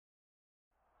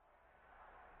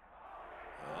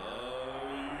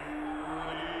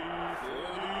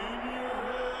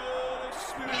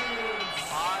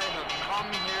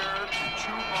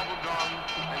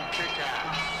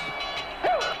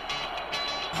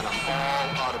and I'm all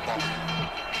out of buffalo.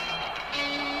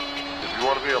 If you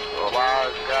want to be a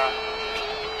wise guy,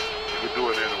 you can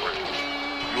do it anywhere.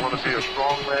 If you want to be a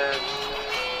strong man,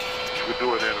 you can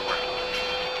do it anywhere.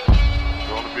 If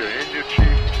you want to be an Indian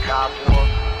chief, cowboy,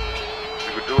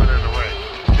 you can do it in the ring.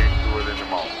 You can't do it in the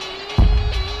mall.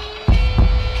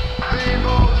 The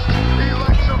most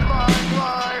electrifying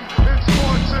line in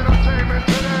sports entertainment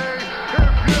today.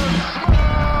 If you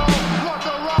smell what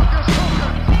the Rock is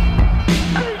cooking,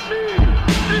 beat me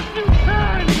if you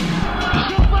can.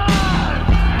 Survive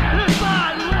if I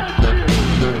let you.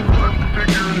 I'm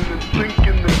figuring and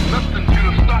thinking that nothing's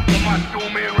gonna stop the Macho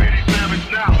Man Randy Savage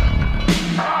now.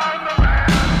 I'm the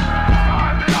man.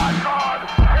 I'm the icon.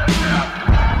 And yes,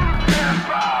 you can't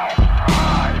bow.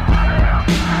 I am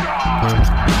God.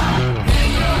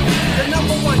 The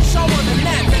number one show on the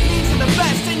net that leads to the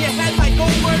best in your head like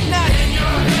Goldberg Net.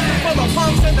 For the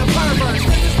punks and the perverts,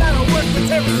 this is how it works with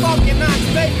Terry Funk and Knox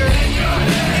Baker. And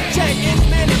Jack,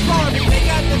 Inchman, and Barbie, they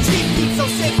got the cheap heat, so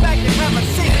sit back and have a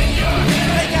seat.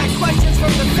 They got questions from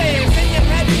the fans, and you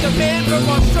had to demand from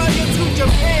Australia to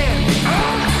Japan.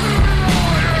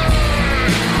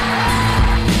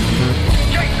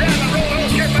 Jake Savage, roll on,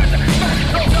 get back to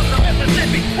Mexico, up to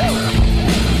Mississippi.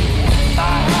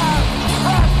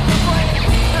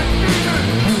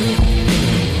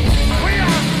 We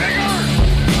are bigger,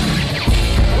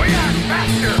 we are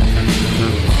faster,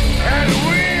 and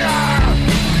we are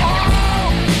all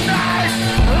night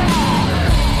long.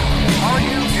 All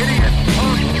you idiots,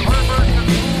 punks, perverts, and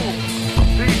fools,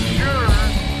 be sure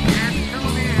and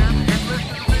tune in and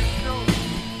listen to this show.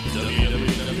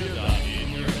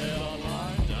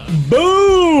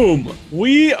 Boom!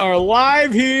 We are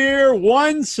live here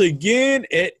once again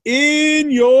at In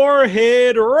Your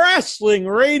Head Wrestling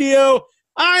Radio.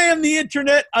 I am the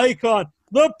internet icon,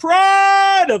 the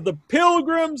pride of the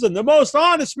pilgrims, and the most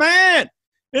honest man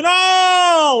in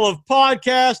all of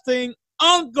podcasting,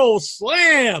 Uncle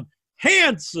Slam,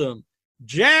 handsome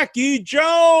Jackie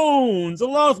Jones,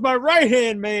 along with my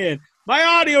right-hand man, my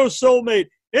audio soulmate,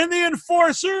 and the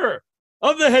enforcer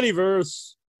of the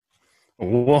Headyverse.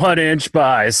 1 inch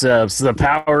biceps, the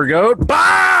power goat.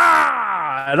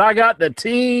 Bah! And I got the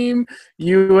Team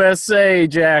USA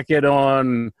jacket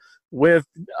on with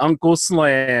Uncle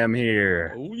Slam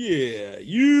here. Oh, yeah.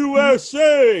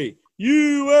 USA!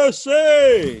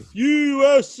 USA!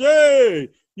 USA!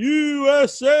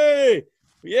 USA!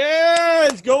 Yeah,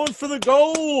 it's going for the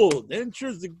gold.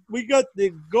 We got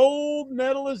the gold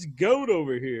medalist goat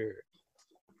over here.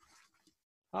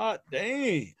 Hot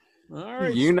dang. All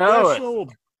right, You know it. special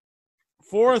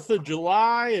 4th of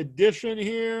July edition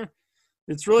here.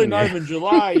 It's really not even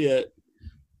July yet,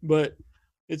 but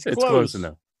it's close. It's close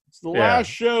enough. It's the last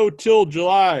show till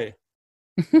July.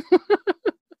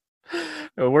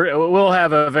 We'll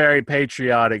have a very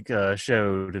patriotic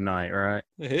show tonight, right?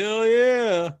 Hell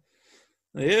yeah.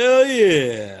 Hell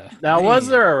yeah. Now, Man. was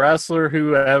there a wrestler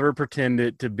who ever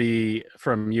pretended to be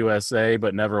from USA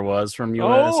but never was from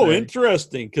USA? Oh,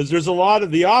 interesting, because there's a lot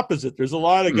of the opposite. There's a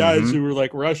lot of guys who were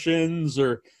like Russians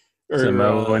or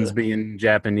Samoans being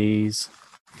Japanese.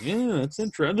 Yeah, that's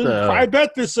interesting. So- I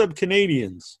bet there's some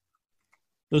Canadians.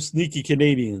 Those sneaky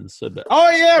Canadians. I bet. Oh,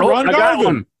 yeah, Oh, Ron I got Garvin.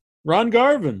 one. Ron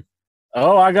Garvin.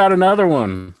 Oh, I got another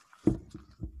one.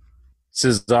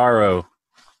 Cesaro.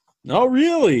 Oh,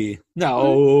 really?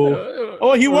 No.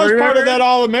 Oh, he was part of that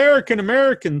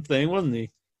All-American thing, wasn't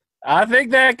he? I think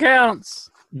that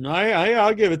counts.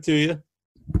 I'll give it to you.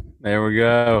 There we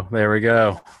go. There we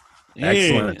go.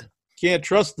 Excellent. Man, can't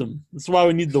trust him. That's why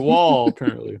we need the wall,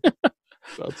 apparently.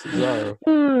 About Cesaro.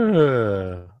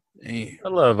 Damn. I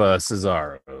love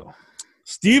Cesaro.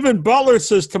 Stephen Butler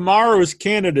says tomorrow is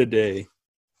Canada Day.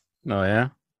 Oh, yeah?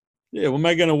 Yeah, what am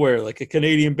I going to wear? Like a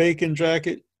Canadian bacon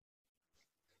jacket?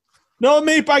 No,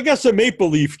 I guess a Maple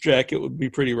Leaf jacket would be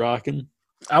pretty rocking.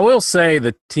 I will say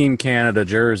the Team Canada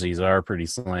jerseys are pretty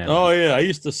slam. Oh, yeah, I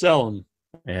used to sell them.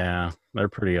 Yeah, they're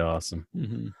pretty awesome.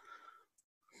 Mm-hmm.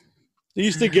 They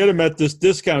used to get them at this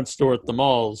discount store at the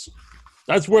malls.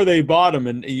 That's where they bought them.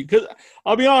 And because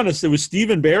I'll be honest, it was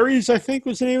Stephen Barry's, I think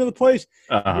was the name of the place.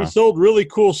 He sold really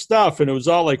cool stuff, and it was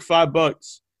all like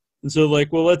 $5. And so,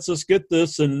 like, well, let's just get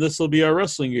this, and this will be our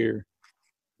wrestling gear.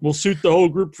 We'll suit the whole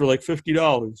group for like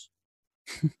 $50.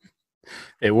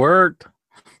 It worked.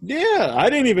 Yeah, I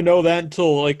didn't even know that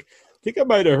until, like, I think I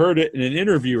might have heard it in an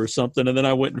interview or something, and then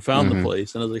I went and found the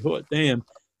place, and I was like, "What? Damn!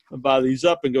 I'll buy these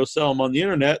up and go sell them on the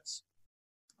internet."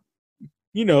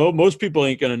 You know, most people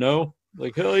ain't gonna know.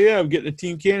 Like, hell yeah, I'm getting a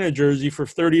Team Canada jersey for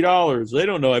 $30. They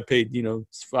don't know I paid,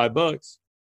 it's $5.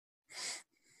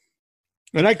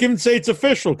 And I can say it's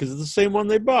official because it's the same one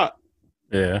they bought.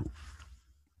 Yeah.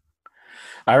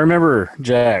 I remember,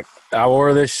 Jack, I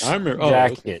wore this I remember- oh,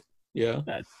 jacket Yeah.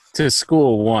 to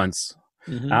school once.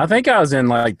 Mhm. I think I was in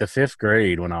like the 5th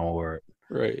grade when I wore it.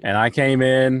 Right. And I came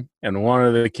in, and one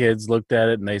of the kids looked at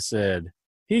it, and they said,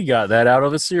 he got that out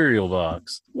of a cereal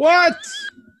box. What?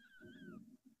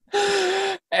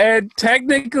 And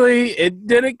technically, it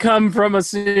didn't come from a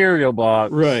cereal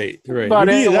box. Right. But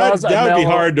it was a that would be mellow-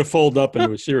 hard to fold up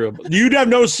into a cereal. You'd have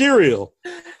no cereal.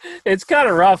 It's kind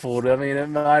of ruffled. I mean, it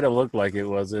might have looked like it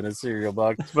was in a cereal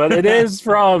box, but it is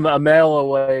from a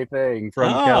mail-away thing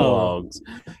from Oh. Kellogg's.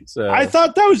 So I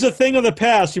thought that was a thing of the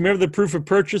past. You remember the proof of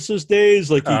purchases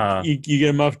days? Like you get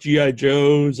them off G.I.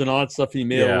 Joes and all that stuff you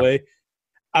mail Yeah. away.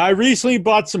 I recently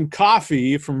bought some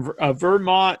coffee from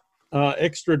Vermont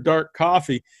Extra Dark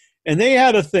Coffee, and they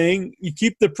had a thing. You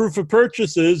keep the proof of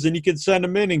purchases, and you can send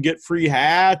them in and get free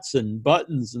hats and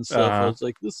buttons and stuff. I was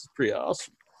like, this is pretty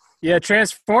awesome. yeah,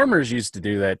 Transformers used to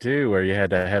do that too, where you had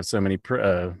to have so many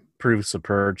proofs of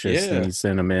purchase, Yeah. and you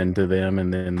send them in to them,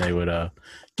 and then they would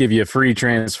give you a free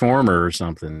Transformer or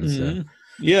something. So. Mhm.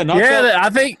 Yeah, not Yeah,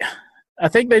 so- I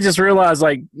think they just realized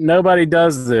like nobody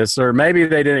does this, or maybe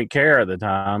they didn't care at the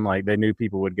time. Like they knew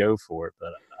people would go for it,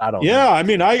 but I don't. Yeah, know. I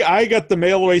mean, I got the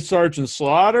mail away Sergeant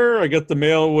Slaughter. I got the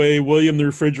mail away William the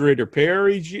Refrigerator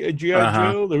Perry G.I.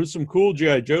 Uh-huh. Joe. There was some cool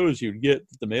G.I. Joes you'd get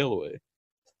the mail away.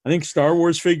 I think Star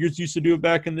Wars figures used to do it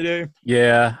back in the day.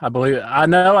 Yeah, I believe. I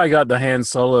know I got the Han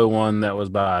Solo one that was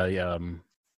by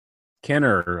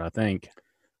Kenner. I think.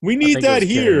 We need think it that was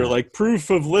here, Kenner. like proof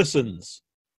of listens.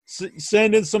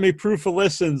 Send in somebody proof of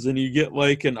listens, and you get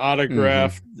like an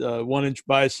autographed Mm-hmm. 1-inch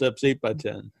biceps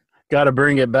 8x10. Got to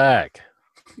bring it back.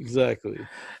 Exactly.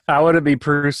 How would it be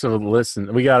proofs of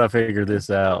listen? We got to figure this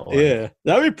out. Like, Yeah,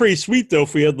 that'd be pretty sweet though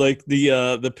if we had like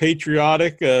the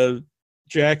patriotic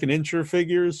Jack and Incher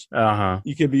figures.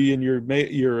 You could be in your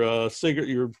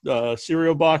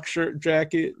cereal box shirt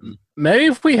jacket. Maybe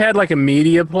if we had like a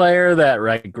media player that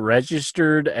like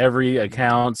registered every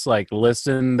account's like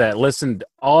listened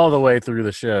all the way through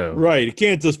the show. Right. It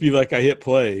can't just be like I hit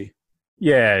play.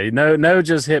 Yeah, no,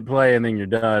 just hit play and then you're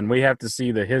done. We have to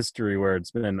see the history where it's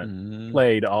been Mhm.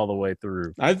 played all the way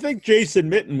through. I think Jason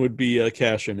Mitten would be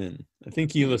cashing in. I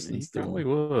think he listens He to probably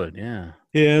him. would, yeah.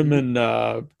 Him and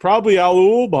probably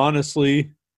Alul, honestly.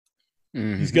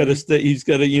 Mhm. He's got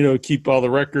to keep all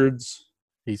the records.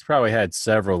 He's probably had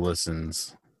several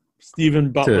listens Stephen to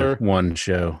Butler. one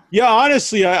show. Yeah,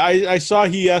 honestly, I saw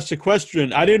he asked a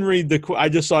question. I didn't read I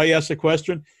just saw he asked a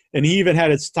question, and he even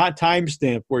had its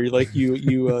timestamp where he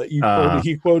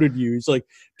quoted you. He's like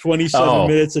 27 Oh.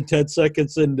 minutes and 10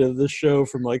 seconds into this show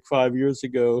from like 5 years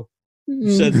ago.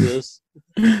 You said this.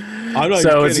 I'm not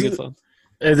So even kidding.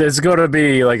 it's going to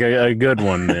be like a good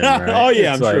one then, right? Oh,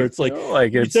 yeah, I'm sure. It's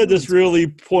like he said this really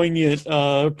poignant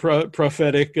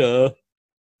prophetic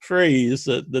phrase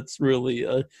that's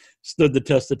really stood the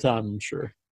test of time, I'm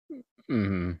sure.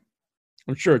 Mhm.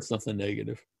 I'm sure it's nothing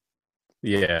negative.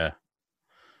 Yeah.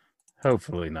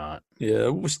 Hopefully not.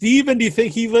 Yeah. Steven, do you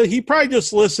think he probably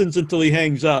just listens until he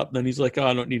hangs up? Then he's like, oh,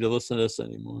 I don't need to listen to this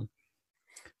anymore.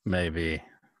 Maybe.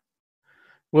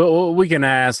 Well, we can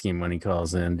ask him when he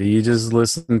calls in. Do you just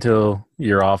listen until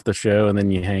you're off the show and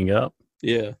then you hang up?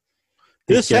 Yeah.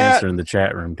 He This can hat, answer in the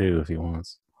chat room too if he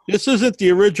wants. this isn't the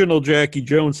original Jackie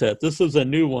Jones hat. This is a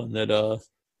new one that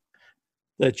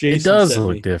Jason It does sent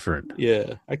look me. different.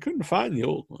 Yeah. I couldn't find the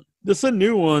old one. This is a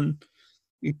new one.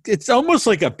 It's almost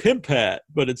like a pimp hat,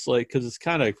 but it's like because it's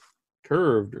kind of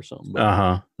curved or something.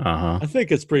 But I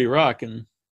think it's pretty rocking.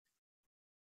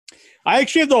 I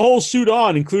actually have the whole suit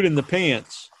on, including the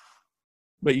pants,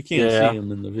 but you can't Yeah. see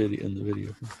them in the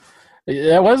video.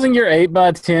 That wasn't your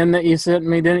 8x10 that you sent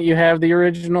me. Didn't you have the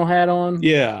original hat on?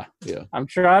 Yeah. I'm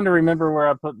trying to remember where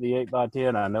I put the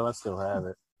 8x10. I know I still have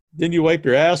it. Didn't you wipe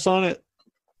your ass on it?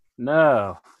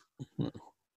 No.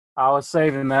 I was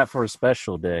saving that for a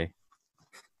special day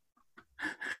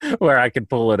where I could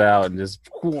pull it out and just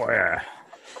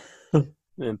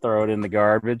then throw it in the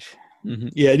garbage. Mm-hmm.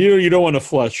 Yeah, you don't want to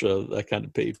flush that kind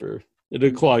of paper.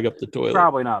 It'll clog up the toilet.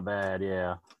 Probably not bad,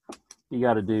 yeah. You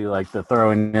got to do like the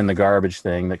throwing in the garbage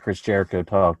thing that Chris Jericho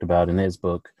talked about in his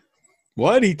book.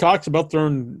 What? He talks about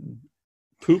throwing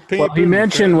poop paper? Well, he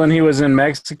mentioned when he was in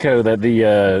Mexico that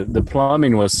the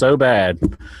plumbing was so bad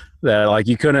that like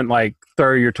you couldn't like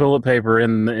throw your toilet paper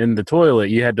in the toilet.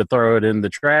 You had to throw it in the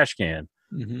trash can.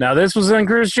 Mhm. Now this was in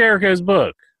Chris Jericho's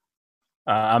book.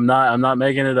 I'm not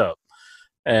making it up,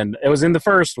 and it was in the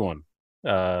first one.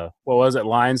 What was it?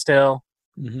 Lion's Tail.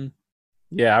 Mhm.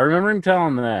 Yeah, I remember him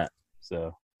telling that.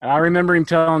 So, and I remember him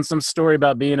telling some story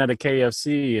about being at a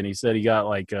KFC, and he said he got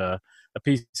like a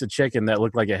piece of chicken that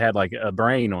looked like it had like a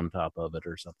brain on top of it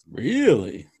or something.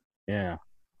 Really? Yeah.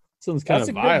 Sounds kind That's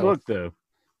a of good vile. book, though.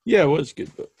 Yeah, it was a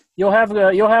good book. You'll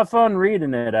have fun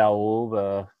reading it,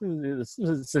 Owl.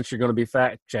 Since you're going to be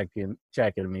fact checking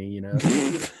me,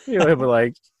 you'll be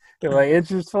like,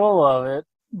 Inch full of it,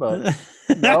 but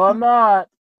no, I'm not.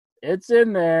 It's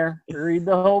in there. Read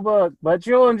the whole book, but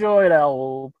you'll enjoy it,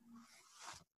 Owl.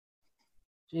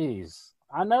 Jeez,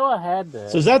 I know I had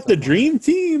that. So is that the Dream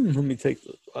Team? Let me take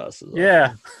the glasses off.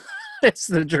 Yeah, it's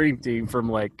the Dream Team from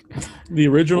like The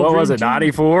original. what Dream was it, Team?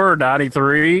 94,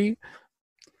 93?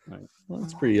 Well,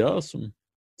 that's pretty awesome.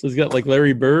 So he's got like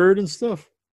Larry Bird and stuff.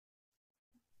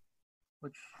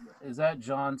 Which is that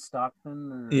John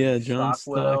Stockton or Yeah, John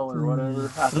Stockwell Stockton. or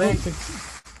whatever? I I don't think.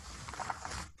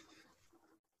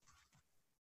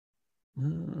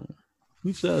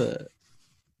 Who said that?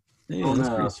 Yeah, Oh, that's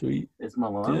no. pretty sweet. Is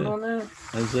Malone Yeah. on there?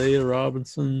 Isaiah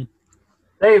Robinson.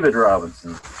 David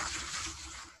Robinson.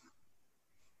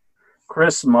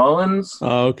 Chris Mullins.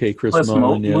 Oh, okay, Chris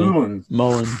Mullen. Yeah, Mullins.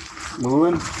 Mullen.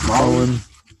 Mullen.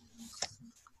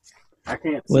 I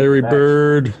can't see Larry the back.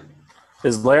 Bird.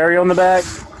 Is Larry on the back?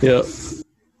 Yep.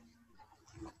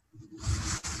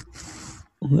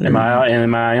 Am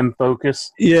I in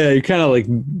focus? Yeah, you kind of like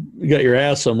you got your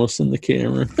ass almost in the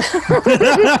camera.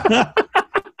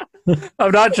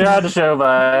 I'm not trying to show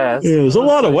my ass. Yeah, there's a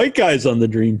lot of white guys on the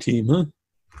Dream Team, huh?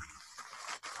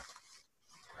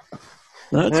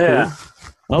 That's Yeah.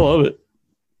 cool. I love it.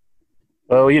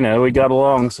 Well, we got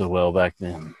along so well back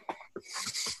then.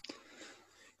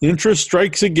 Interest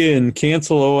strikes again.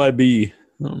 Cancel OIB.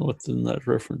 I don't know what's in that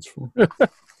reference for.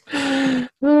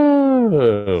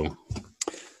 Oh.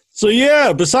 So,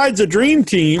 yeah, besides the Dream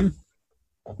Team,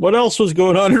 what else was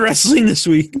going on in wrestling this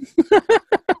week?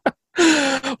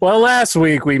 Well, last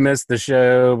week we missed the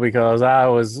show because I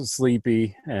was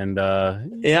sleepy and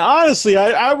Yeah, honestly,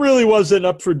 I really wasn't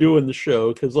up for doing the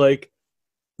show because, like,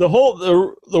 the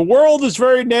world is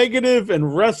very negative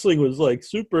and wrestling was, like,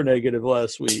 super negative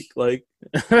last week. Like,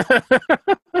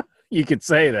 you could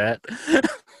say that.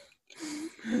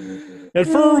 and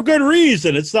for good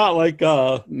reason. It's not like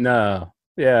No.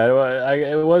 Yeah,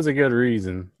 it was a good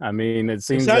reason. I mean, it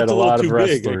seems besides that a a little lot of too big.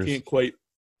 I wrestlers can't quite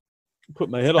put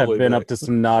my head all have the way been back. up to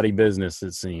some naughty business,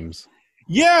 it seems.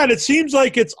 Yeah, and it seems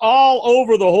like it's all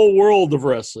over the whole world of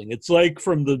wrestling. It's like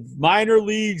from the minor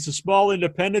leagues, the small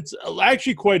independents,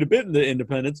 actually quite a bit in the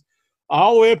independents,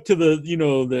 all the way up to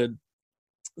the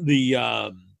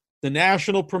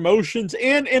national promotions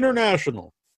and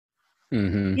international.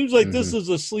 Mm-hmm. Seems like this is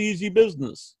a sleazy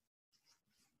business.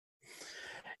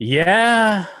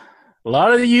 Yeah. A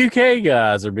lot of the UK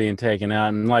guys are being taken out,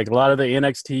 and like a lot of the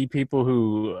NXT people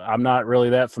who I'm not really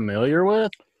that familiar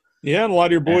with. Yeah, and a lot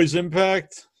of your boys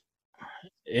Impact.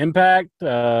 Impact,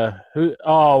 of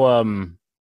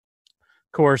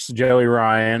course, Joey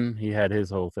Ryan. He had his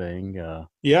whole thing.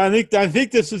 Yeah, I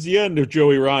think this is the end of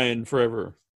Joey Ryan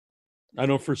forever. I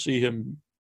don't foresee him.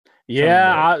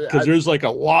 Yeah, Because there's like a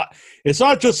lot. It's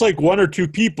not just like one or two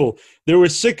people. There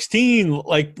was 16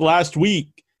 like last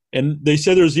week, and they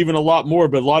said there's even a lot more.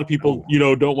 But a lot of people,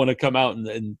 don't want to come out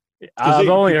and I've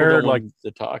only people heard don't like want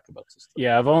to talk about this stuff.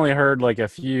 yeah, I've only heard like a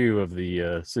few of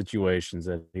the situations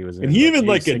that he was in. And he even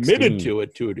was like admitted 16. to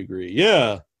it to a degree.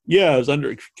 Yeah, it was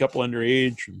a couple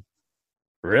underage.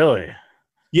 Really?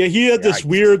 Yeah, he had this Yikes.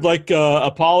 weird like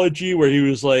apology where he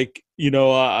was like,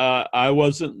 I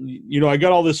wasn't, I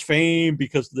got all this fame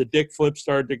because the dick flip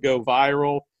started to go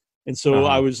viral, and so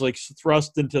I was like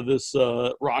thrust into this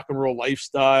rock and roll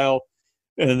lifestyle,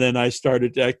 and then I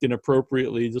started acting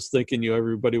appropriately, just thinking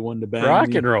everybody wanted to bang Rock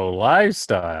me. and roll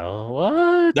lifestyle.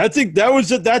 What? That's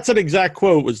an exact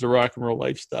quote, was the rock and roll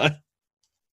lifestyle.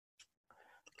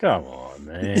 Come on,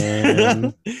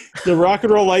 man. The rock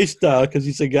and roll lifestyle, because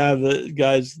he's a guy that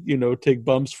guys take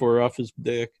bumps for off his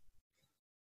dick.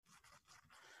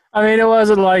 I mean, it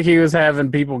wasn't like he was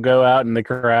having people go out in the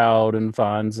crowd and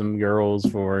find some girls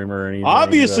for him or anything.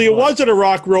 Obviously, but, it wasn't a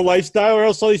rock and roll lifestyle, or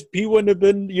else all these people wouldn't have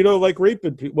been, like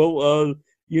raping people,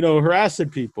 harassing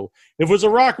people. If it was a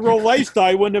rock and roll lifestyle,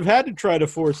 he wouldn't have had to try to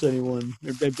force anyone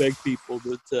or beg people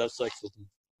to have sex with him.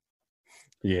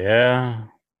 Yeah.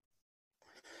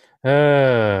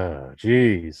 Oh,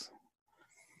 jeez.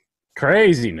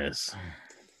 Craziness.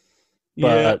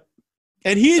 Yeah. But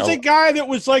And he's a guy that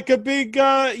was like a big,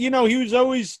 he was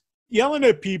always yelling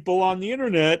at people on the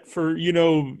internet for,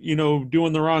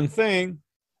 doing the wrong thing.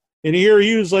 And here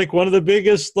he was like one of the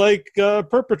biggest,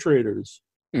 perpetrators.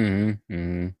 dang.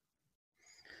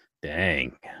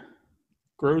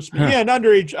 Gross. Yeah, and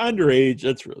underage,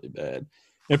 that's really bad.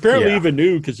 And apparently Yeah. even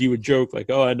knew, because he would joke like,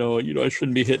 oh, I know, I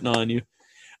shouldn't be hitting on you.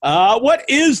 What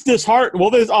is disheartening?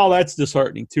 Well, that's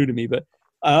disheartening too to me, but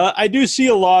I do see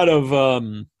a lot of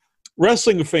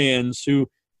wrestling fans who.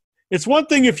 It's one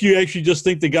thing if you actually just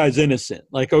think the guy's innocent,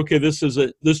 like, okay, this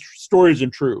story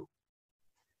isn't true.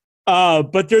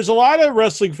 But there's a lot of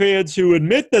wrestling fans who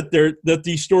admit that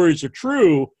these stories are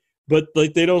true, but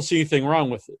like they don't see anything wrong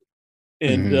with it,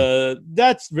 and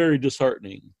that's very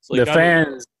disheartening. It's like,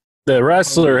 the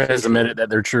wrestler has admitted that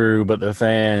they're true, but the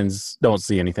fans don't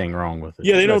see anything wrong with it.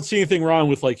 Yeah, they don't see anything wrong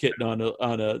with like hitting on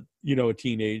a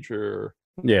teenager.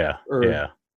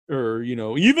 Or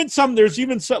even there's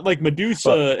even some like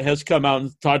Medusa has come out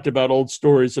and talked about old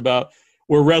stories about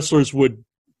where wrestlers would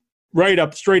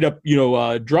straight up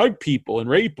drug people and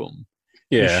rape them,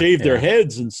 and shave their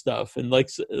heads and stuff, and like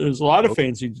there's a lot of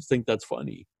fans who just think that's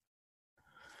funny.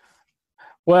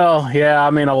 Well, yeah, I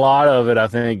mean, a lot of it, I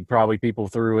think, probably people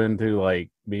threw into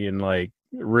like being like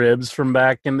ribs from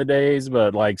back in the days,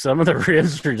 but like some of the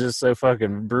ribs are just so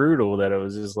fucking brutal that it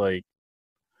was just like,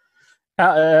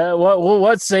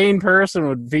 what sane person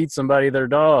would feed somebody their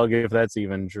dog if that's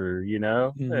even true,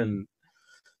 Mm-hmm. And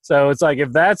so it's like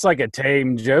if that's like a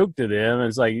tame joke to them,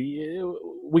 it's like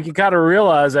we can kind of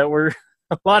realize that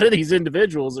a lot of these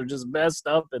individuals are just messed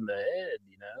up in the head,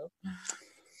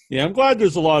 Yeah, I'm glad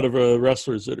there's a lot of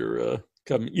wrestlers that are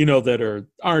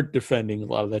aren't defending a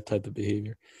lot of that type of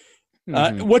behavior.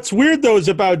 Mm-hmm. What's weird though is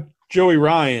about Joey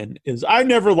Ryan is I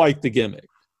never liked the gimmick.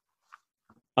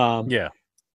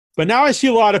 But now I see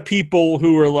a lot of people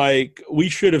who are like, we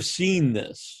should have seen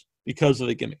this because of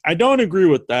the gimmick. I don't agree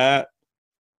with that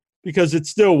because it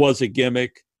still was a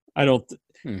gimmick. I don't.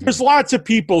 There's lots of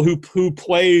people who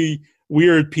play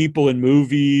weird people in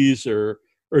movies or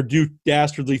do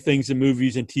dastardly things in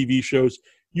movies and TV shows.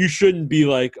 You shouldn't be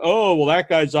like, oh, well, that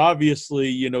guy's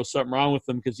obviously, something wrong with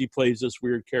him because he plays this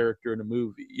weird character in a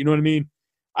movie. You know what I mean?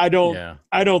 I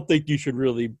don't think you should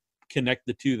really connect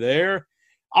the two there.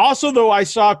 Also, though, I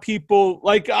saw people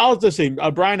like, I'll just say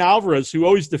Brian Alvarez, who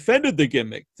always defended the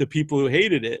gimmick to people who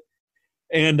hated it.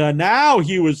 And now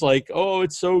he was like, oh,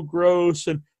 it's so gross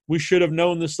and we should have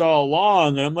known this all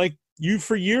along. And I'm like, you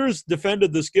for years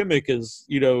defended this gimmick as,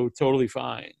 totally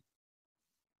fine.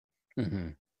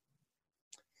 Mm-hmm.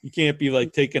 You can't be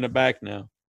like taken aback now.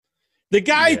 The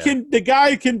guy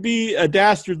can be a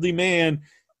dastardly man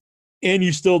and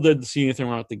you still didn't see anything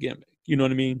wrong with the gimmick. You know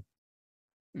what I mean?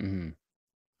 Mm-hmm.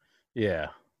 Yeah.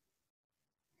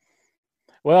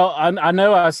 Well, I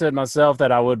know I said myself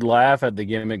that I would laugh at the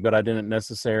gimmick, but I didn't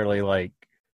necessarily like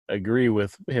agree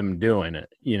with him doing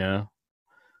it,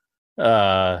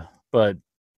 But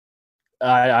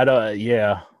I don't.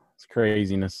 Yeah, it's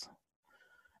craziness.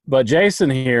 But Jason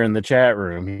here in the chat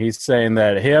room, he's saying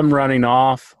that him running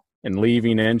off and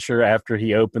leaving Ensure after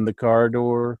he opened the car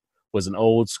door was an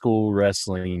old school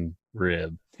wrestling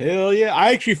rib. Hell yeah!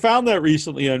 I actually found that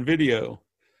recently on video.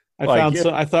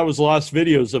 I thought it was lost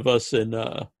videos of us in.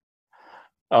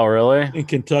 Oh, really? In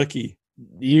Kentucky.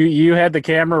 You had the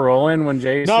camera rolling when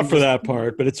Jason. Not for that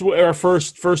part, but it's our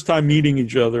first time meeting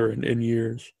each other in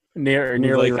years.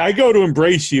 Nearly. Like, I go to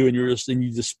embrace you, and you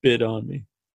just spit on me.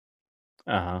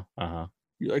 You're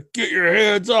like, get your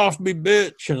hands off me,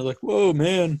 bitch! And I'm like, whoa,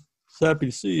 man, it's happy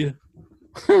to see you.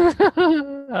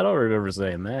 I don't remember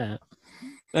saying that.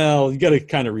 Well, you got to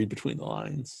kind of read between the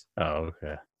lines. Oh,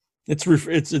 okay. It's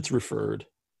referred.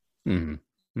 Mm-hmm.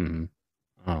 Mm-hmm.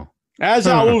 Oh. As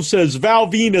Alou says, Val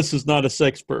Venus is not a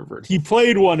sex pervert. He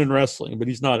played one in wrestling, but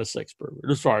he's not a sex pervert,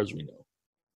 as far as we know.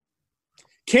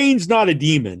 Kane's not a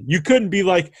demon. You couldn't be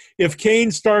like, if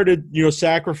Kane started,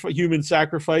 human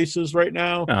sacrifices right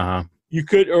now, you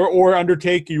could, or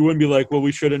Undertaker, you wouldn't be like, well,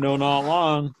 we should have known all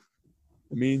along.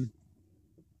 I mean,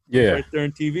 right there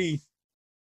on TV.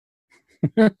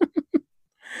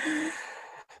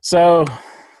 So,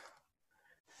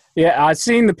 yeah, I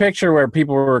seen the picture where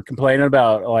people were complaining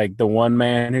about like the one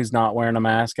man who's not wearing a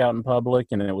mask out in public,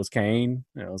 and it was Kane.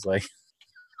 And it was like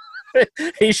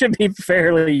he should be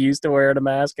fairly used to wearing a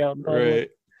mask out in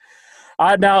public.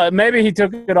 Right. Now maybe he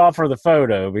took it off for the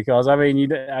photo because I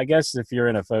mean, I guess if you're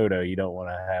in a photo, you don't want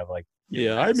to have like.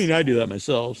 Yeah, I mean, I do that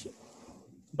myself.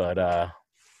 But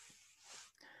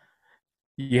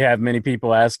you have many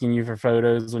people asking you for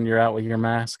photos when you're out with your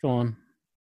mask on.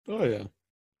 Oh yeah.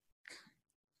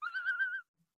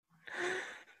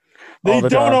 They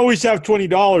don't always have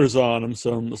 $20 on them,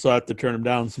 so I have to turn them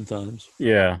down sometimes.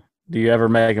 Yeah. Do you ever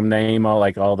make them name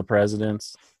all the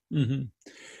presidents? Mm-hmm.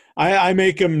 I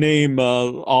make them name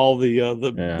all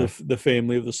the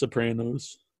family of the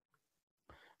Sopranos.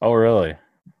 Oh, really?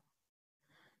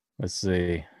 Let's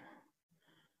see.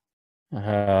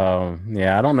 Yeah,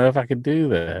 I don't know if I could do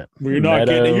that. Well, you're not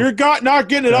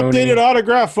getting an updated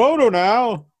autograph photo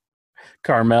now.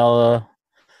 Carmella.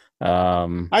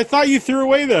 I thought you threw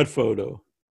away that photo.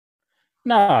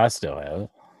 No, I still have it.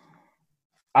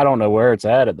 I don't know where it's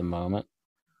at the moment.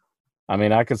 I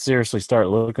mean, I could seriously start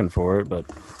looking for it, but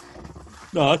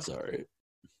No, that's all right.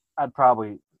 I'd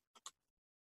probably.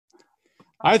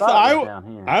 I thought it was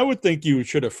down here. I would think you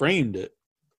should have framed it.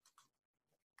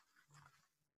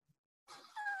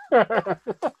 The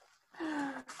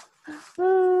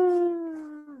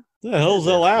hell's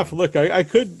that laugh? Look, I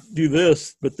could do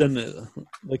this, but then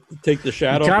like take the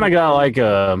shadow. Kind of got like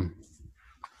a.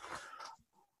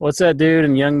 What's that dude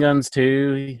in Young Guns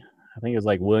 2? I think it was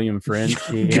like William French.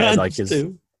 He had like his.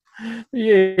 Too.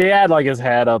 Yeah, he had like his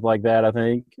hat up like that. I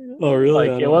think. Oh, really?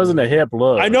 Like it wasn't a hip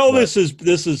look. I know but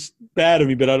this is bad of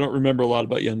me, but I don't remember a lot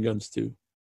about Young Guns 2.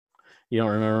 You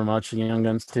don't remember much of Young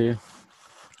Guns 2?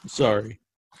 Sorry.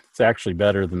 It's actually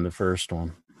better than the first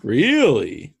one.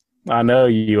 Really? I know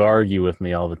you argue with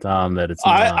me all the time that it's.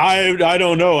 Not. I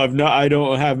don't know. I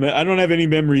don't have any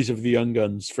memories of the Young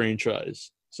Guns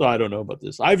franchise, so I don't know about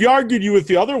this. I've argued you with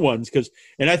the other ones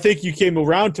and I think you came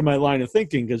around to my line of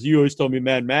thinking because you always told me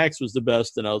Mad Max was the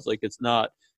best, and I was like, it's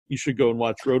not. You should go and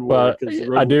watch Road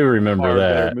Warrior. I do remember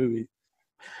that movie.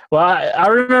 Well, I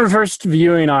remember the first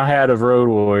viewing I had of Road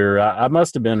Warrior. I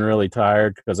must have been really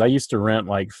tired because I used to rent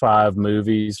like 5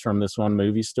 movies from this one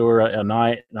movie store a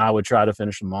night, and I would try to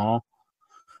finish them all.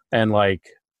 And like,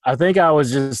 I think I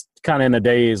was just kind of in a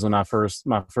daze when my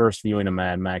first viewing of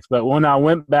Mad Max. But when I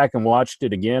went back and watched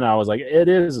it again, I was like, it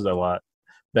is a lot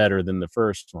better than the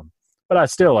first one. But I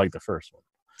still like the first one.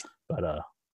 But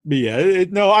yeah,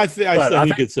 I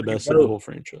think it's the best of the whole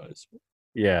franchise.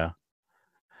 Yeah.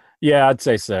 Yeah, I'd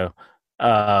say so.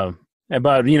 But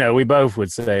we both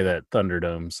would say that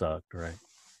Thunderdome sucked, right?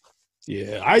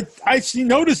 Yeah, I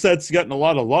noticed that's gotten a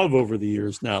lot of love over the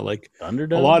years now. Like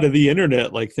Thunderdome? A lot of the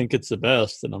internet think it's the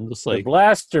best, and I'm just like the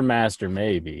Blaster Master,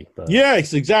 maybe. But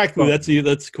yes, exactly.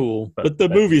 That's cool. But the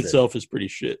movie itself is pretty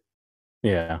shit.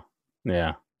 Yeah,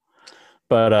 yeah.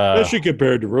 But especially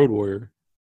compared to Road Warrior.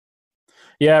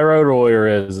 Yeah, Road Warrior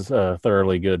is a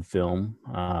thoroughly good film.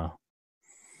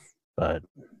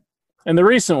 And the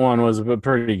recent one was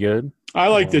pretty good. I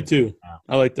liked it too.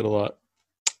 I liked it a lot.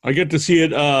 I get to see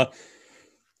it. It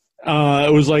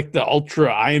was like the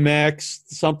Ultra IMAX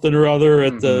something or other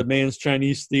at the Man's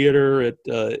Chinese Theater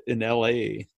in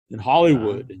L.A. in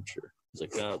Hollywood. And sure, it's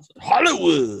like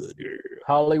Hollywood.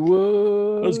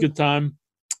 Hollywood. That was a good time.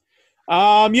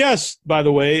 Yes. By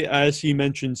the way, as he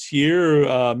mentions here,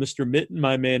 Mr. Mitten,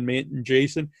 my man Mitten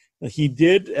Jason. He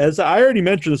did, as I already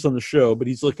mentioned this on the show, but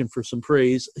he's looking for some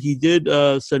praise. He did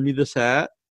send me this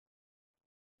hat.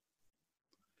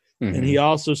 Mm-hmm. And he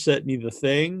also sent me The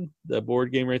Thing, the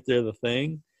board game right there, The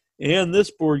Thing, and this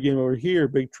board game over here,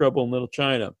 Big Trouble in Little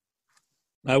China.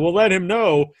 I will let him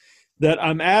know that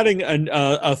I'm adding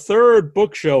a third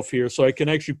bookshelf here so I can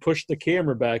actually push the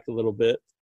camera back a little bit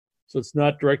so it's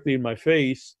not directly in my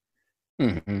face.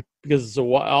 Mm-hmm. Because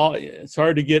it's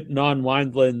hard to get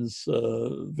non-wind lens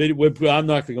video. I'm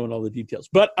not going to go into all the details,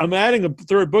 but I'm adding a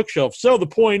third bookshelf. So the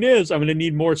point is, I'm going to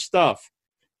need more stuff.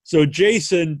 So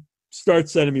Jason, start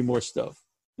sending me more stuff.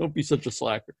 Don't be such a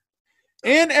slacker.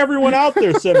 And everyone out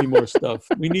there, send me more stuff.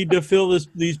 We need to fill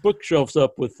these bookshelves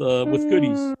up with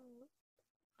goodies.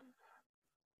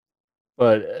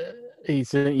 But he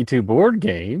sent you 2 board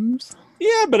games.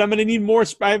 Yeah, but I'm going to need more.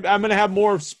 I'm going to have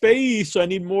more space, so I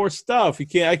need more stuff.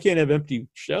 I can't have empty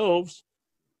shelves.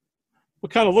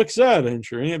 What kind of looks that,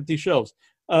 Andrew? Empty shelves.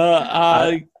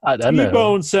 T-Bone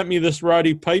sent me this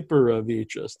Roddy Piper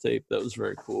VHS tape. That was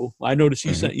very cool. I noticed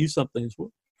he sent you something as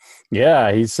well.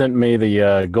 Yeah, he sent me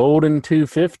the Golden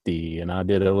 250, and I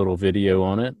did a little video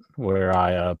on it where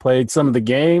I played some of the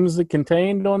games that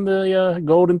contained on the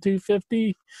Golden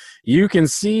 250. You can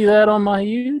see that on my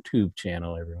YouTube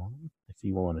channel, everyone. If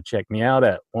you want to check me out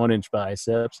at 1 Inch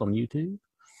Biceps on YouTube.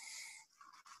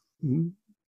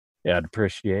 Yeah, I'd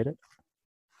appreciate it.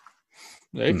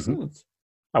 Excellent.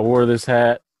 I wore this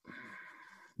hat.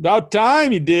 About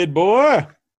time you did, boy.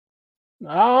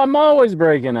 Oh, I'm always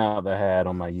breaking out the hat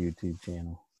on my YouTube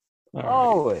channel. Right.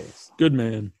 Always. Good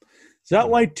man. Is that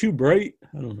light too bright?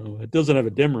 I don't know. It doesn't have a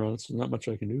dimmer on it, so not much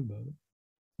I can do about it.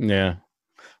 Yeah.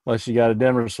 Unless you got a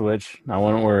dimmer switch, I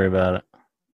wouldn't worry about it.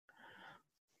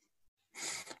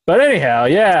 But anyhow,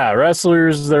 yeah,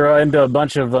 wrestlers, they're into a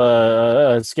bunch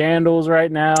of scandals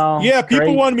right now. Yeah,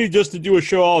 people wanted me just to do a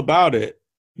show all about it,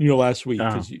 last week.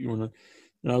 Because you were not,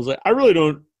 and I was like, I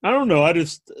don't know.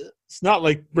 It's not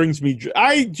like brings me joy.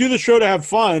 I do the show to have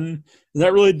fun, and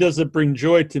that really doesn't bring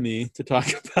joy to me to talk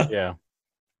about. Yeah.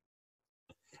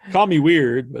 Call me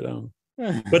weird,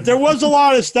 but there was a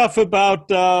lot of stuff about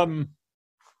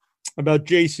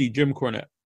JC, Jim Cornette.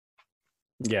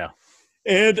 Yeah.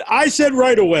 And I said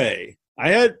right away,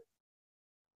 I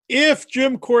if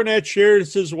Jim Cornette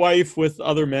shares his wife with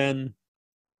other men,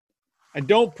 I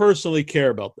don't personally care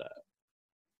about that.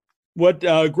 What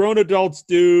grown adults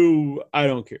do, I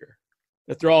don't care.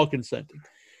 That they're all consenting.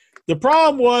 The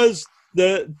problem was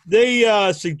that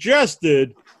they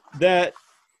suggested that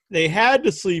they had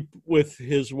to sleep with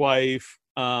his wife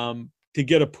to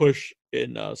get a push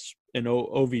in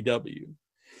OVW.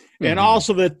 And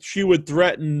also that she would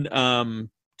threaten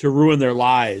to ruin their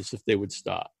lives if they would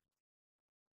stop.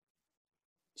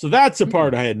 So that's the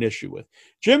part I had an issue with.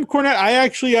 Jim Cornette, I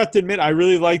actually have to admit, I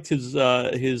really liked his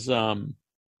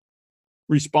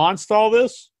response to all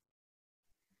this.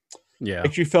 Yeah. I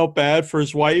actually felt bad for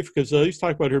his wife because he's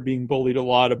talking about her being bullied a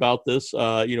lot about this.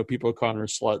 People are calling her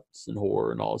sluts and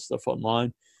whore and all this stuff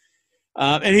online.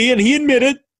 And he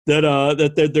admitted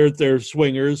that they're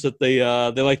swingers, that they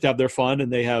like to have their fun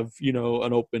and they have, an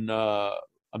open a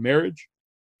marriage.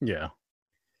 Yeah.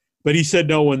 But he said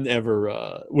no one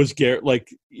ever was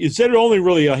he said only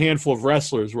really a handful of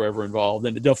wrestlers were ever involved,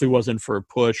 and it definitely wasn't for a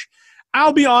push.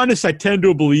 I'll be honest, I tend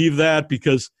to believe that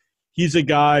because he's a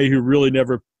guy who really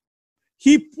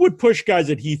he would push guys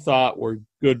that he thought were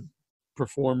good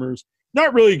performers.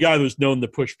 Not really a guy that was known to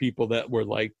push people that were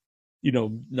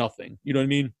nothing. You know what I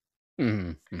mean?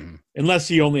 Mm-hmm. Unless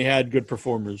he only had good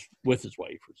performers with his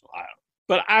wife or something.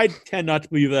 But I tend not to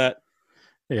believe that.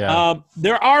 Yeah.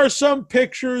 There are some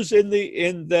pictures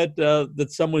that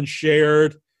someone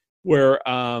shared where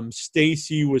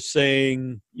Stacy was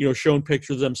saying, showing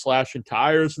pictures of them slashing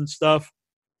tires and stuff.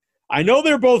 I know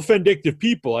they're both vindictive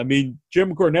people. I mean,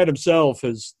 Jim Cornette himself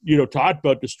has, talked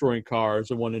about destroying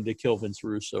cars and wanting to kill Vince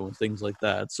Russo and things like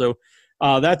that. So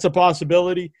that's a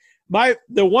possibility.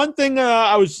 The one thing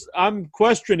I'm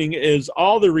questioning is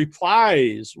all the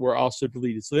replies were also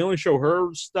deleted. So they only show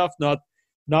her stuff, not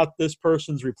this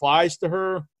person's replies to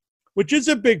her, which is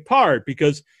a big part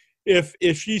because if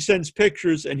she sends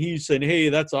pictures and he's saying, hey,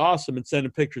 that's awesome, and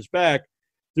sending pictures back,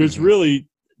 there's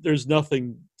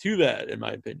nothing to that, in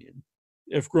my opinion.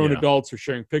 If grown adults are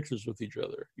sharing pictures with each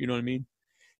other, you know what I mean?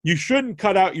 You shouldn't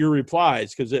cut out your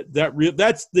replies because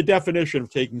that's the definition of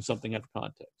taking something out of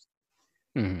context.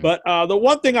 Mm-hmm. But the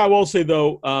one thing I will say,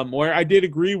 though, where I did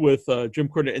agree with Jim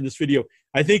Cornette in this video,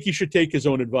 I think he should take his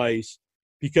own advice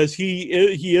because he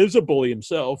is a bully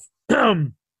himself.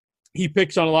 He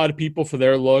picks on a lot of people for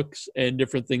their looks and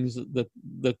different things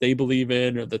that they believe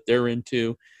in or that they're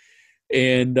into.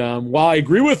 And while I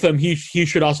agree with him, he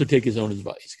should also take his own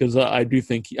advice because I do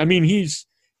think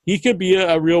he could be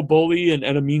a real bully and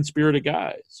a mean-spirited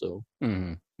guy. So,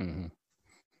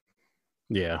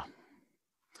 yeah.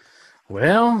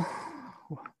 Well,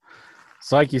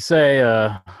 it's like you say,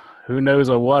 who knows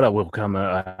what will come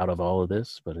out of all of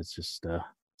this, but it's just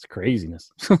it's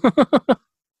craziness.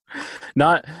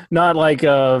 Not like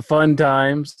fun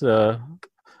times,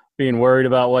 being worried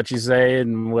about what you say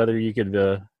and whether you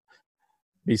could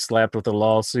be slapped with a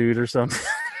lawsuit or something.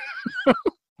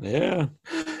 Yeah.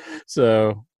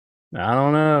 So, I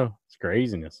don't know. It's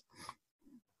craziness.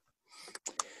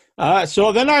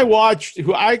 So then I watched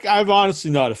I'm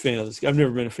honestly not a fan of this guy. I've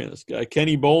never been a fan of this guy.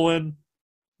 Kenny Bolin.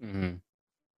 Mm-hmm.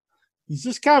 He's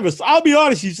just kind of I'll be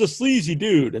honest, he's a sleazy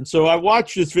dude. And so I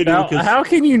watched this video. How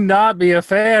can you not be a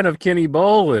fan of Kenny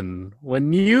Bolin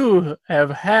when you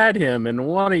have had him in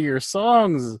one of your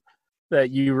songs that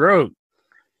you wrote?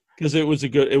 Because it was a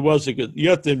good, you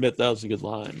have to admit that was a good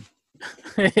line.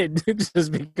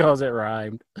 Just because it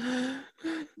rhymed.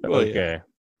 Well, okay. Yeah.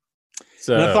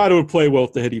 So and I thought it would play well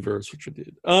with the hitty verse, which it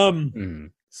did.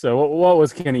 So what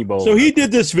was Kenny Bolin? So he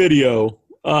did this video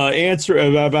answer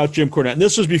about Jim Cornette, and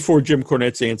this was before Jim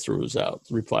Cornette's answer was out,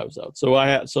 the reply was out. So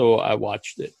I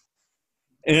watched it,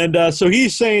 and so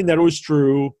he's saying that it was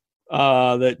true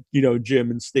that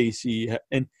Jim and Stacy,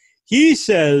 and he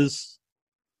says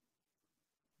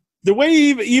the way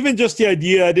even just the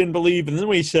idea I didn't believe, and then the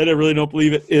way he said it, I really don't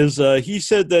believe it, is he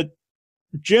said that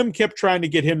Jim kept trying to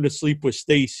get him to sleep with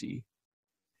Stacy.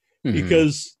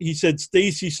 Because he said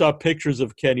Stacy saw pictures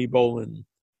of Kenny Bolin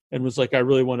and was like, I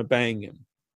really want to bang him.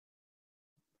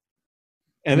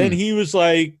 And then he was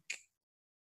like,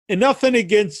 and nothing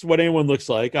against what anyone looks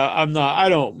like. I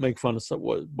don't make fun of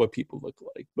what people look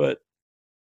like. But,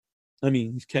 I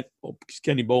mean, he's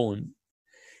Kenny Bolin.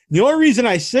 The only reason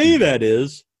I say that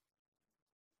is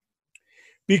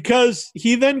because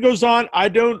he then goes on, I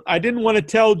didn't want to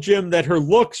tell Jim that her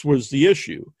looks was the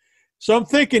issue. So I'm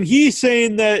thinking he's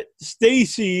saying that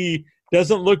Stacy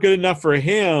doesn't look good enough for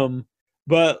him,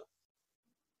 but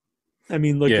I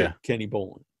mean, look at Kenny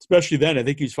Bolin, especially then. I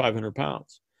think he's 500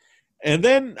 pounds, and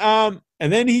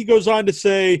then he goes on to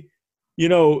say,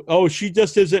 she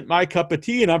just isn't my cup of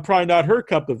tea, and I'm probably not her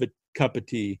cup of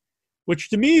tea. which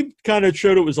to me kind of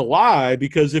showed it was a lie,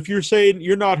 because if you're saying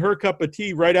you're not her cup of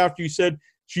tea right after you said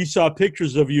she saw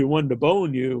pictures of you and wanted to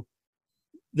bone you,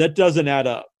 that doesn't add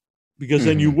up, because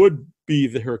then you would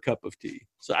be her cup of tea.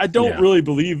 So I don't really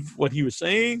believe what he was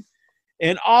saying.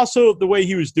 And also the way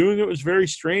he was doing it was very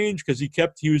strange, because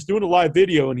he was doing a live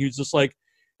video and he was just like,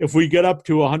 if we get up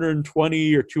to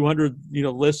 120 or 200,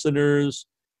 listeners,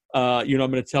 I'm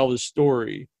going to tell this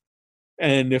story.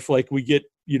 And if like we get,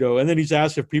 and then he's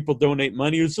asked if people donate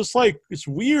money. It was just like, it's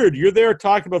weird. You're there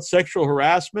talking about sexual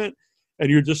harassment and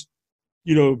you're just,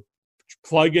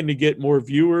 plug in to get more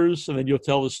viewers, and then you'll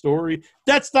tell the story.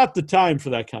 That's not the time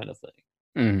for that kind of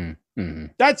thing.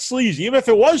 That's sleazy. Even if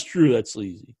it was true, that's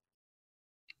sleazy.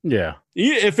 Yeah.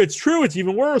 If it's true, it's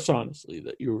even worse, honestly,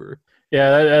 that you were. Yeah,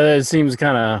 that seems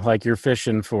kind of like you're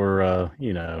fishing for,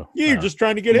 you're just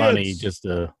trying to get money, hits. just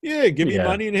to. Yeah, give me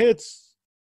money and hits.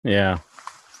 Yeah,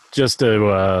 just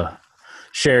to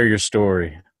share your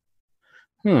story.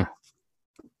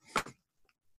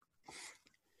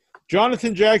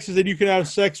 Jonathan Jackson said you can have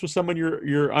sex with someone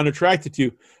you're unattracted to.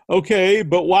 Okay,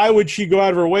 but why would she go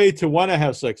out of her way to want to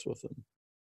have sex with him?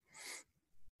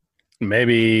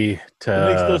 Maybe to it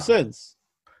makes no sense.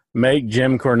 Make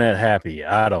Jim Cornette happy.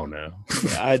 I don't know.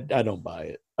 Yeah, I don't buy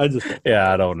it. I just don't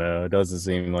I don't know. It doesn't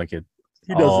seem like it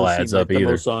he doesn't all seem adds like up the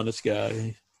either. most honest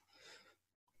guy.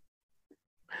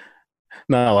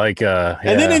 Not like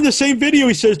And then in the same video,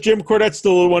 he says Jim Cornette's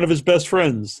still one of his best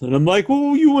friends. And I'm like,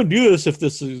 well, you wouldn't do this if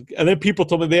this is. And then people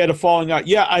told me they had a falling out.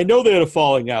 Yeah, I know they had a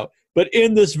falling out. But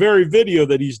in this very video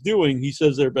that he's doing, he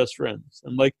says they're best friends.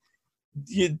 I'm like,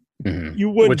 you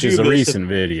wouldn't which do is a this recent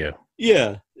video.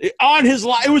 Yeah. On his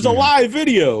live. It was a live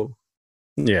video.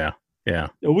 Yeah. Yeah.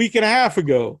 A week and a half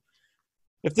ago.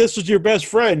 If this was your best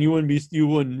friend, you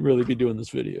wouldn't really be doing this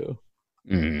video.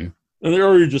 Or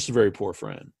you're just a very poor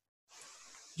friend.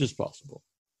 Just possible.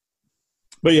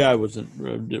 But yeah, I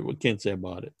can't say I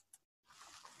bought it.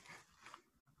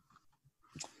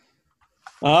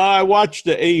 I watched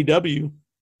the AEW.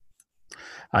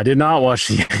 I did not watch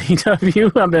the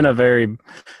AEW. I've been a very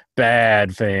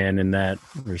bad fan in that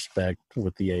respect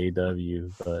with the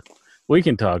AEW, but we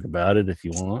can talk about it if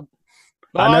you want.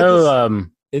 I know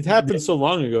it happened so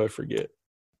long ago, I forget.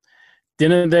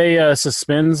 Didn't they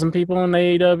suspend some people in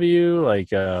AEW?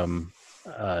 Like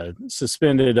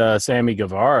suspended Sammy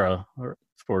Guevara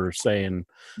for saying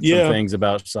some things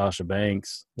about Sasha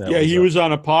Banks. He was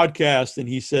on a podcast and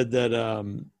he said that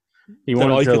he that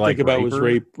wanted all he to could like think about rape was her.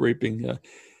 raping.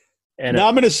 And now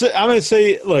I'm gonna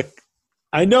say, look,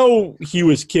 I know he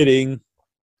was kidding.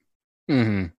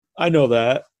 I know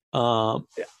that.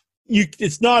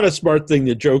 It's not a smart thing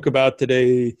to joke about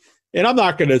today, and I'm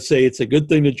not gonna say it's a good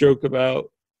thing to joke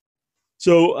about.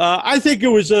 So I think it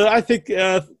was.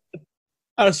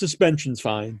 A suspension's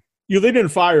fine. They didn't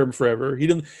fire him forever. He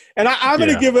didn't. And I'm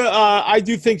going to give I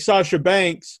do think Sasha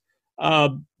Banks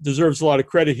deserves a lot of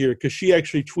credit here, because she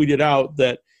actually tweeted out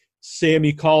that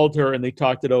Sammy called her and they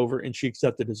talked it over, and she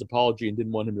accepted his apology and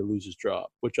didn't want him to lose his job,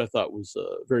 which I thought was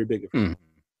very big of her.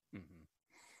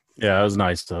 Yeah, it was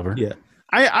nice of her. Yeah,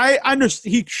 I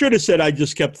understand. He should have said, "I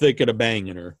just kept thinking of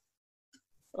banging her."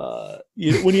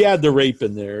 When you add the rape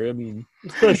in there, I mean, he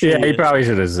probably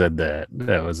should have said that.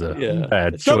 That was a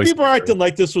bad choice. Some people are acting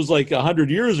like this was like 100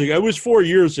 years ago. It was 4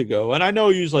 years ago, and I know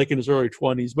he was like in his early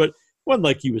 20s, but it wasn't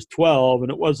like he was 12,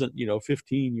 and it wasn't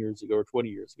 15 years ago or 20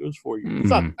 years ago. It was 4 years.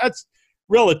 That's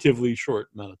relatively short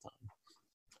amount of time.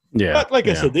 Yeah, but like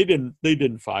I said, they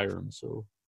didn't fire him, so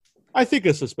I think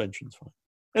a suspension's fine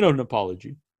and an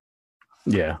apology.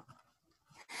 Yeah.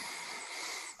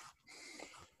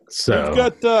 So we've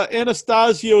got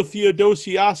Anastasio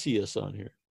Theodosiasius on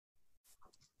here.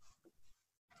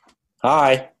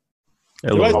 Hi.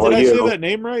 Did I say that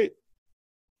name right?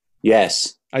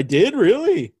 Yes. I did,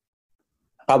 really?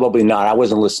 Probably not. I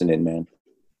wasn't listening, man.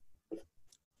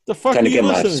 The fuck Trying are to you get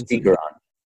my listening speaker on.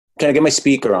 Trying to get my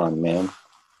speaker on, man.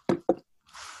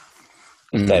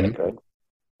 Pathetic, right?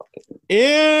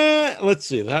 And let's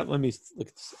see that. Let me look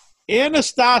at this.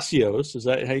 Anastasios, is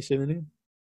that how you say the name?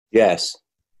 Yes.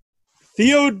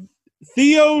 Theodosiadis.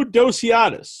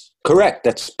 Correct.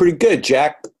 That's pretty good,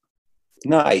 Jack.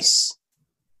 Nice.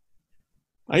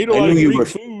 I eat a lot of Greek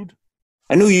food.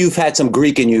 I knew you've had some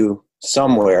Greek in you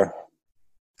somewhere.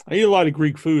 I eat a lot of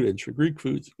Greek food, and Greek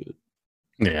food's good.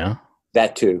 Yeah.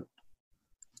 That too.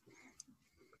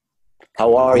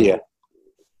 How are you?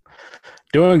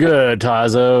 Doing good,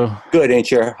 Tazo. Good,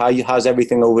 ain't you? How's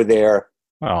everything over there?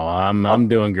 Oh, I'm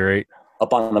doing great.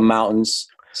 Up on the mountains.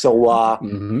 So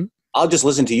I'll just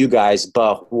listen to you guys,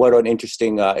 but what an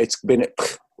interesting it's been.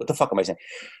 What the fuck am I saying?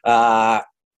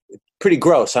 Pretty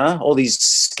gross, huh? All these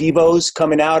skivos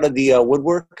coming out of the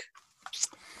woodwork.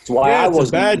 That's why Yeah, I it's a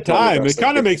wasn't bad into the time. It wrestling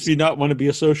kind of makes business. me not want to be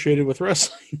associated with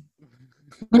wrestling.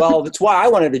 Well, that's why I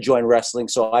wanted to join wrestling,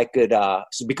 so I could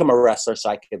become a wrestler, so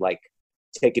I could like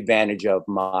take advantage of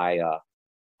my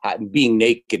being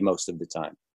naked most of the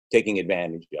time, taking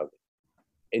advantage of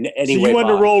it. In any So way you want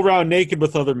to possible. roll around naked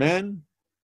with other men?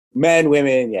 Men,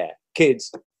 women, yeah,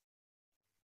 kids,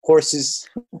 horses.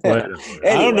 Whatever.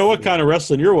 I don't know Anyway. what kind of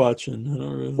wrestling you're watching. I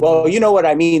don't really Well, you know what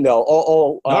I mean, though.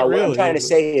 Not What I'm really, trying to but-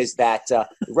 say is that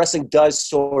wrestling does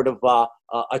sort of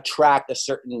attract a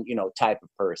certain, type of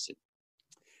person.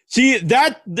 See,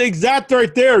 that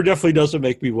right there definitely doesn't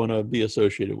make me want to be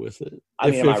associated with it. I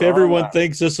mean, if am I if wrong? everyone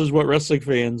thinks this is what wrestling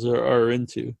fans are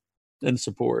into and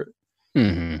support,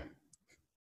 Hmm.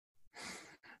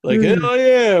 like, hell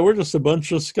yeah, we're just a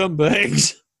bunch of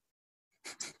scumbags.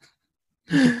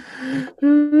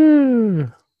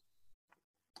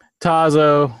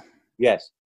 Tazo,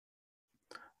 Yes.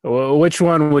 which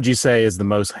one would you say is the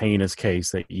most heinous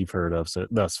case that you've heard of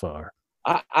thus far?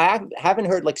 I haven't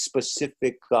heard like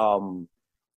specific, like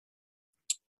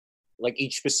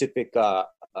each specific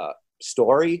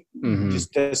story. Mhm.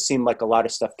 Just does seem like a lot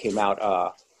of stuff came out.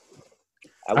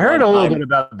 At I heard one a little time. bit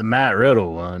about the Matt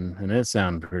Riddle one, and it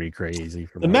sounded pretty crazy.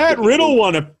 The Matt Riddle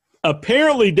one,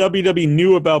 apparently WWE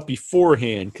knew about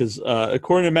beforehand because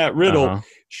according to Matt Riddle, Uh-huh.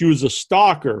 she was a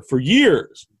stalker for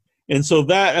years. And so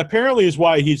that apparently is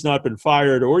why he's not been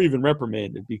fired or even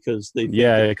reprimanded because they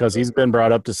Yeah, because he's been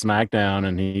brought up to SmackDown,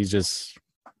 and he's just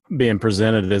being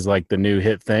presented as like the new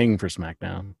hit thing for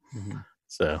SmackDown. Mhm.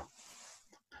 So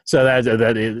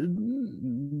that is,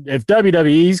 if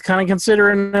WWE's kind of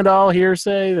considering it all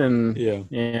hearsay, then yeah.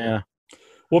 yeah.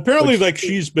 Well, apparently, Which- like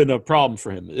she's been a problem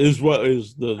for him. Is what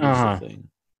is the Uh-huh. thing.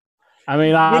 I mean,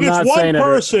 When I'm it's not one saying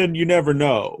person, you never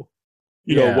know.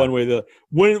 You know, Yeah. one way or the other.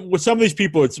 When with some of these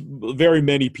people, it's very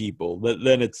many people.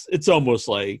 Then it's almost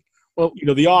like Well,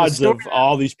 the odds story- of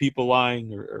all these people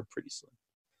lying are pretty slim.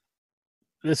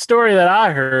 the story that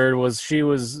I heard was she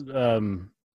was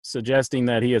suggesting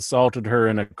that he assaulted her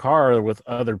in a car with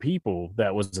other people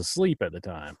that was asleep at the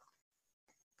time.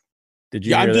 Did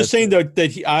you? Yeah, I'm hear just that? saying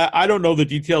that he. I don't know the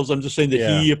details. I'm just saying that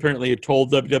Yeah. he apparently had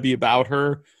told WWE about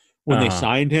her when they Uh-huh.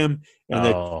 signed him, and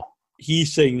that Oh,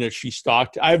 he's saying that she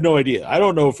stalked. I have no idea. I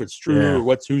don't know if it's true Yeah.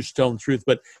 or who's telling the truth,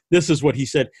 but this is what he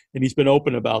said, and he's been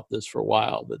open about this for a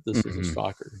while. That this is a Mhm.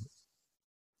 stalker.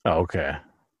 okay.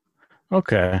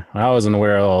 Okay. I wasn't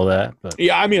aware of all that, but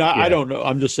Yeah, I mean, Yeah. I don't know.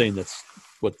 I'm just saying that's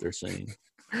what they're saying.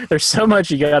 there's so much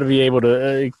you got to be able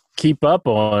to keep up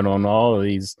on all of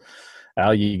these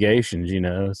allegations,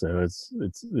 so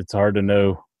it's hard to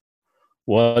know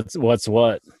what's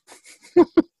what.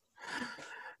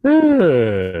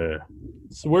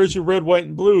 So where's your red, white,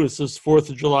 and blue? It's this 4th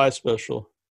of July special.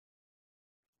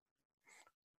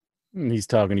 He's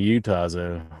talking to you,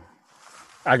 Tazo.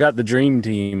 I got the dream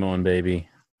team on, baby.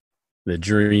 The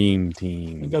dream I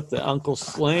team. got the Uncle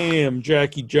Slam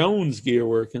Jackie Jones gear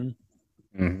working.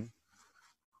 Mhm.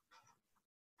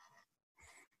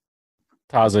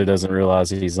 Tazo doesn't realize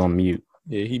he's on mute.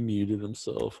 Yeah, he muted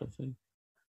himself, I think.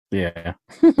 Yeah.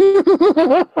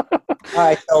 All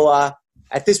right, so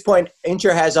at this point,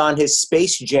 Incher has on his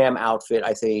Space Jam outfit,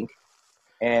 I think.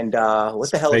 And what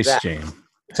the hell is Space that? Jam.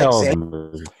 It's like Hell of a Sam-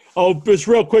 movie. Oh, just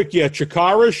real quick, yeah,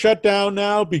 Chikara's shut down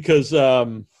now because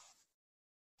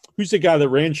who's the guy that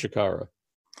ran Chikara?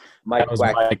 Mike That was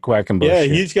Quack. Mike Quackenbush. Yeah,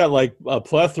 he's got like a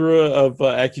plethora of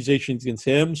accusations against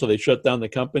him, so they shut down the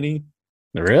company.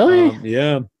 Really?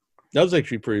 Yeah, that was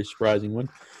actually a pretty surprising one.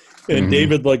 And Mhm.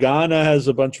 David Lagana has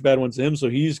a bunch of bad ones to him, so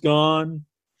he's gone.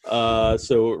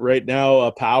 So right now,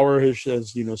 Power has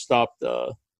stopped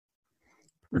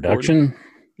Production?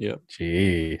 Yeah.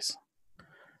 Jeez.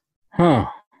 Huh.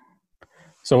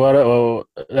 So what?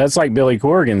 That's like Billy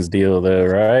Corgan's deal, though,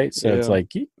 right? So it's Yeah.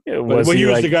 like, But was he he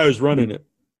was like, the guy who's running it.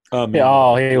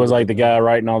 yeah, he was like the guy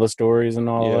writing all the stories and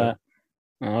all Yeah. that.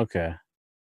 Oh, okay.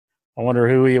 I wonder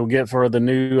who he'll get for the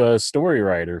new story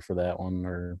writer for that one,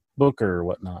 or booker or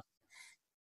whatnot.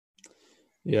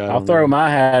 Yeah, I I'll don't throw know. my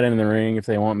hat in the ring if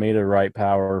they want me to write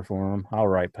Power for them. I'll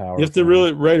write Power. You have to for 'em.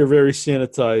 really write a very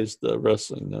sanitized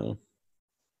wrestling now.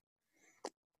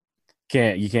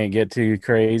 You can't get too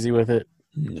crazy with it.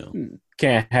 No,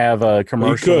 Can't have you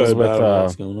commercials could. with I don't know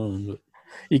what's going on, but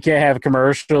you can't have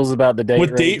commercials about the date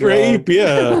with rape date rape,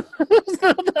 drug.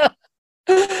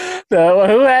 yeah.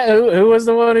 Who was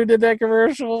the one who did that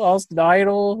commercial? Austin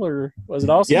Idol, or was it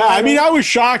Austin? Yeah, I mean, Idol? I was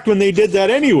shocked when they did that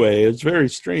anyway. It's very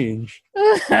strange.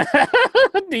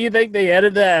 Do you think they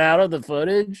edited that out of the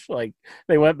footage? Like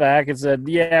they went back and said,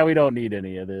 "Yeah, we don't need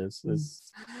any of this."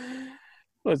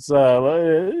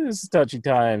 It's touchy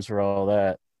times for all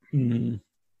that.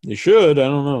 They should. I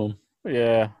don't know.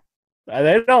 Yeah.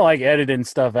 They don't like editing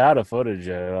stuff out of footage,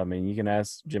 though. I mean, you can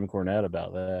ask Jim Cornette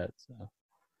about that. So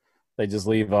they just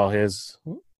leave all his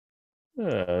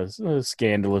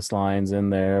scandalous lines in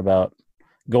there about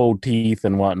gold teeth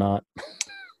and whatnot.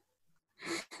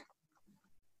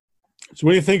 So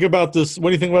what do you think about this? What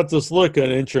do you think about this look at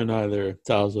Inch and I there,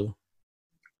 Tazo?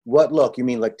 What look? You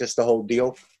mean like just the whole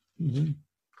deal? Mm-hmm.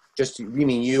 Just you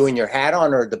mean you and your hat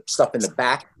on, or the stuff in the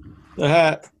back? The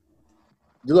hat.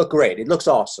 You look great. It looks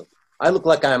awesome. I look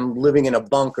like I'm living in a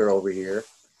bunker over here.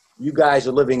 You guys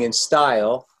are living in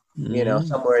style, you know,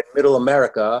 somewhere in middle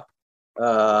America.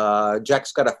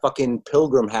 Jack's got a fucking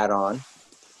pilgrim hat on.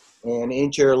 And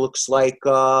Incher looks like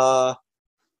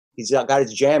he's got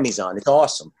his jammies on. It's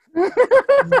awesome.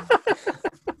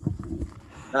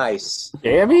 Nice.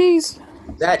 Jammies?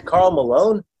 Is that Karl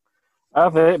Malone? I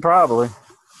think probably.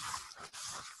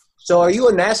 So are you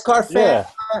a NASCAR fan?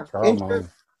 Yeah. Karl Malone.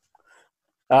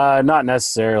 Not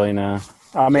necessarily, no.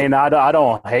 I mean, I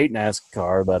don't hate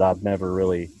NASCAR, but I've never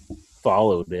really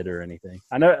followed it or anything.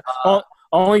 I know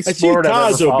only I see sport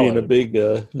I've ever Tazo being a followed. big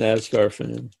NASCAR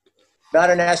fan. Not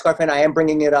a NASCAR fan. I am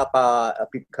bringing it up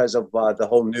because of the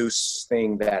whole noose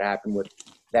thing that happened with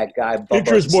that guy.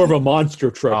 Incher's more of a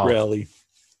monster truck Oh. rally.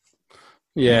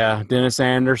 Yeah, Dennis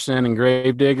Anderson and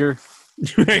Gravedigger.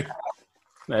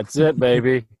 That's it,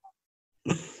 baby.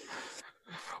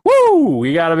 Woo!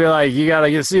 You gotta be like, you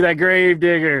gotta see that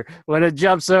Gravedigger when it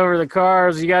jumps over the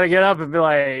cars. You gotta get up and be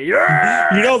like,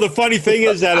 yeah! You know, the funny thing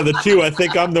is, out of the two, I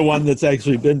think I'm the one that's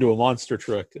actually been to a monster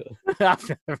truck.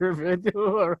 I've never been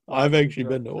to a. I've actually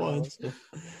been to one. So.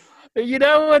 You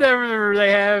know, whenever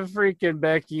they have freaking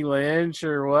Becky Lynch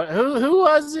or what? Who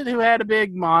was it who had a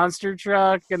big monster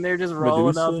truck and they're just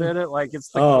rolling up Medusa? in it like it's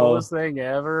the Oh. coolest thing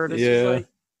ever? And it's Yeah. just like,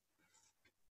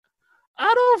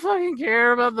 I don't fucking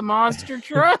care about the monster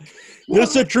truck.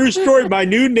 This is a true story. My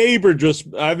new neighbor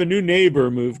I have a new neighbor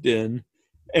moved in,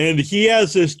 and he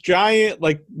has this giant,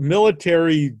 like,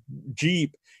 military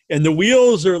Jeep, and the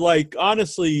wheels are, like,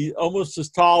 honestly, almost as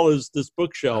tall as this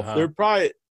bookshelf. Uh-huh. They're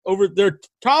probably they're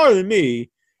taller than me.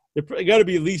 They're got to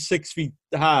be at least 6 feet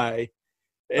high,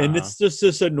 and it's just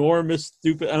this enormous,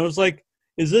 stupid. And I was like,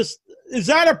 is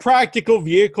that a practical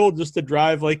vehicle just to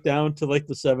drive, like, down to, like,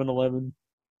 the 7-Eleven?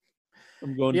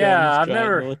 I'm going down this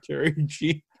giant military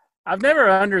Jeep. I've never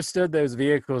understood those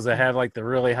vehicles that have like the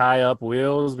really high up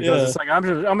wheels because it's like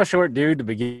I'm a short dude to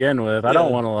begin with. I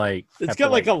don't want to like. It's got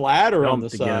like a ladder on the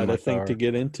jump to get in side, my I think, car. to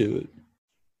get into it.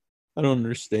 I don't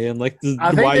understand. Like,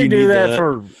 I think why they you do need that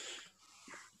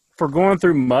for going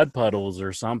through mud puddles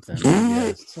or something. I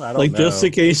guess. I don't like know. just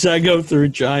in case I go through a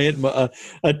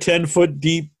 10-foot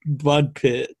deep mud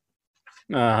pit.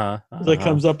 That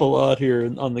comes up a lot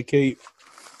here on the Cape.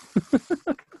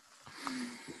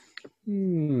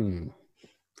 Man.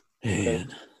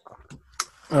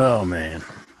 Oh man.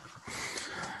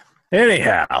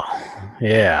 Anyhow,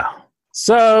 yeah.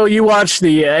 So you watch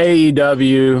the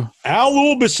AEW. Al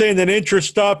Lube is saying that Inch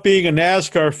stopped being a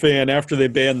NASCAR fan after they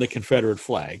banned the Confederate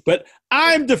flag, but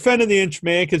I'm defending the Inch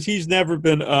man because he's never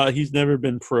been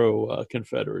pro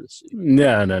Confederacy.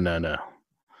 No.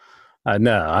 I've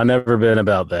never been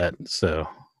about that. So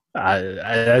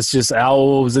that's just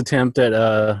Al's attempt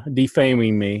at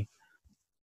defaming me.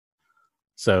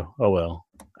 So, oh well.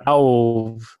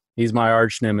 Al, he's my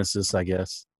arch nemesis, I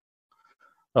guess.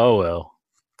 Oh well.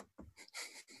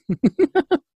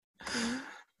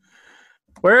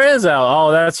 Where is Al?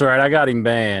 Oh, that's right. I got him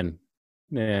banned.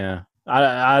 Yeah.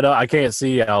 I can't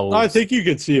see Al. I think you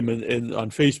could see him on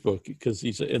Facebook because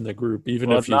he's in the group,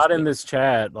 even if it's he's not in this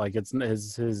chat. Like it's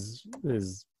his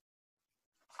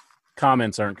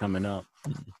comments aren't coming up.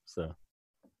 So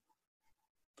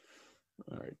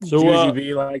all right. so So Juicy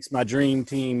B likes my dream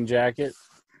team jacket.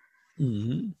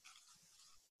 mhm.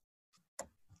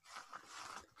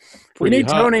 We Pretty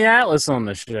need hot. Tony Atlas on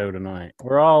the show tonight.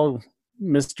 We're all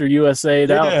Mr.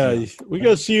 USA'd out. Yeah, we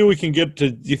gotta see who we can get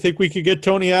to. Do you think we could get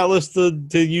Tony Atlas to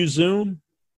use Zoom?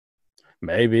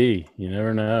 Maybe. You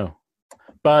never know.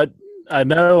 But I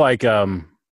know like on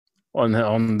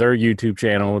their YouTube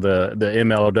channel, the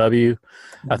MLW,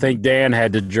 I think Dan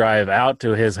had to drive out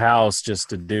to his house just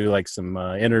to do like some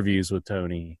interviews with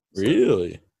Tony.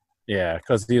 Really? Yeah,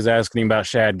 because he was asking him about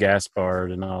Shad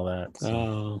Gaspard and all that. So,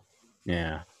 Oh,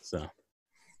 yeah, so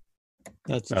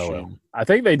that's a shame. well. I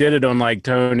think they did it on like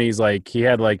Tony's, like he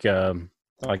had like a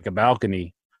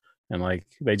balcony, and like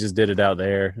they just did it out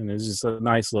there, and it was just a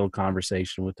nice little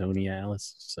conversation with Tony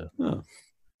Atlas. So Oh,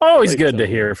 always Like good to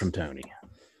Tony hear Atlas. from Tony.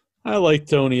 I like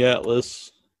Tony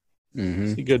Atlas. Mm-hmm.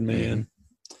 He's a good man.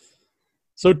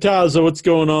 So, Taza, what's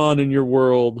going on in your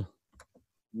world?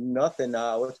 Nothing.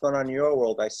 What's going on in your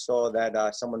world? I saw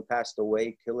that someone passed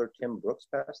away. Killer Tim Brooks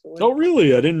passed away. Oh,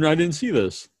 really? I didn't see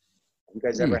this. You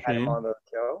guys ever had him shame. on the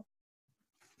show?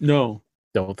 No,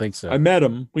 Don't think so. I met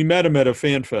him. We met him at a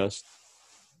fan fest.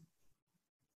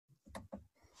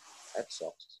 That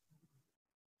sucks.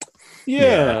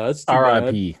 Yeah, that's too bad.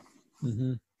 R.I.P.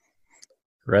 Mm-hmm.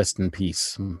 Rest in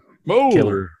peace. Whoa,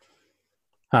 Killer.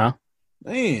 Huh?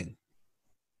 man.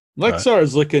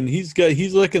 Lexar's looking. He's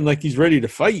looking like he's ready to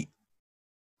fight.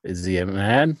 Is he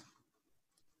mad?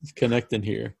 He's connecting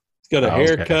here. He's got a Oh, okay.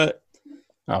 haircut.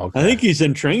 Oh, okay. I think he's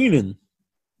in training.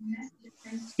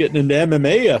 He's getting into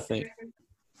MMA, I think.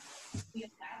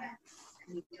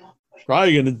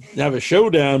 Probably going to have a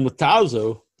showdown with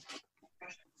Tazo.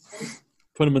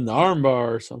 Put him in the armbar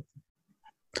or something.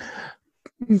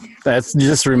 That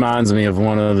just reminds me of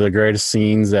one of the greatest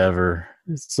scenes ever.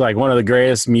 It's like one of the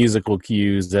greatest musical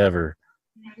cues ever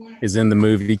is in the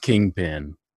movie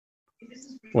Kingpin. That's a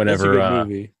good Whenever,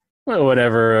 movie.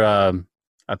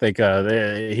 I think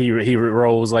he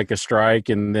rolls like a strike,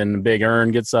 and then Big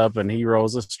Earn gets up and he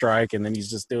rolls a strike, and then he's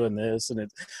just doing this, and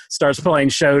it starts playing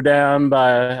Showdown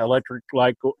by Electric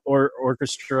Light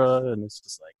Orchestra, and it's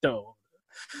just like, no.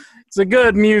 It's a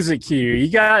good music cue.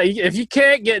 If you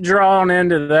can't get drawn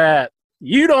into that,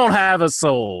 you don't have a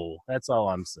soul. That's all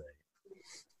I'm saying.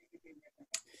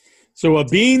 So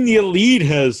Being the Elite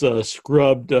has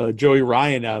scrubbed Joey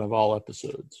Ryan out of all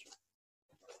episodes.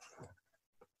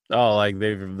 Oh, like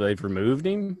they've removed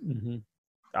him? Mm-hmm.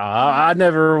 I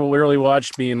never really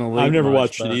watched Being Elite. I've never much,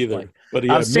 watched but, it either. like, But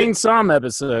I've seen some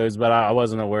episodes, but I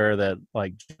wasn't aware that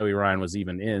like Joey Ryan was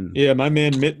even in. Yeah, my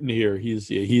man Mitten here, he's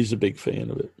a big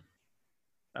fan of it.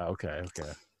 Okay.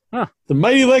 The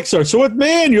mighty Lexar. So what,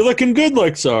 man? You're looking good,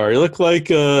 Lexar. You look like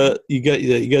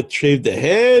you got shaved the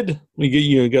head.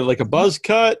 You got like a buzz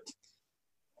cut.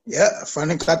 Yeah, I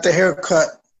finally got the haircut.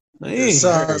 Hey,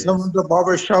 Some of the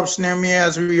barber shops near me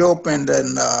has reopened,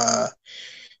 and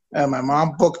my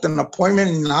mom booked an appointment.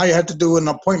 And now you have to do an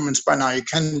appointment by now. You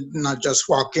cannot just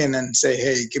walk in and say,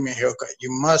 "Hey, give me a haircut." You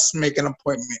must make an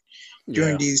appointment.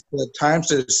 During these times,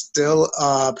 there's still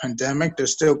a pandemic.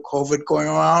 There's still COVID going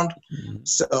around. Mm-hmm.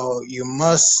 So you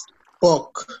must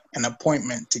book an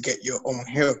appointment to get your own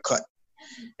haircut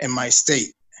in my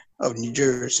state of New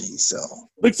Jersey. So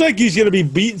looks like he's going to be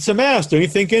beating some ass. Don't you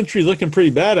think, Entry? Looking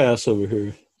pretty badass over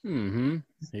here. Mm-hmm.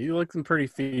 He's looking pretty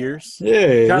fierce. Yeah,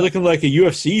 you're looking like a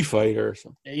UFC fighter or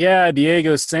something. Yeah,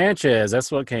 Diego Sanchez.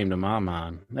 That's what came to my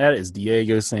mind. That is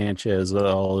Diego Sanchez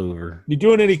all over. You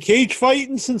doing any cage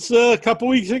fighting since a couple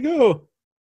weeks ago?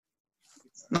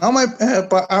 no,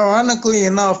 but ironically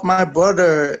enough, my half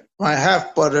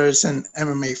brother is an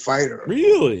MMA fighter.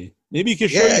 Really? Maybe you could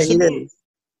show you some moves.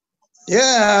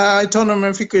 Yeah, I told him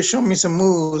if he could show me some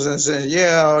moves, I said,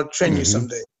 "Yeah, I'll train you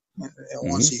someday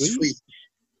once he's free."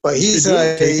 But he's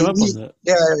take him up on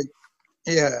that.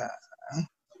 Yeah.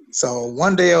 So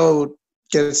one day I'll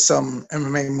get some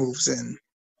MMA moves in,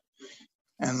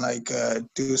 and like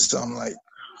do some like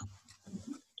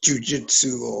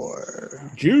jujitsu or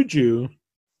Jujitsu.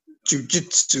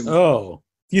 Oh,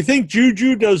 do you think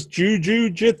Juju does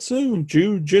jujitsu?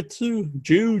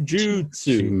 Jujitsu.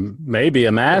 She may be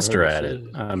a master at it.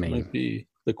 I mean, might be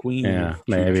the queen. yeah, of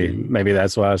Juju. maybe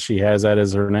that's why she has that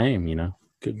as her name. You know,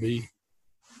 Could be.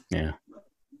 yeah.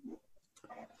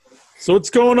 So what's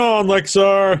going on,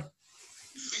 Lexar?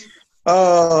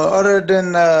 Other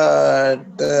than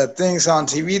the things on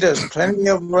TV, there's plenty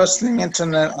of wrestling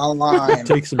internet online.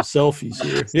 Take some selfies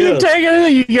here. You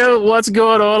go, what's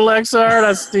going on, Lexar?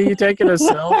 I see you taking a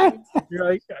selfie. You're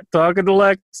like talking to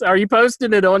Lex. Are you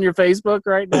posting it on your Facebook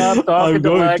right now? Talking to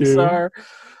Lexar.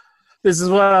 This is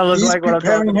what I look like when I'm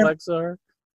talking to Lexar.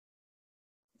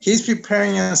 He's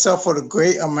preparing himself for the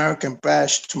Great American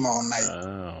Bash tomorrow night.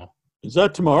 Oh, Is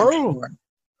that tomorrow?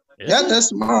 Yeah, that's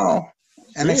tomorrow.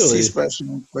 NXT Really?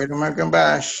 special, Great American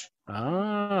Bash.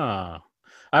 Ah,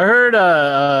 I heard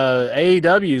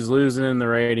AEW's losing in the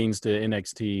ratings to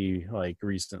NXT like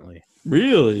recently.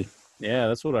 Really? Yeah,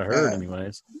 that's what I heard, Yeah.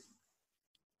 anyways.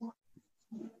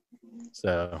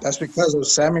 So That's because of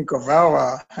Sammy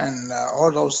Guevara and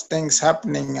all those things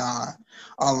happening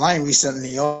online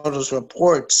recently, all those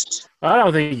reports. I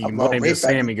don't think you can About blame rape just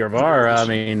Sammy Guevara. I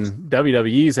accusations. mean,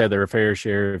 WWE's had their fair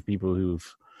share of people who've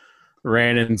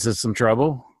ran into some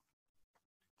trouble.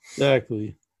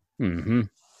 Exactly. Mm-hmm.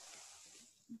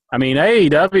 I mean,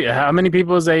 AEW. How many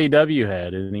people has AEW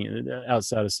had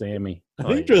outside of Sammy? I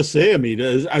think just Sammy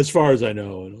does, as far as I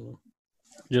know. I don't know.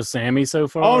 just Sammy so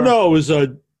far. Oh no, it was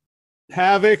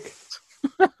Havoc.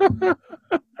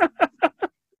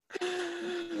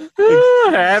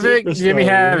 Havoc, superstar. Jimmy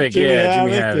Havoc, Jimmy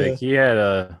Jimmy Havoc,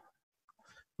 Havoc.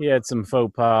 He had some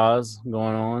faux pas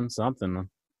going on.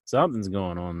 Something's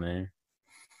going on there.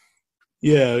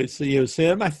 Yeah, it was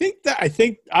him. I think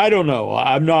I don't know.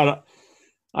 I'm not.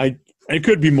 It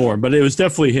could be more, but it was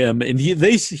definitely him. And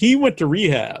he went to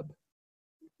rehab.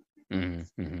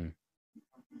 Mm-hmm.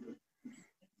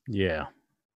 Yeah.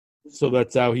 So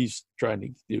that's how he's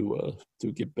trying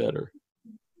to get better.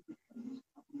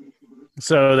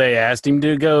 So they asked him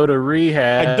to go to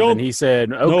rehab, and he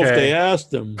said, "Okay." No, if they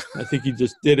asked him, I think he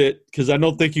just did it because I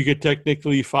don't think you could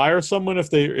technically fire someone if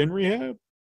they're in rehab.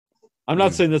 I'm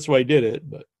not saying that's why he did it,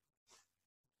 but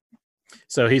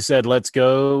so he said, "Let's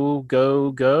go,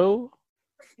 go, go."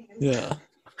 yeah.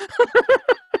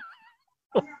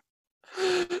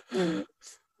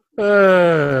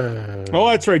 Oh,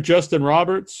 that's right. Justin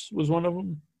Roberts was one of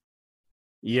them.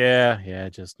 Yeah,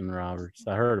 Justin Roberts.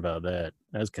 I heard about that.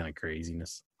 That's kind of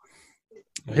craziness.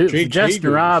 Jake Justin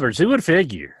Hager. Roberts. Who would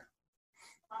figure?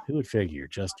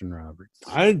 Justin Roberts.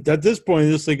 At this point,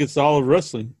 I just think it's all of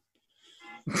wrestling.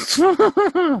 Just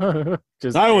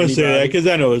I don't want to say that anybody. because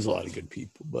I know there's a lot of good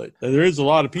people, but there is a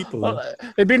lot of people. Well,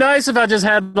 it'd be nice if I just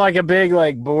had like a big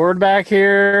like board back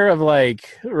here of like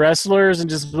wrestlers and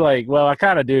just like, well, I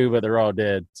kind of do, but they're all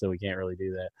dead, so we can't really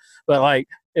do that. But like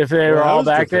if they were Well, that all was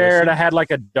back there and I depressing. had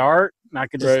like a dart and I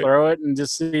could just Right. throw it and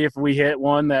just see if we hit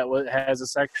one that has a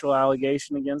sexual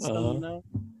allegation against them, Uh-huh. you know.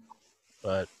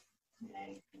 But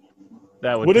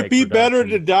that Would it take be better to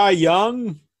production. die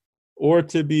young or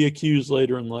to be accused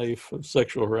later in life of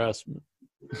sexual harassment?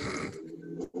 It's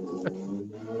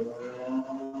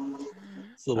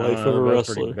the life of a both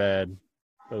pretty wrestler. bad.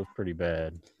 Both pretty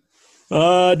bad.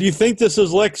 Do you think this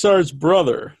is Lexar's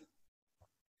brother?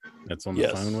 That's on the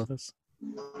Yes. phone with us.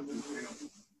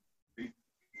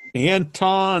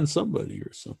 Anton somebody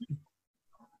or something.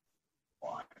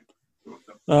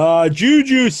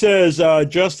 Juju says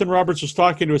Justin Roberts was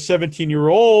talking to a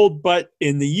 17-year-old, but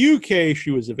in the UK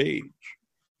she was of age.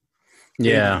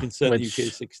 Yeah, You can set which, the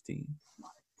UK 16.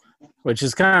 which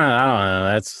is kind of, I don't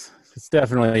know. It's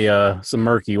definitely some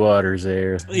murky waters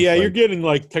there. It's Yeah, like- you're getting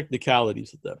like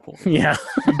technicalities at that point. Yeah.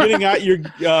 You're getting out.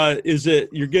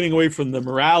 You're getting away from the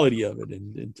morality of it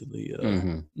and into the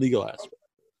Mhm. legal aspect.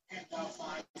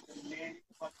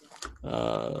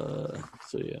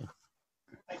 So yeah,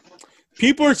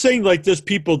 people are saying like this.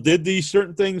 People did these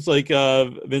certain things. Like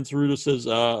Vince Russo says,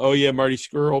 "Oh yeah, Marty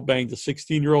Scurll banged a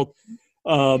 16-year-old."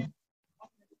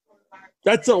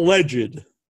 That's alleged,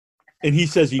 and he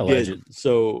says he Alleged. didn't.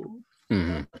 So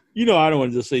Mhm. I don't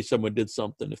want to just say someone did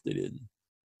something if they didn't.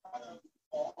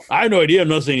 I have no idea. I'm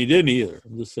not saying he didn't either.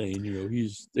 I'm just saying,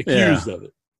 he's accused of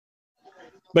it.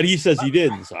 But he says he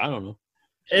didn't, so I don't know.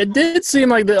 It did seem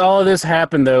like all of this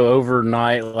happened though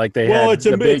overnight. Like they had It's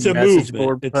a the big message movement.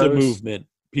 board It's a post. movement.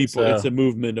 People. So- It's a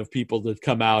movement of people that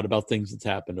come out about things that's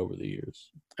happened over the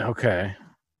years. Okay.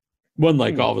 One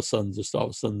all of a sudden,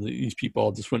 these people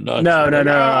all just went nuts. No. Like,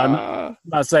 I'm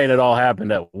not saying it all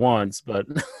happened at once, but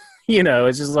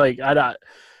it's just like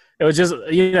it was just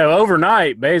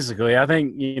overnight basically. I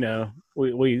think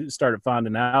we started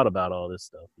finding out about all this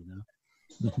stuff. Mhm.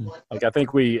 Like I think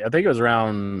it was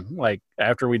around like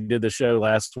after we did the show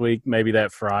last week, maybe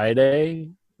that Friday,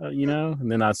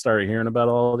 and then I started hearing about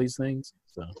all these things.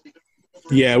 So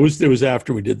Yeah, it was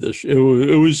after we did this. It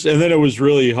was, and then it was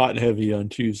really hot and heavy on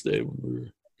Tuesday when we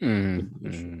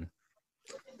were.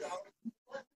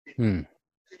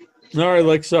 All right,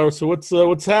 Lexar. So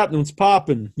what's happening? What's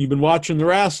popping? You been watching the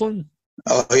wrestling?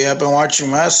 Oh yeah, I've been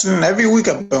watching wrestling. Every week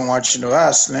I've been watching the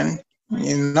wrestling.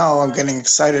 I'm getting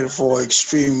excited for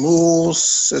Extreme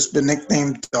Rules. It's been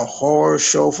nicknamed the Horror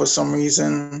Show for some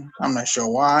reason. I'm not sure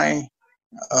why.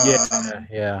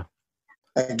 Yeah.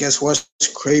 I guess Wes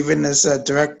Craven is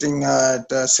directing the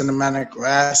cinematic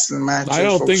wrestling matches. I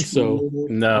don't for think Extreme so. Rules.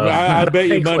 No, I bet you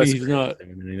think money Wes he's not.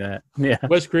 Craven's gonna do that. Yeah.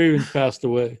 Wes Craven passed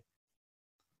away.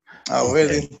 Oh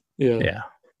really? Yeah. Yeah.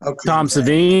 Okay. Tom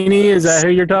Savini, is that who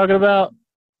you're talking about?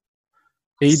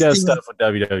 He does Steven- stuff with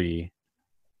WWE.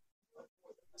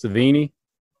 Savini?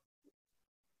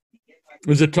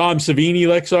 Was it Tom Savini,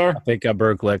 Lexar? I think I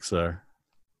broke Lexar.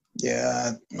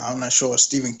 Yeah, I'm not sure.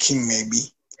 Stephen King maybe.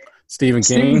 Stephen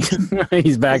King.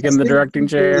 He's back in the directing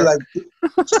chair. Like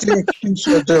Stephen King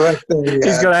should direct the,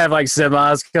 He's gonna have like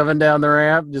semis coming down the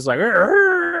ramp, just like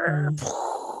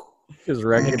just I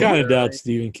wrecking. kind of doubt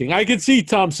Stephen King. I could see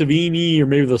Tom Savini or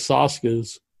maybe the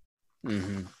Saskas.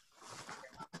 Mm-hmm.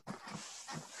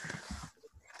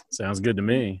 Sounds good to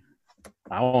me.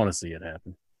 I want to see it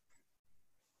happen.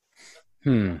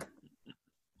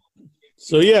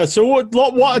 So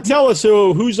what tell us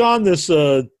who's on this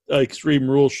Extreme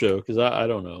Rules show? Because I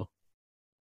don't know.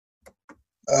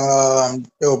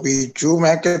 It'll be Drew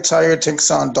McIntyre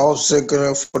takes on Dolph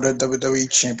Ziggler for the WWE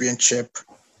Championship.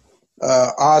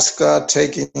 Asuka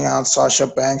taking on Sasha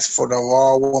Banks for the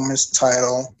Raw Women's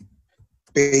title.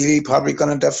 Bayley probably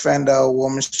going to defend the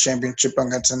Women's Championship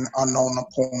against an unknown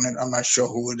opponent. I'm not sure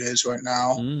who it is right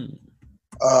now.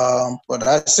 But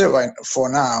that's it right for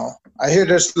now. I hear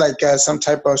there's like some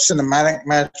type of cinematic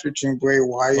match between Bray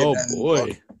Wyatt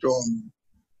and Jordan.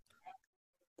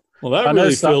 Well, that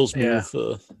really fills me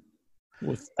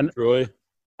with joy.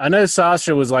 I know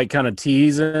Sasha was like kind of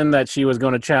teasing that she was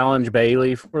going to challenge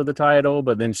Bayley for the title,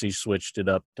 but then she switched it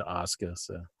up to Asuka.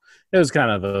 So it was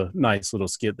kind of a nice little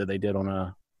skit that they did on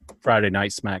a Friday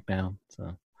Night SmackDown.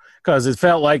 So because it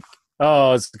felt like,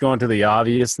 oh, it's going to the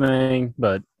obvious thing,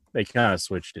 but they kind of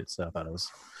switched it. So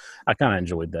I kind of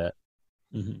enjoyed that.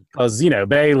 Because,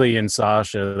 Bayley and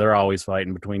Sasha, they're always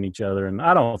fighting between each other, and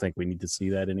I don't think we need to see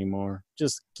that anymore.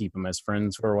 Just keep them as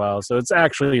friends for a while. So it's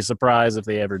actually a surprise if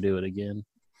they ever do it again.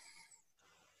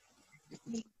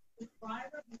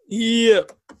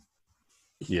 Yep.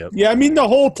 Yeah, I mean, the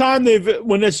whole time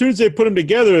as soon as they put them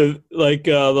together, like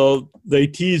they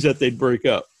tease that they'd break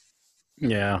up.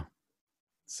 Yeah.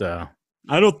 So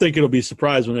I don't think it'll be a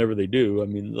surprise whenever they do. I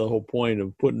mean, the whole point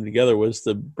of putting them together was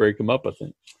to break them up, I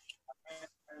think.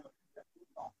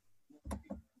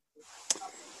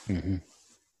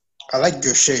 I like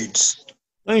your shades.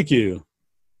 Thank you.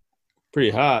 Pretty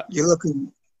hot. You're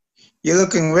looking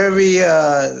very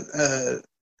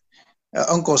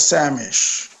Uncle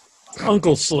Samish.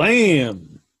 Uncle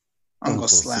Slam. Uncle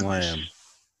Slam.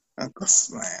 Uncle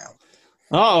Slam.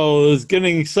 Uh-oh, it's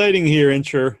getting exciting here,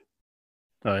 Incher.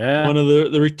 Oh yeah. One of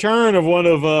the return of one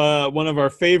of our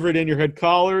favorite In Your Head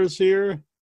callers here.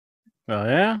 Oh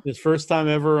yeah. His first time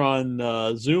ever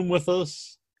on Zoom with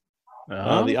us.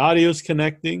 The audio's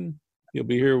connecting. He'll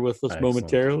be here with us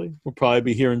momentarily. We'll probably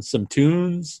be hearing some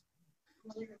tunes,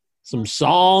 some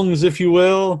songs, if you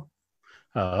will.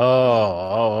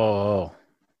 Oh.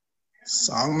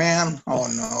 Song man? Oh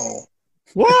no.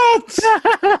 What?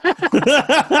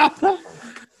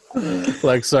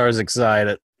 Lexar's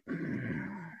excited.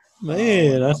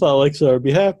 Man, I thought Lexar would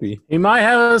be happy. He might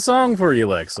have a song for you,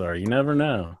 Lexar. You never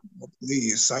know.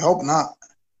 Please, I hope not.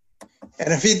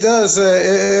 And if he does,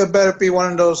 it better be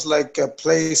one of those like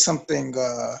play something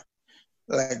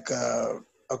like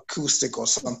acoustic or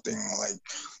something. Like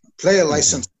play a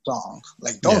licensed song.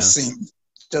 Like don't sing,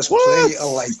 just play a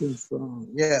licensed song.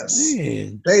 Yes,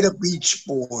 play the Beach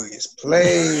Boys.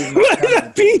 Play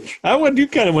the Beach. I do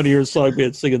kind of want to hear a song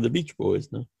being singing the Beach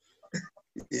Boys now.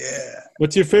 Yeah.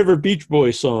 What's your favorite Beach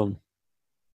Boys song?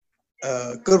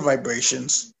 Good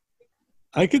Vibrations.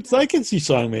 I can see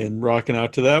Songman rocking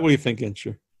out to that. What do you think,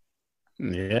 Incher?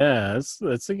 Yeah,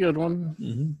 that's a good one.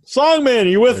 Mm-hmm. Songman, are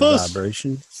you with us?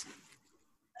 Vibrations.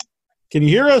 Can you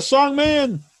hear us,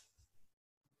 Songman?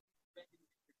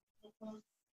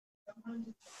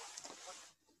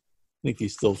 I think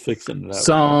he's still fixing it out.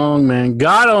 Songman,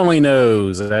 God Only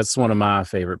Knows. That's one of my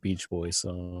favorite Beach Boys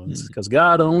songs. Because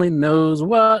God only knows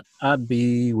what I'd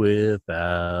be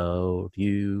without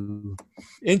you.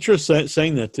 Incher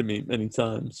sang that to me many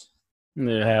times.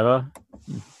 Yeah, have I?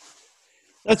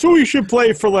 That's what we should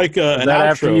play for like an outro.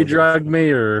 After you drugged me,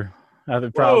 or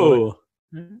after probably?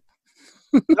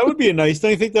 That would be a nice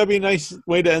thing. I think that'd be a nice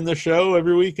way to end the show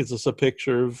every week. It's just a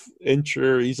picture of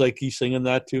Incher. He's singing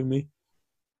that to me.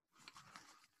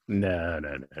 No.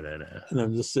 And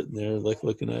I'm just sitting there like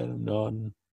looking at him,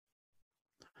 nodding.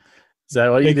 Is that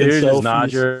what you Taking do? selfies. Just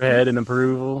nod your head in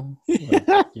approval?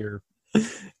 Like you're...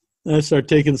 I start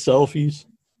taking selfies.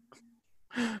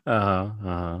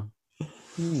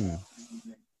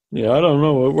 Yeah, I don't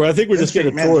know. I think we're just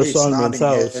getting a tour of Songman's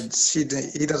house.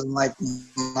 He doesn't like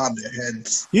nodding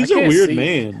heads. He's a weird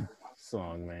man.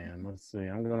 Songman. Let's see.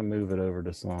 I'm going to move it over to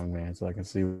Songman so I can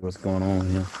see what's going on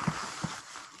here.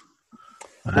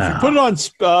 If you put it on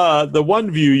the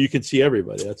one view, you can see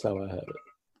everybody. That's how I have it.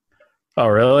 Oh,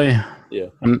 really? Yeah.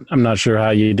 I'm not sure how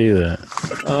you do that.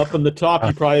 Up on the top,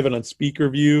 you probably have it on speaker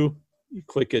view. You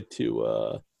click it to...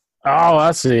 Oh,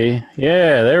 I see.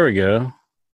 Yeah, there we go.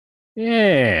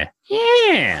 Yeah.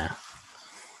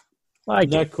 Like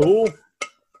Isn't that cool?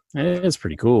 It's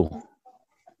pretty cool.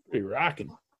 Pretty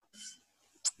rocking.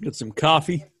 Get some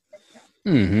coffee.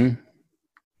 Mm-hmm.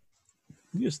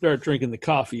 You start drinking the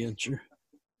coffee, Incher.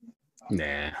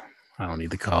 Nah, I don't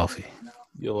need the coffee.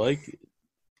 You like it?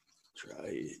 Try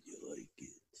it. You like it?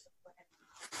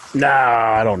 No,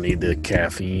 I don't need the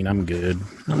caffeine. I'm good.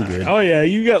 Oh yeah,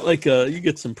 you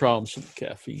get some problems with the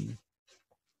caffeine.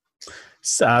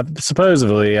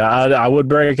 Supposedly, I would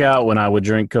break out when I would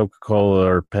drink Coca-Cola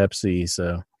or Pepsi.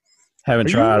 So, haven't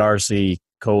tried RC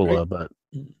Cola, but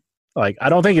Like, I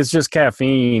don't think it's just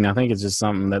caffeine. I think it's just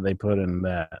something that they put in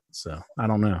that. So I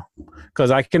don't know,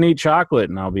 because I can eat chocolate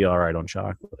and I'll be all right on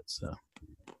chocolate. So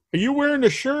Are you wearing a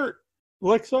shirt,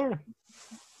 Lexar?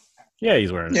 yeah,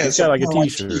 he's wearing. Yeah, He's got like a white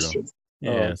t-shirt. t-shirt. On.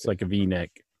 Yeah, it's like a V-neck.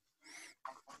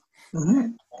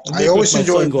 Mhm. I I think always with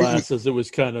my enjoy sunglasses. It was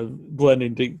kind of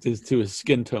blending to his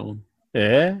skin tone.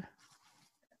 Yeah.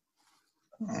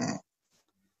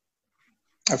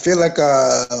 I feel like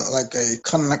a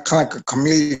kind of like a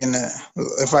chameleon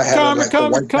if I had a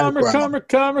white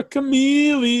background.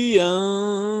 Chameleon.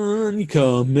 You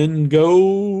come and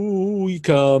go. You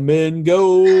come and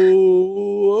go.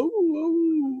 Oh,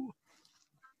 oh.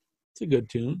 It's a good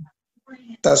tune.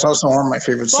 That's also one of my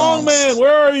favorite songs. Songman,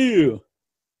 where are you?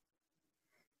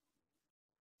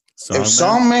 If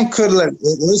Songman could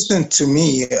listen to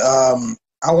me, I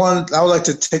would like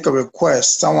to take a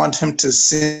request. I want him to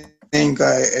sing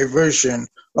a version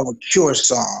of a Cure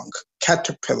song,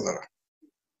 Caterpillar.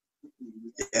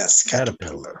 Yes,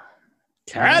 Caterpillar.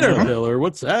 Caterpillar?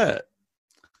 What's that?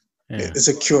 Yeah. It's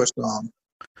a Cure song.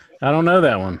 I don't know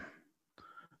that one.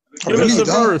 Give us a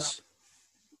verse.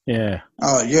 Yeah.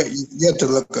 Oh, you have to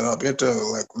look it up. You have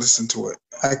to listen to it.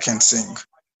 I can't sing.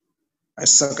 I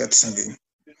suck at singing.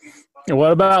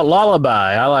 What about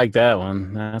Lullaby? I like that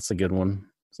one. That's a good one.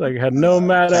 It's like, no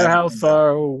matter how far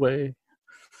away,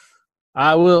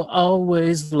 I will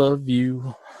always love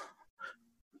you.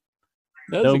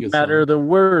 That's no a good matter song. the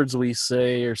words we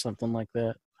say or something like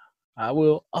that. I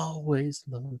will always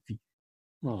love you.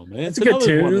 Oh man, It's a good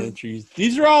tune.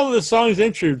 These are all the songs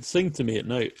Entry would sing to me at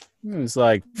night. It's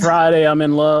like Friday, I'm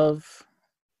in love.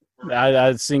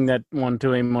 I'd sing that one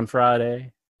to him on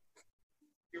Friday.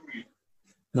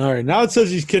 All right, now it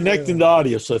says he's connecting to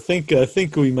audio, so I think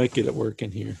we might get it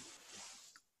working here.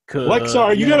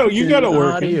 Lexar, you got it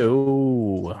working.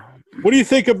 Audio. What do you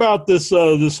think about this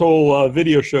whole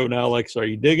video show now, Lexar? Are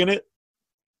you digging it?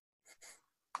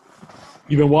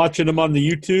 You've been watching them on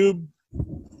the YouTube?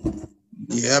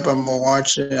 Yep, I'm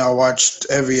watching. I watched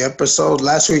every episode.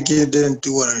 Last week you didn't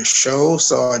do a show,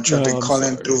 so I tried to call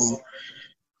in through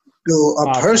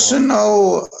a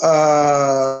personal.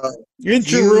 You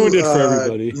ruined it for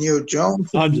everybody. Neil Jones.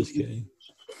 I'm just kidding.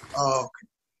 Oh,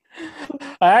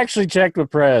 I actually checked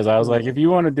with Prez. I was like, if you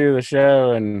want to do the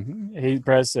show, and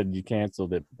Prez said you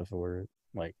canceled it before,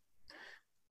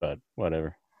 but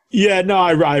whatever. Yeah, no,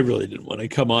 I really didn't want to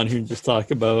come on here and just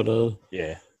talk about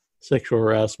sexual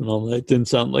harassment all night. It didn't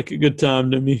sound like a good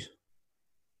time to me.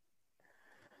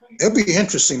 It'll be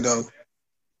interesting though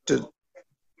to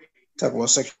talk about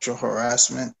sexual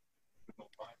harassment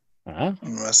in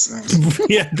wrestling.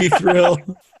 Yeah, be thrilled.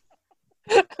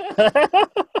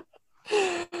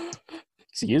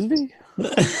 Excuse me?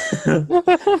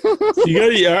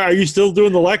 Are you still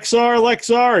doing the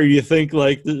Lexar, or you think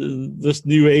like this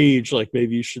new age, like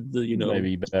maybe you should,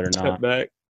 maybe better step not. back?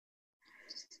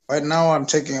 Right now, I'm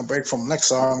taking a break from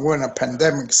Lexar. We're in a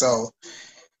pandemic, so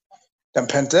the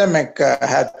pandemic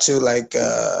had to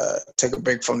take a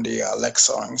break from the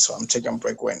Lexar. So I'm taking a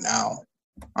break right now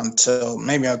until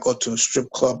maybe I'll go to a strip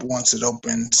club once it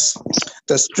opens.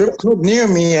 The strip club near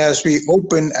me has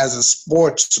reopened as a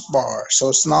sports bar, so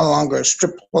it's no longer a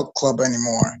strip club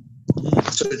anymore.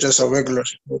 So it's just a regular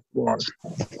sports bar.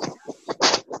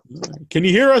 Can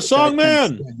you hear us,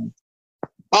 Songman?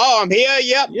 Oh, I'm here?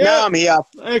 Yep. Yeah. No, I'm here.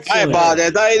 Excellent. Hi,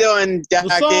 apologize. How you doing, The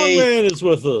Jackie? Songman is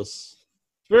with us.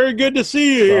 It's very good to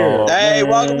see you here. Hey,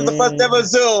 welcome to the first ever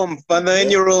Zoom from the In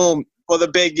Your Room for the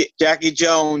big Jackie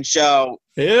Jones show.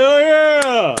 Hell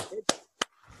yeah!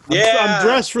 Yeah. I'm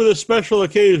dressed for this special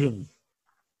occasion.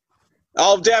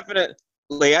 Oh, definitely.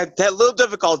 I had little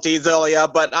difficulties earlier,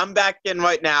 but I'm back in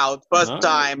right now. First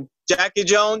time. Jackie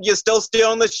Jones, you're still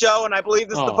stealing the show, and I believe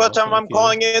this is the first time I'm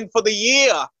calling in for the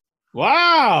year.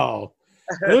 Wow.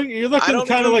 You're looking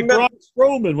kind of like Braun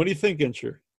Strowman. What do you think,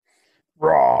 Incher?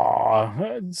 Raw.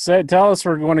 Tell us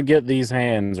we're going to get these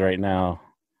hands right now.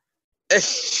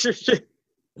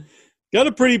 Got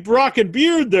a pretty rockin'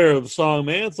 beard there, song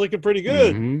man. It's looking pretty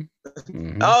good.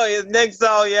 Oh, you think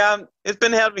so? Yeah. It's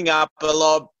been helping up a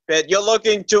little bit. You're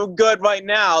looking too good right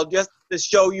now, just to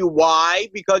show you why,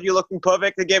 because you're looking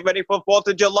perfect to get ready for 4th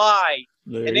of July.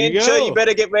 There And you then go. you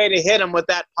better get ready to hit him with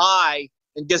that pie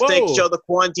and just make Whoa. sure the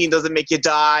quarantine doesn't make you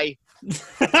die.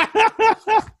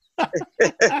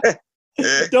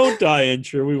 Don't die,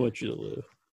 Incher. We want you to live.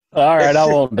 All right, I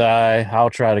won't die. I'll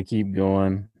try to keep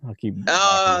going. I'll keep.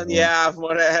 Yeah,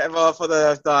 whatever.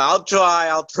 I'll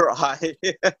try.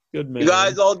 Good man. You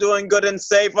guys all doing good and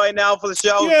safe right now for the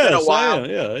show? It's been a Yes, while. I am.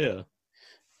 Yeah.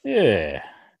 Yeah.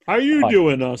 How are you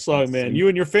doing, song man? You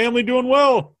and your family doing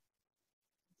well?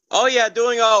 Oh yeah,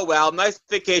 doing all well. Nice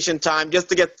vacation time just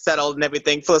to get settled and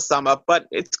everything for the summer, but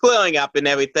it's clearing up and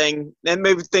everything. And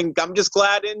everything. I'm just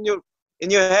glad in your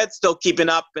head still keeping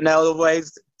up in other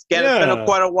ways. It's been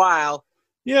quite a while.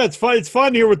 Yeah, it's fun. It's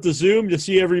fun here with the Zoom to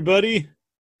see everybody.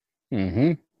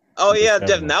 Mm-hmm. Oh yeah,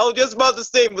 definitely. I was just about to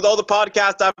say, with all the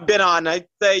podcasts I've been on, I'd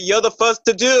say you're the first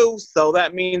to do, so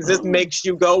that means this makes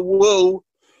you go woo.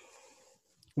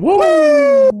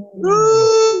 Woo!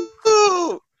 Woo!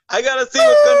 I gotta see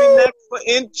what's gonna be next for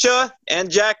Incha and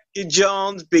Jackie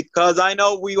Jones, because I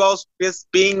know we all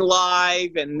just being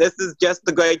live, and this is just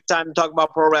a great time to talk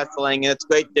about pro wrestling, and it's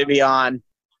great to be on.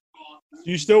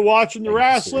 You still watching the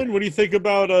wrestling? What do you think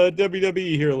about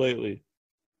WWE here lately?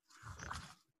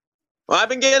 Well, I've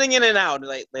been getting in and out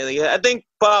lately. I think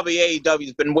probably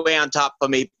AEW's been way on top for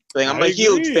me. I'm a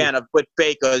huge fan of Britt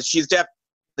Baker. She's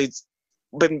definitely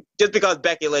been, just because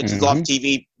Becky Lynch is off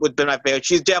TV would be my favorite.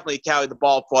 She's definitely carried the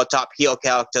ball for a top heel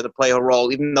character to play her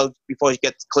role, even though before she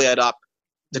gets cleared up.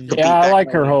 Yeah, I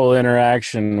like her whole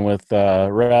interaction with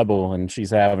Rebel, and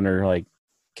she's having her like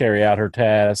carry out her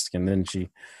task, and then she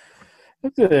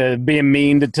being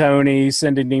mean to Tony,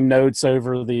 sending him notes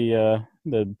over the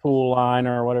pool line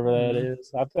or whatever that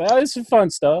is. I thought it's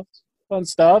fun stuff. Fun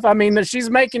stuff. I mean,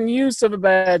 she's making use of a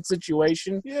bad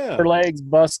situation. Yeah, her legs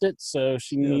busted, so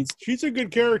she needs. She's a good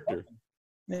character.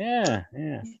 Yeah.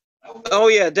 Oh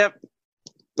yeah, definitely.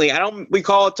 I don't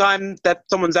recall a time that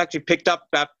someone's actually picked up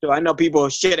after. I know people were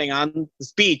shitting on the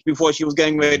speech before she was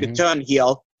getting ready to turn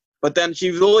heel, but then she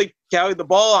really carried the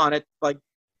ball on it, like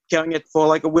carrying it for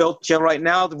like a wheelchair right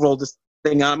now to roll this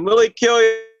thing. I'm really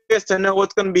curious to know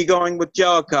what's going to be going with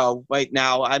Jericho right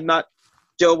now. I'm not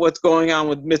sure what's going on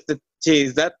with Mr. T.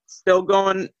 Is that still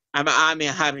going? Mike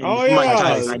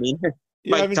Tyson.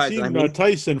 I haven't seen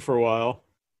Tyson for a while.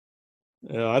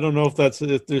 I don't know if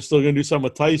they're still going to do something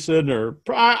with Tyson, or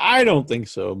I don't think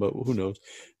so, but who knows?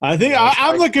 I think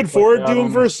I'm looking forward to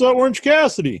him versus Orange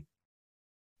Cassidy.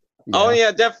 Yeah. Oh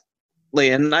yeah,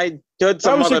 definitely. And I heard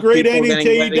some that was other a great people ending to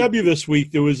getting AEW ready. this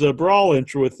week. There was a brawl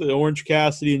intro with Orange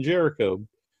Cassidy and Jericho.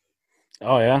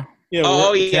 Oh yeah. Yeah,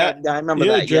 I remember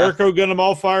that. Jericho got them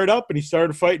all fired up, and he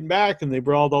started fighting back, and they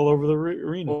brawled all over the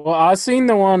arena. Well, I seen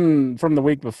the one from the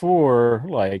week before,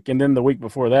 and then the week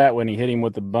before that when he hit him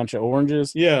with a bunch of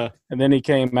oranges. Yeah, and then he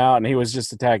came out and he was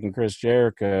just attacking Chris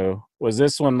Jericho. Was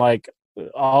this one like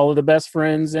all of the best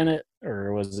friends in it,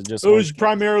 or was it just? It was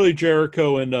primarily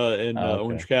Jericho and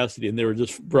Orange Cassidy, and they were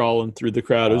just brawling through the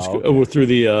crowd. It was through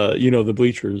the the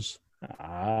bleachers.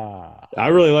 I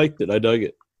really liked it. I dug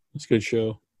it. It's a good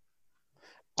show.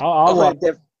 I'll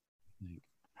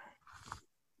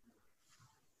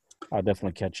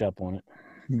definitely catch up on it.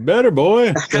 Better,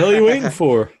 boy. What the hell are you waiting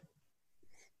for?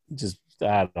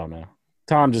 I don't know.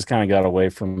 Tom just kind of got away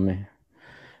from me.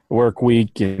 Work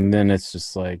week, and then it's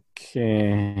just like,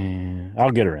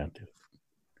 I'll get around to it.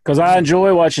 Because I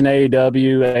enjoy watching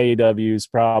AEW. AEW is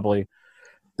probably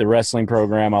the wrestling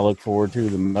program I look forward to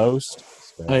the most.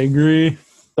 So I agree.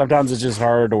 Sometimes it's just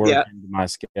hard to work into my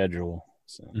schedule.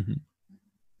 So.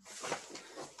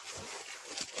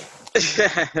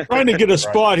 Trying to get a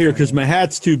spot here because my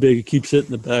hat's too big. It keeps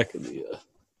hitting the back of the.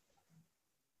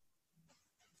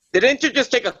 Didn't you just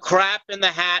take a crap in the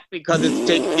hat because it's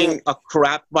taking a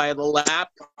crap by the lap?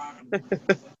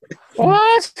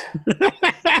 What? You've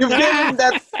given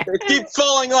that. It keeps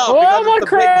falling off. Well, I'm on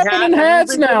crapping in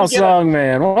hats now, song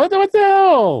man. What the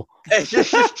hell?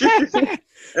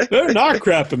 They're not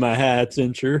crapping my hats,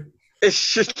 Incher.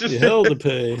 You hell to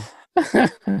pay.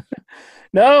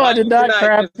 No, I did not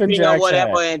crap in Jack's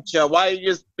hat. Why are you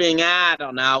just being, I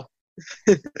don't know.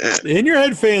 In your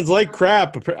head fans like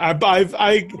crap. There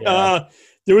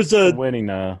was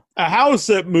a house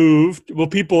that moved. Well,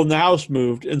 people in the house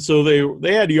moved, and so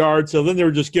they had yards. So then they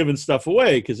were just giving stuff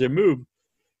away because they moved,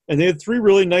 and they had 3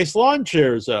 really nice lawn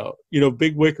chairs out.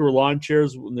 Big wicker lawn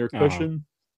chairs when they're cushioned.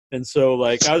 And so,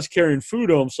 I was carrying food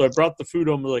home, so I brought the food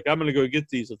home. I was like, I'm going to go get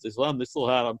these at this lawn. They still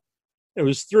had them. It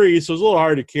was 3, so it was a little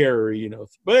hard to carry,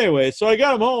 But anyway, so I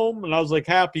got them home, and I was,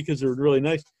 happy because they were really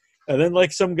nice. And then,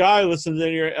 some guy listens in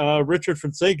here, Richard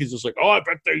Fonseca, is just like, oh, I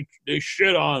bet they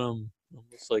shit on him. I'm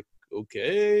just like,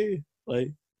 okay.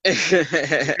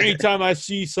 Anytime I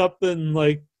see something,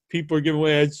 people are giving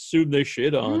away, I assume they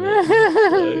shit on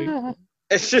it.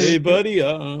 Hey, buddy,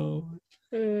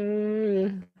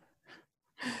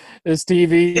 This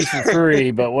TV's for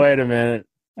free, but wait a minute.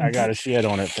 I got to shit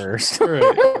on it first.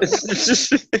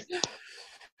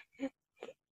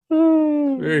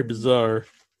 Very bizarre.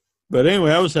 But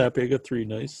anyway, I was happy. I got 3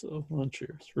 nice lawn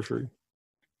chairs for free.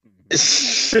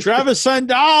 Travis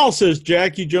Sandal says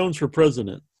Jackie Jones for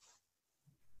president.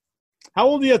 How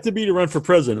old do you have to be to run for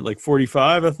president? Like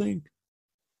 45, I think.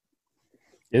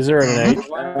 Is there an age?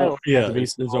 Yeah, to be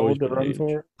there's always to been run age.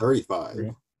 for it?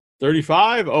 35.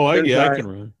 35? Oh, I can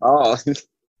run. Oh,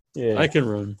 Yeah. I can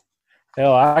run.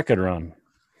 Hell, I could run.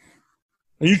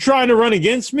 Are you trying to run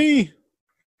against me?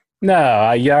 No,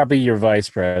 I'll be your vice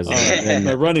president, and,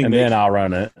 My running mate. then I'll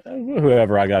run it.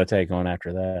 Whoever I got to take on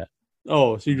after that.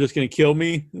 Oh, so you're just going to kill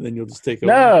me, and then you'll just take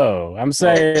over? No, I'm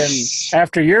saying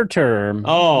after your term.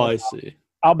 Oh, I see.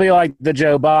 I'll be like the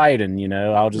Joe Biden, you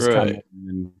know. I'll just come Right. in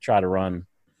and try to run.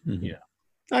 Mhm. Yeah.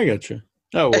 I got you.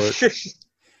 That works.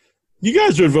 You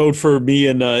guys would vote for me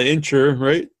and Incher,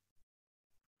 right?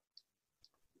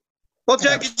 well,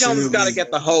 Jackie Jones has got to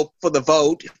get the hope for the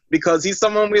vote because he's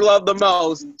someone we love the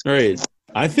most. Right.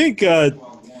 I think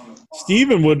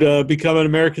Steven would become an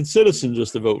American citizen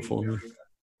just to vote for me.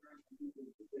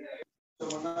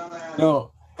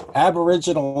 No,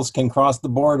 Aboriginals can cross the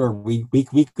border. We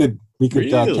could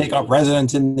Really? take up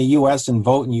residence in the U.S. and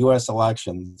vote in U.S.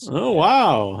 elections. Oh,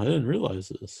 wow. I didn't realize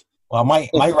this. Well, my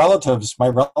relatives,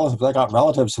 I got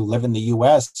relatives who live in the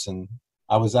U.S. and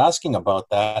I was asking about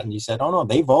that, and you said, "Oh no,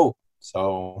 they vote."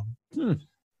 So,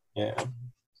 yeah.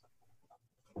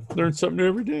 Learn something new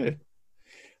every day.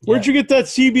 Where'd you get that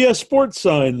CBS Sports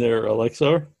sign there,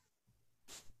 Alexa?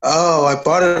 Oh, I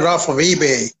bought it off of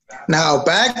eBay. Now,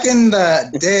 back in the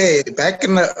day, back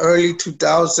in the early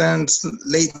 2000s,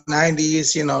 late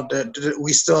 90s, you know,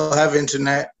 we still have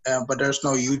internet, but there's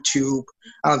no YouTube.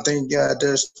 I don't think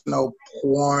there's no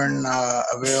porn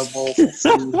available for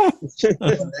free.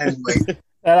 Anyway,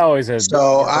 That always has.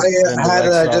 so I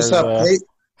had just a plate.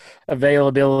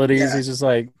 availabilities. Yeah. He's just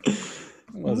like,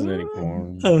 wasn't any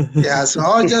porn. Yeah, so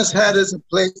all I just had is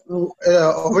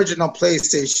original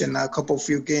PlayStation, a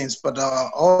few games, but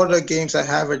all the games I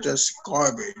have are just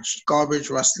garbage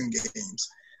wrestling games.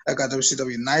 I got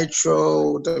WCW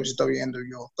Nitro, WCW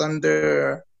NWO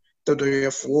Thunder,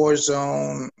 WWF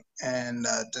Warzone, and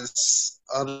this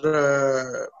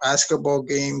other basketball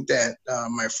game that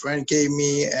my friend gave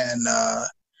me, and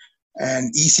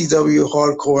ECW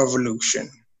Hardcore Evolution.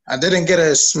 I didn't get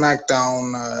a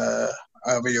SmackDown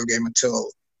video game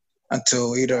until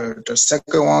either the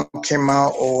second one came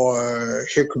out or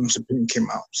Here Comes the Pain came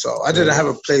out. So I didn't have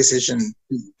a PlayStation,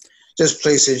 just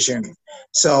PlayStation.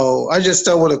 So I just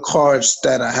dealt with the cards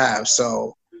that I have.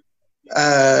 So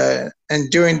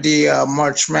and during the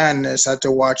March Madness, I had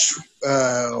to watch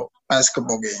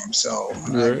basketball games. So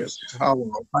I just,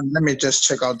 let me just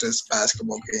check out this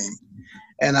basketball game.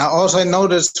 And I also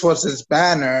noticed was this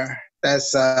banner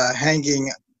that's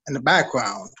hanging in the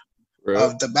background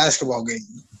of the basketball game.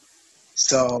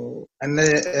 So, and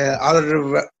then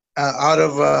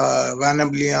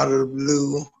randomly out of the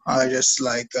blue, I just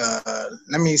like,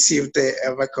 let me see if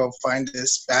I could find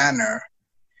this banner.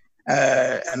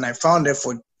 And I found it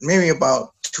for maybe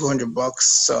about $200.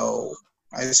 So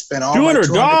I spent all my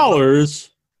 $200.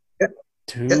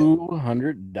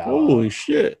 $200. Holy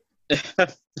shit!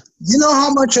 You know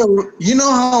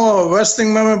how a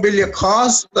wrestling memorabilia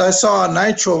costs? I saw a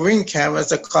Nitro ring canvas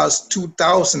that cost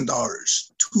 $2,000.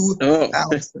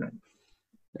 $2,000.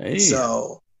 Hey.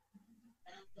 So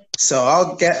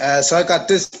I'll get. So I got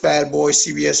this bad boy,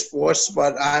 CBS Sports,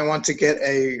 but I want to get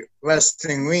a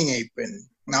wrestling ring apron.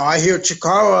 Now I hear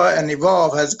Chikara and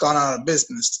Evolve has gone out of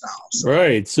business now. So.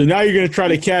 Right. So now you're going to try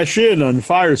to cash in on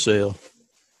fire sale.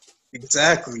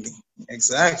 Exactly.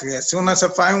 As soon as I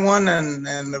find one, and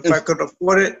if I could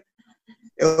afford it,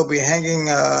 it'll be hanging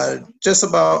just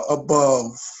about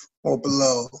above or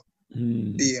below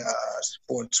the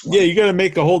sports one. Yeah, you got to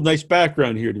make a whole nice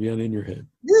background here to be on In Your Head.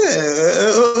 Yeah,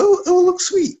 it'll look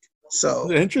sweet. So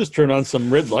The interest turn on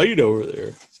some red light over there.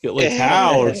 Let's get like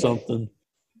Hal or something.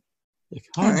 Like,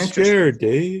 I'm scared,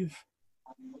 Dave.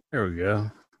 There we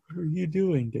go. What are you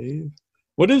doing, Dave?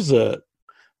 What is that?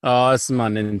 Oh, it's my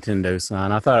Nintendo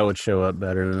sign. I thought it would show up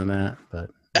better than that, but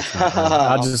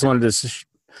I just wanted to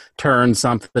turn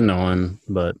something on.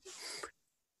 But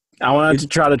I wanted to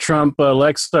try to trump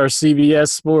Lexstar CBS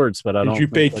Sports, but I don't. Did you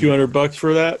pay $200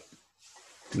 for that?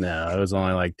 No, it was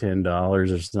only like $10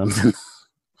 or something.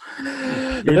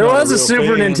 You're There not was a real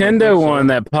Super fan, Nintendo one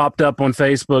that popped up on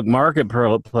Facebook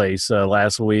Marketplace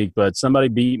last week, but somebody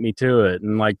beat me to it.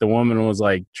 And like the woman was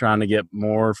like trying to get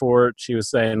more for it. She was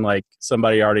saying like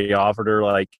somebody already offered her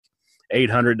like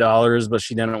 $800, but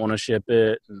she didn't want to ship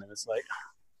it. And it's like,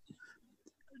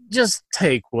 just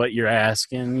take what you're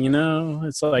asking, you know?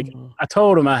 It's like, I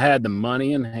told him I had the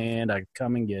money in hand. I could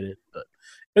come and get it. But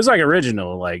it was like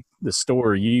original, like the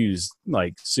store used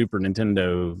like Super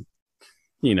Nintendo,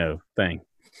 you know, thing.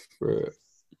 Right.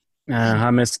 I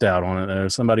missed out on it though.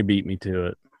 Somebody beat me to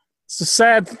it. It's a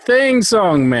sad thing,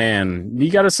 song man.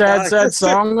 You got a sad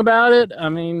song about it? I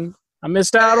mean, I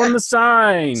missed out on the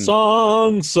sign.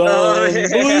 Song, yeah.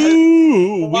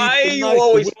 blue. Why are you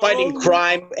always fighting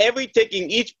crime? Taking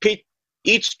each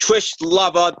Trish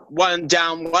lover one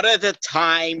down one at a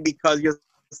time because you're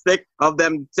sick of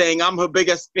them saying I'm her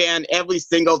biggest fan every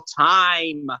single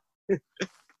time.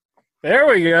 There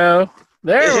we go.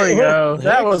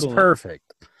 That was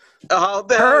perfect. Oh,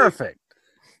 perfect.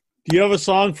 Do you have a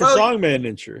song for Songman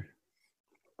Incher?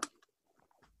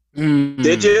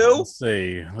 Did you?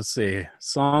 Let's see.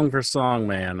 Song for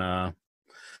Songman.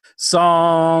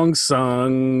 Songman.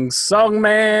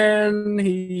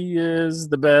 He is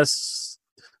the best.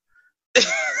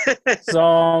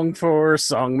 Song for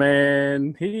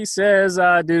Songman. He says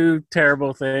I do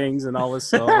terrible things in all his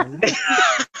songs.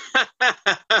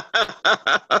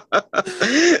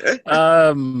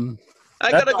 I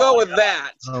gotta go with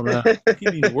that. Oh, no. You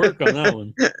need to work on that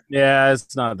one. Yeah,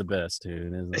 it's not the best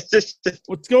tune, is it?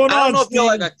 What's going on, I don't know if Steve? you're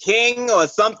like a king or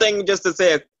something just to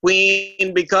say a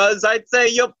queen, because I'd say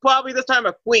you're probably this time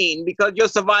a queen because you're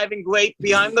surviving great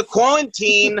behind the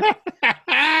quarantine.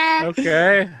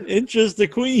 Okay. Incher's the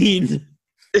queen.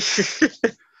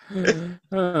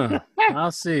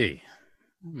 I'll see.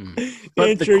 But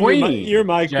Incher, the queen, you're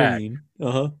my Jack, queen.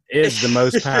 is the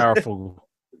most powerful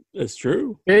That's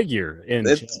true. figure in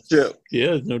That's chess. true.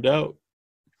 Yeah, no doubt.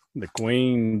 The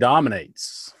queen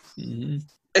dominates. Mm-hmm.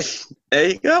 There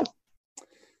you go.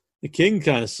 The king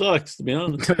kind of sucks, to be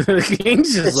honest. The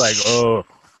king's just like, oh.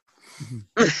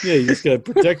 Yeah, you just got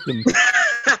to protect them.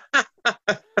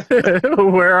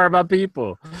 Where are my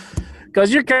people?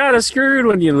 Because you're kind of screwed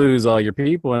when you lose all your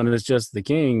people and it's just the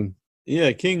king.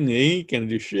 Yeah, king, he ain't going to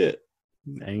do shit.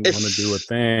 Ain't going to do a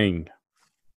thing.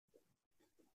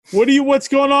 What's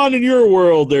going on in your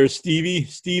world there, Stevie?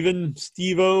 Steven?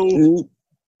 Steve-O?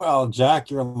 Well, Jack,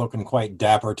 you're looking quite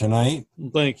dapper tonight.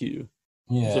 Thank you.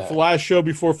 Yeah. It's the last show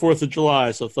before 4th of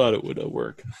July, so I thought it would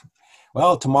work.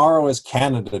 Well, tomorrow is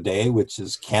Canada Day, which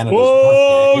is Canada's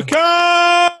Oh, birthday.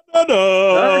 Canada!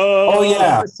 Oh,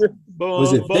 yeah.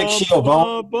 Was it Vic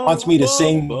Schiavone wants me to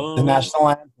sing the national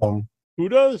anthem? Who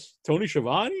does? Tony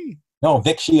Schiavone? No,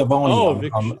 Vic Schiavone. Oh,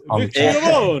 on Vic the chat.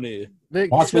 Schiavone.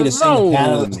 Wants me to sing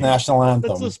Canada's national anthem.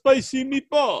 That's a spicy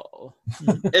meatball.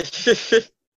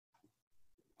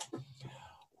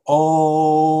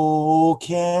 Oh,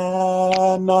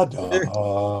 Canada,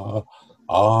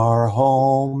 our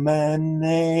home and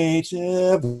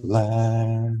native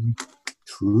land,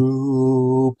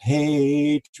 true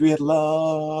patriot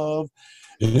love,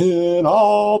 in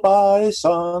all thy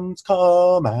sons'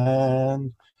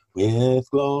 command. With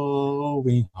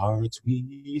glowing hearts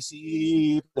we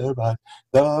see the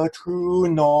true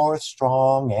north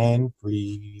strong and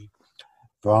free.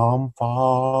 From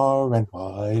far and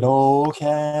wide, O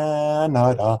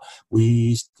Canada,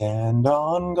 we stand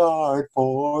on guard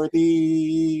for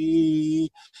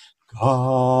thee.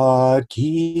 God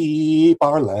keep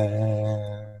our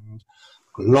land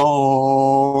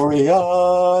glorious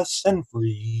and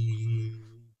free.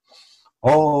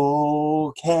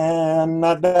 O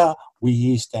Canada,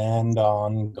 we stand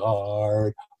on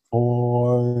guard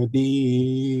for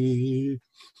thee.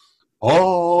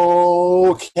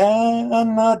 Oh,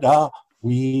 Canada,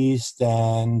 we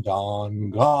stand on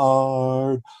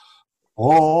guard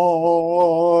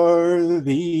for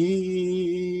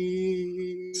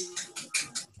thee.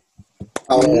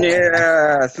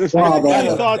 Yes.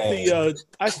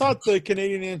 I thought the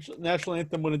Canadian national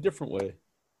anthem went a different way.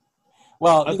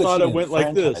 Well, I thought it went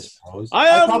like this. I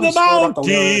am probably the screwed up the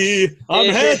Mountie. I'm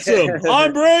handsome.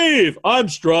 I'm brave. I'm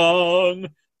strong.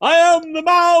 I am the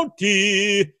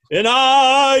Mountie, and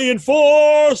I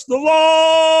enforce the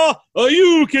law.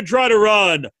 You can try to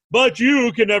run, but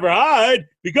you can never hide,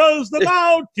 because the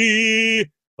Mountie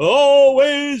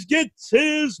always gets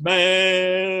his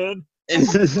man.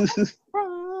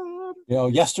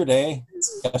 Yesterday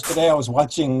I was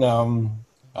watching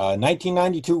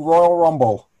 1992 Royal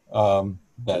Rumble,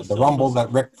 the Rumble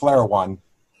that Ric Flair won,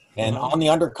 and on the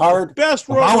undercard, best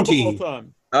the Royal Rumble Mountie of all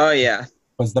time. Oh yeah.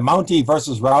 Was the Mountie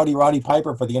versus Roddy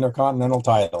Piper for the Intercontinental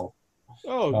title.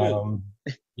 Oh,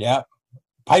 good. Yeah.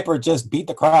 Piper just beat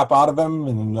the crap out of him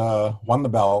and won the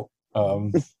belt.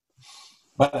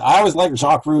 But I always liked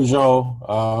Jacques Rougeau.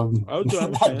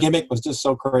 That gimmick was just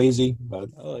so crazy. But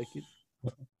I like it.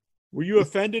 Were you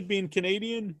offended being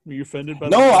Canadian? Were you offended by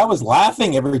No, I was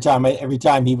laughing every time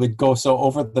he would go so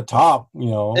over the top,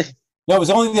 No, it was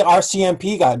only the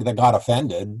RCMP guy that got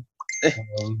offended.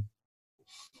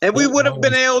 And we would have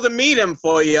been able to meet him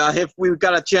for you if we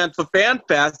got a chance for Fan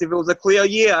Fest, if it was a clear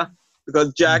year,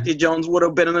 because Jackie Jones would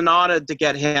have been an honor to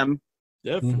get him.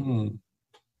 Definitely.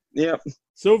 Yep.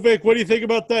 So, Vic, what do you think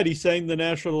about that? He sang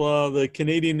the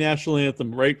Canadian national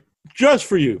anthem, right? Just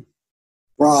for you.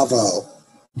 Bravo.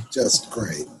 Just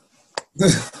great.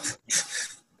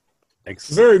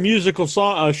 Very musical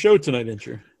show tonight, isn't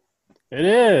you? It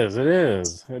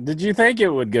is. Did you think it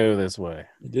would go this way?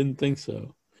 I didn't think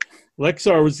so.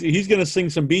 Lexar, he's going to sing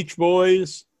some Beach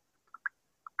Boys.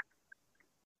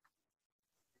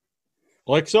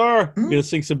 Lexar, you going to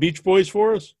sing some Beach Boys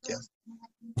for us? Yes.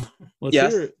 Let's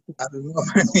hear it. I don't know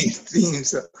any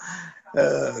themes.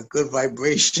 Good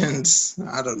vibrations.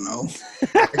 I don't know.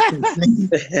 I can sing.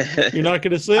 You're not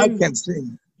going to sing? I can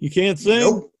sing. You can't sing?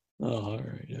 Nope. Oh, all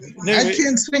right. I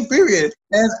can't sing, period.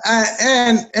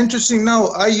 And interesting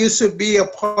note, I used to be a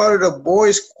part of the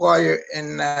boys choir,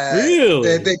 and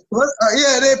really, they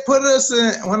put us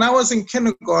in when I was in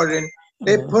kindergarten.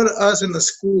 They put us in the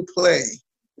school play,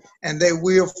 and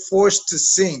we were forced to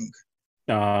sing.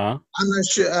 I'm not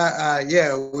sure.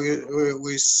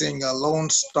 We sing a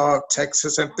Lone Star of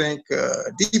Texas, I think,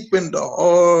 deep in the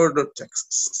heart of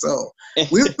Texas. So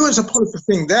we were supposed to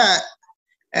sing that.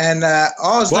 And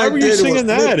why were you singing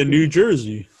that in New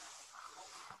Jersey?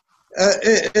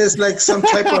 It's like some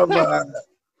type of.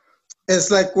 It's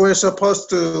like we're supposed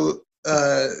to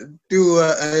do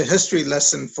a history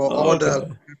lesson for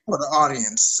the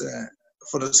audience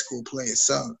for the school play.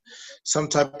 So some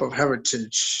type of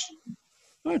heritage.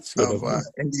 That's good of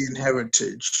Indian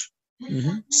heritage.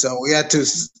 Mm-hmm. So we had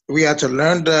to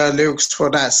learn the lyrics for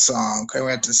that song, and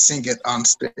we had to sing it on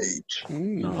stage.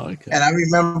 Okay. And I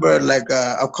remember like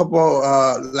a couple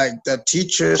like the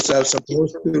teachers are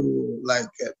supposed to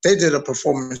they did a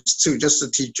performance too, just the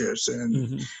teachers,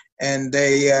 and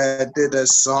they did a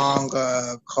song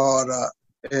called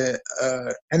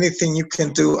 "Anything You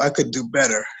Can Do, I Could Do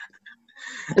Better."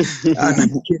 I'm not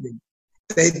kidding.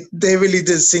 They really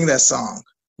did sing that song.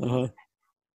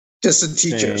 Just the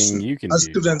teachers. Us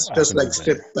students just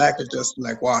stepped back and just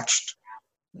watched.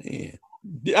 Man.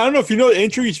 I don't know if you know,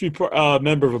 Entry used to be a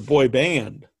member of a boy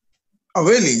band. Oh,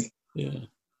 really? Yeah.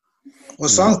 What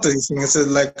songs do you sing? Is it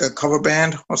like a cover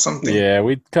band or something? Yeah,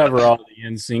 we'd cover all the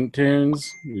NSYNC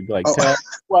tunes. We'd tell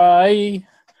why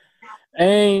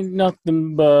ain't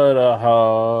nothing but a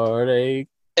heartache.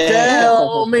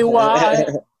 Tell me why.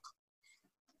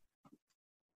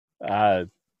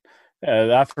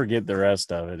 I forget the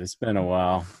rest of it. It's been a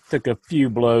while. Took a few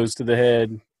blows to the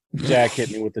head. Jack hit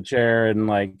me with the chair in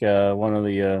one of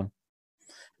the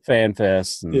fan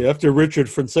fests. Yeah, after Richard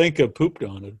Francenka pooped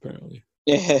on it, apparently.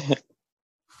 Yeah.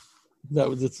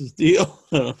 That's his deal.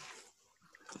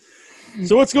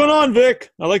 So what's going on,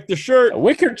 Vic? I like the shirt. A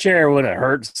wicker chair wouldn't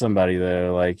hurt somebody,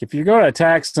 though. If you're going to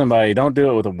attack somebody, don't do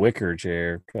it with a wicker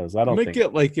chair, because I don't think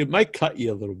it might cut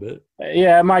you a little bit.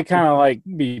 Yeah, it might kind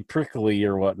of be prickly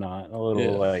or whatnot. A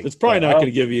little it's probably not going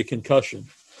to give you a concussion.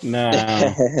 No.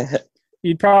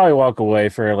 You'd probably walk away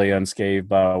fairly unscathed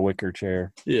by a wicker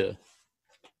chair. Yeah.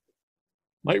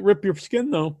 Might rip your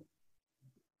skin, though.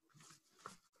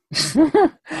 We'll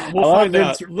find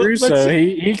out. Russo,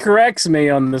 he corrects me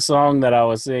on the song that I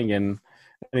was singing, and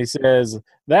he says,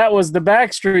 that was the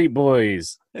Backstreet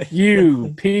Boys.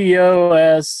 UPOS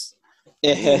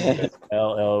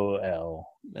LOL.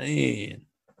 Man.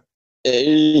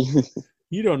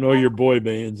 You don't know your boy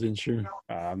bands, Insure.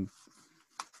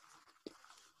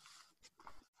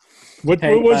 What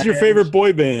was your favorite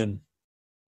boy band?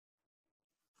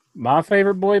 My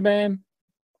favorite boy band?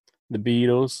 The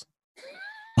Beatles.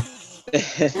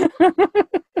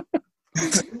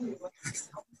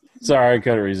 Sorry, I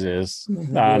couldn't resist.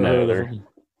 I know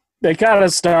they kind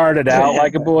of started out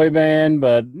like a boy band,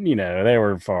 but they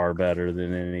were far better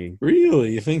than any.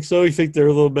 Really, you think so? You think they're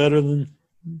a little better than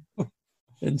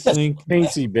NSYNC?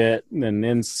 Teensy bit than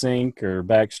NSYNC or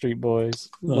Backstreet Boys,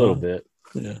 a little bit.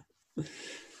 Yeah.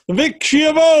 Vic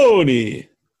Schiavone,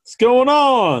 what's going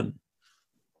on?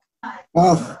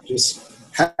 Oh, just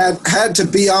had to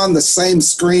be on the same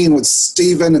screen with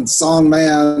Steven and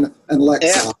Songman and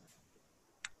Lexa.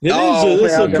 Yeah.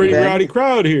 It's a pretty rowdy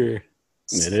crowd here.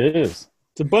 It is.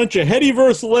 It's a bunch of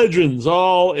Headyverse legends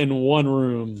all in one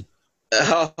room.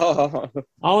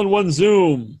 All in one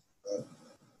Zoom.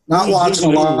 Not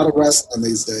watching a lot of wrestling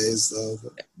these days, though.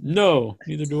 No,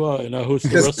 neither do I. And I host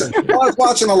the wrestling show. I was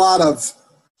watching a lot of,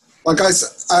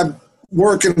 I'm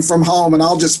working from home, and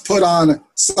I'll just put on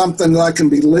something that I can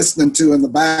be listening to in the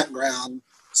background.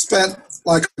 Spent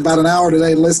about an hour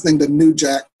today listening to New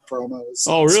Jack promos.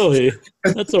 Oh, really?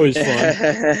 That's always fun.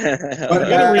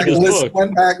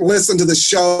 Went back, listened to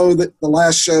the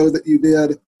last show that you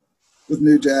did with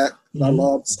New Jack that I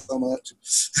loved so much.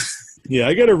 Yeah,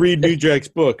 I got to read New Jack's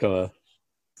book. Good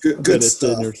stuff. It's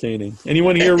entertaining.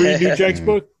 Anyone here read New Jack's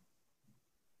book?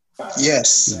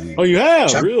 Yes. Oh, you have?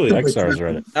 Chuck- Really? Lexar's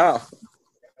read it. Oh,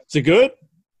 Is it good?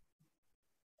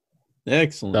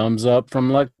 Excellent. Thumbs up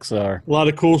from Lexar. A lot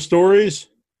of cool stories.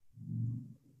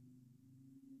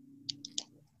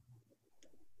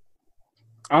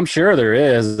 I'm sure there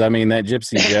is. I mean, that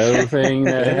Gypsy Joe thing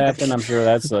that happened, I'm sure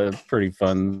that's a pretty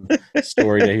fun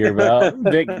story to hear about.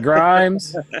 Vic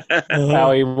Grimes,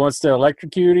 how he wants to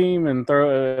electrocute him and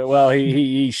throw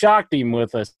he shocked him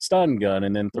with a stun gun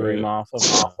and then threw him off of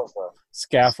a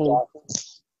scaffold.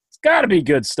 It's got to be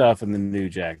good stuff in the New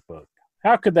Jack book.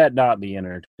 How could that not be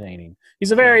entertaining?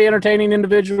 He's a very entertaining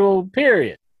individual,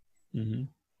 period. Mm-hmm.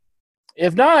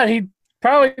 If not, he'd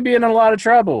probably be in a lot of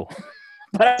trouble.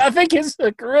 But I think his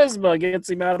charisma gets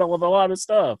him out of a lot of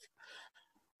stuff.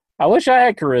 I wish I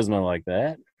had charisma like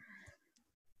that.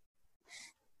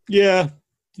 Yeah,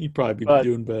 you'd probably be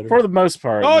doing better. For the most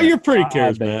part. Oh, you're pretty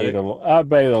charismatic. I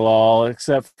obey the law,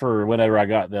 except for whenever I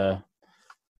got the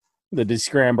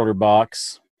descrambler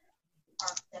box.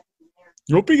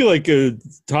 Hope you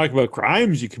talk about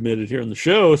crimes you committed here on the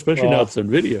show, especially now it's on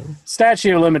video.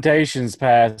 Statute of limitations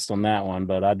passed on that one,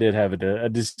 but I did have a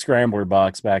descrambler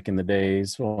box back in the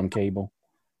days on cable.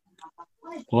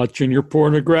 Watching your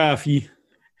pornography.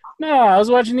 No, I was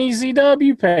watching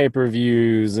ECW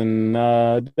pay-per-views and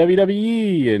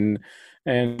WWE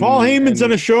and Paul Heyman's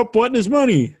going to show up wanting his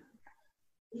money.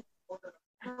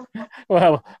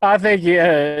 Well, I think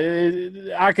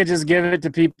I could just give it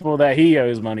to people that he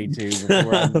owes money to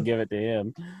before I can give it to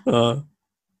him.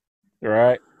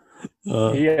 Right?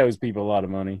 He owes people a lot of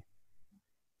money.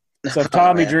 So if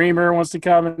Tommy Dreamer wants to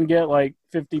come and get like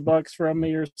 $50 from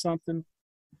me or something,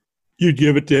 you'd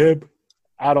give it to him?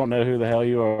 I don't know who the hell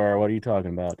you are. What are you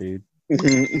talking about, dude?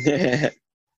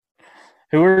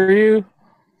 Who are you?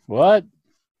 What?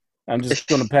 I'm just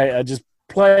going to pay. I just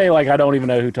play like I don't even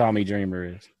know who Tommy Dreamer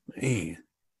is. Man.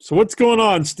 So what's going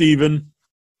on, Steven?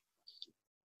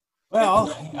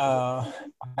 Well, I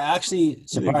actually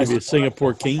surprised you a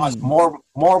Singapore King. More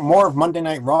of Monday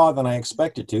Night Raw than I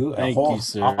expected to. Thank a whole you,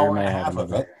 sir. hour and a half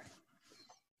of it.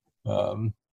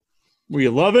 Were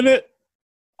you loving it?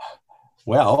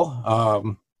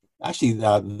 Well, actually,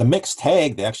 the mixed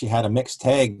tag, they actually had a mixed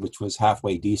tag, which was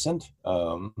halfway decent.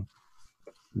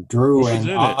 Drew and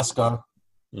Asuka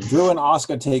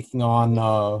taking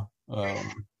on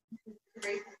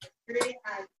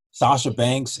Sasha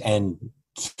Banks and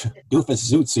Doofus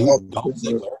Zoot Suit,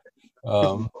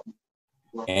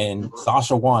 and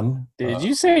Sasha won. Did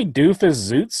you say Doofus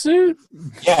Zoot Suit?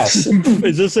 Yes.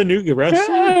 Is this a new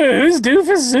wrestler? Who's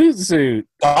Doofus Zoot Suit?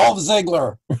 Dolph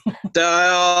Ziggler.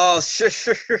 Doofus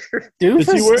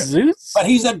Zoot? But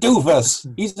he's a doofus.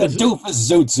 He's a doofus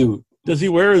Zoot Suit. Does he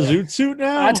wear a zoot suit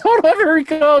now? I don't ever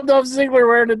recall Dolph Ziggler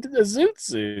wearing a zoot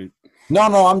suit. No,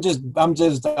 I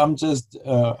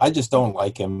just don't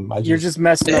like him. You're just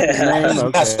messing up his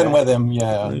name? Messing with him,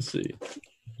 yeah. I see.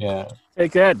 Yeah.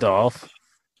 Take that, Dolph.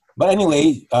 But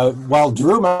anyway, while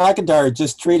Drew McIntyre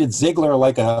just treated Ziggler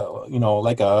like a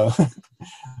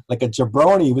like a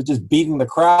jabroni, he was just beating the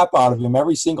crap out of him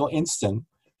every single instant.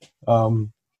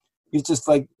 He's just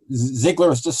like Ziggler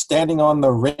was just standing on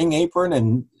the ring apron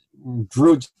and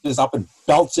Drew just up and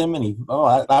belts him, and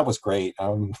that was great.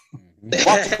 Watching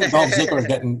Dolph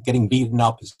Ziggler getting beaten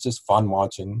up is just fun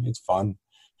watching. It's fun.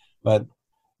 But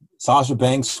Sasha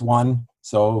Banks won,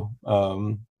 so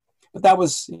but that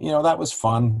was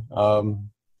fun.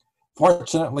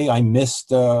 Fortunately, I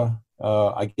missed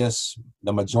I guess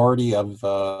the majority of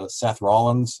Seth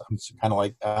Rollins. I'm kind of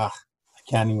like I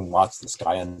can't even watch this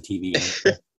guy on TV.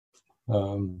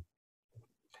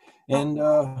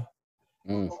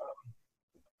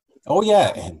 Oh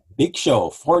yeah, and Big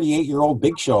Show, 48-year-old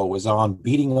Big Show was on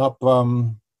beating up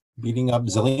Zelina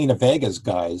Vega's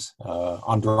guys,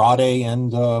 Andrade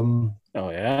and oh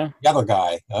yeah, the other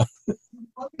guy,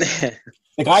 the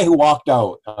guy who walked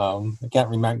out. I can't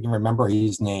remember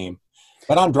his name,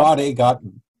 but Andrade got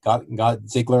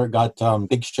Ziggler, got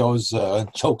Big Show's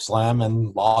choke slam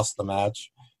and lost the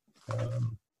match.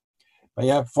 But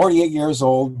yeah, 48 years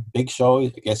old, Big Show. I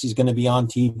guess he's going to be on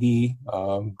TV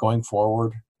going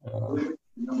forward.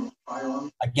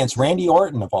 Against Randy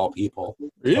Orton of all people.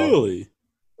 Really? So,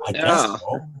 I guess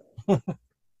so.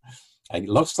 It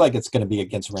looks like it's going to be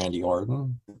against Randy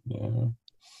Orton. Yeah.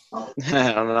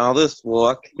 I don't know this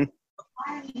book.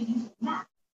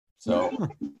 So,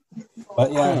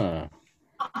 but yeah,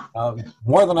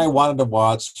 more than I wanted to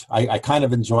watch. I kind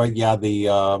of enjoyed the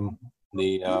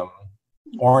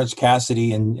Orange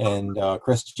Cassidy and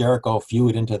Chris Jericho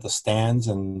feud into the stands,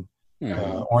 and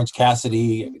Orange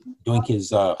Cassidy doing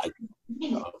his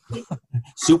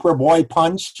Superboy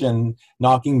punch and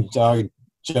knocking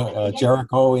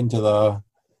Jericho into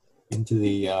into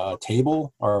the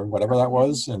table or whatever that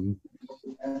was,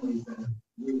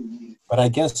 but I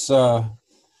guess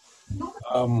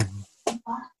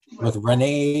with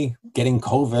Renee getting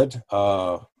COVID,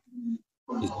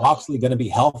 is Moxley going to be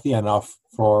healthy enough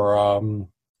for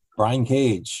Brian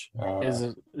Cage?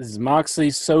 Is Moxley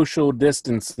social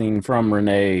distancing from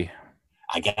Renee?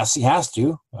 I guess he has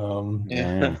to.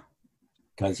 Yeah.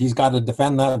 Because he's got to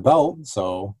defend that belt.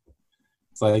 So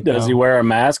it's like, does he wear a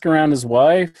mask around his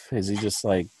wife? Is he just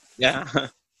like,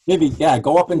 maybe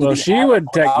go up into? Well, she would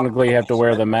technically have to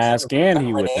wear the mask, and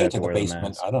he would have to wear the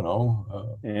mask. I don't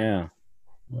know. Yeah.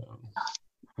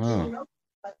 Huh.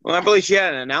 Well, I believe she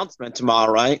had an announcement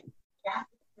tomorrow, right?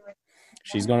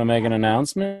 She's going to make an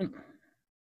announcement?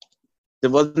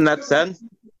 Wasn't that said?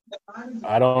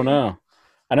 I don't know.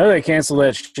 I know they canceled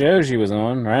that show she was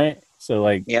on, right? So,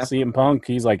 like, CM Punk,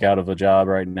 he's, like, out of a job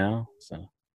right now. So,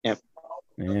 yeah.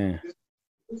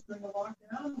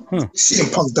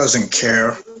 CM Punk doesn't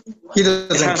care. He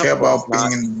doesn't care about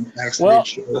being in the backstage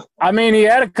show. I mean, he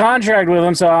had a contract with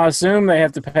him, so I assume they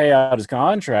have to pay out his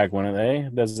contract, wouldn't they?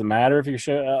 Does it matter if you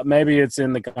show? Maybe it's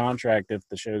in the contract if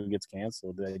the show gets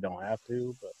canceled. They don't have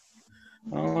to, but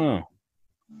I don't know.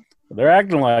 But they're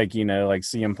acting like, like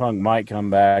CM Punk might come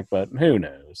back, but who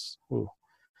knows? Ooh.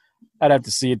 I'd have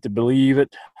to see it to believe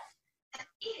it.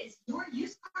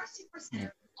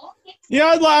 Yeah,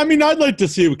 I'd like to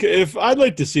see him. I'd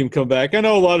like to see him come back. I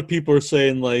know a lot of people are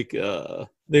saying like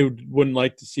they wouldn't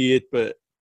like to see it, but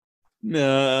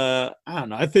I don't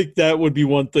know. I think that would be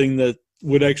one thing that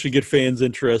would actually get fans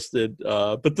interested.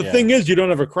 But the thing is, you don't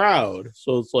have a crowd,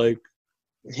 so it's like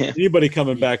anybody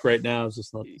coming back right now is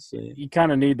just not the same. You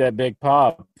kind of need that big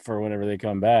pop for whenever they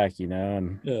come back,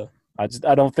 And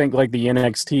I don't think like the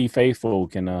NXT faithful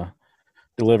can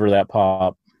deliver that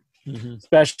pop. Mm-hmm.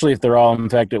 Especially if they're all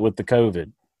infected with the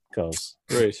COVID.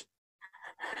 Right.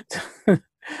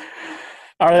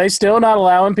 Are they still not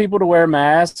allowing people to wear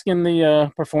masks in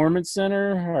the performance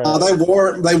center?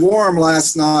 They wore them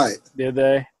last night. Did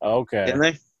they? Okay. Didn't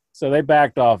they? So they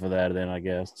backed off of that then, I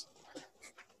guess.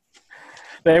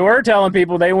 They were telling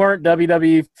people they weren't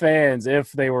WWE fans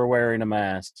if they were wearing a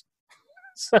mask.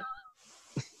 So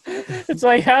it's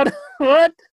like,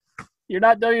 what? You're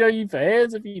not WWE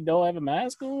fans if you don't have a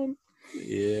mask on?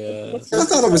 Yeah. I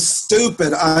thought it was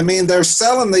stupid. I mean, they're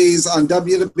selling these on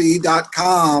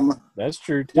WWE.com. That's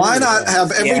true, too. Why not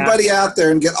have everybody out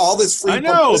there and get all this free? I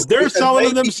know. They're selling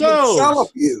them themselves. Sell a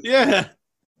few. Yeah.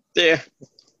 Yeah.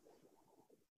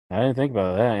 I didn't think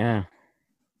about that, yeah.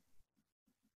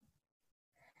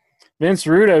 Vince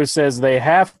Rudo says they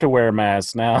have to wear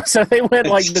masks now. So they went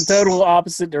like the total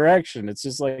opposite direction. It's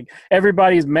just like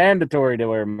everybody's mandatory to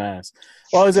wear masks.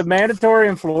 Well, is it mandatory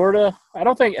in Florida? I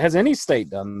don't think – has any state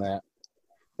done that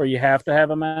where you have to have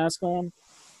a mask on?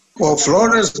 Well,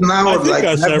 Florida's now I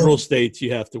think several states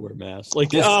you have to wear masks.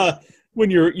 Like when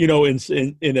you're,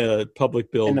 in a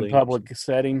public building. In a public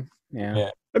setting, yeah.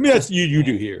 I mean, that's you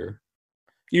do here.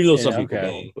 Even though some people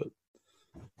don't, but.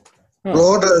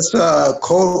 Florida's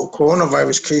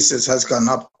coronavirus cases has gone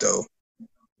up, though.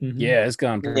 Mm-hmm. Yeah, it's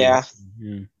gone pretty up.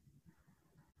 Yeah.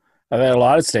 I've had a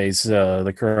lot of states,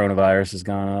 the coronavirus has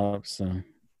gone up. So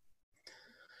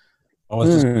I was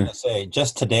just going to say,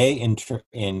 just today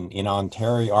in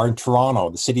Ontario, or in Toronto,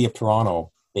 the city of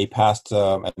Toronto, they passed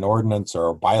an ordinance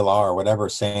or a bylaw or whatever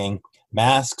saying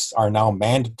masks are now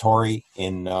mandatory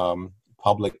in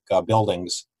public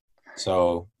buildings.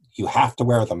 So you have to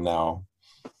wear them now.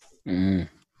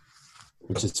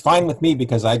 Which is fine with me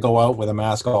because I go out with a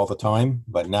mask all the time.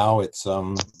 But now it's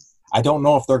I don't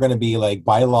know if they're going to be like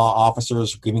bylaw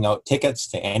officers giving out tickets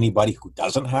to anybody who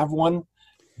doesn't have one.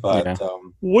 But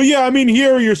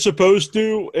here you're supposed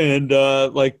to, and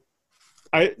the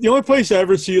only place I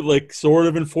ever see it like sort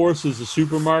of enforced is a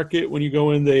supermarket. When you go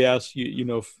in, they ask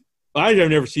you, I've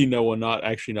never seen no one not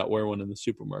wear one in the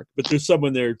supermarket, but there's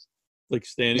someone there like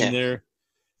standing there.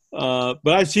 But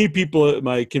I see people at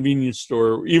my convenience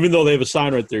store, even though they have a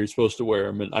sign right there, you're supposed to wear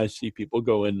them, and I see people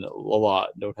go in a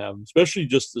lot and don't have them, especially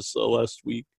just this last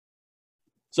week.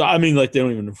 So, I mean, like, they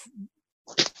don't even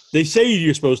 – they say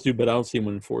you're supposed to, but I don't see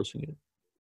anyone enforcing it.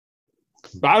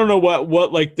 But I don't know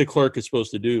what like, the clerk is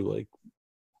supposed to do, like.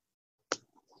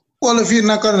 Well, if you're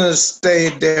not going to stay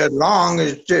there long,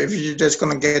 if you're just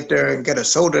going to get there and get a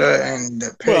soda and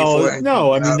pay for it.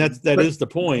 No, I mean, that is the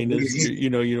point. Is, you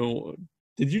don't –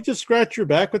 did you just scratch your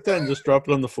back with that and just drop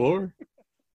it on the floor?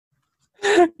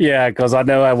 Yeah, because I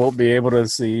know I won't be able to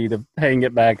see to hang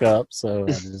it back up. So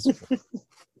I just...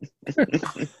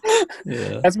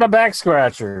 That's my back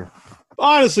scratcher.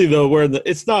 Honestly, though,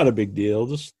 it's not a big deal.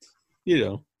 Just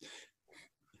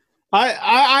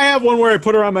I have one where I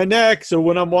put it around my neck, so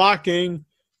when I'm walking,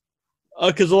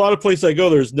 because a lot of places I go,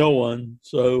 there's no one.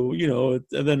 So, you know,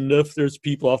 and then if there's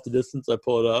people off the distance, I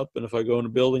pull it up. And if I go in a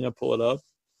building, I pull it up.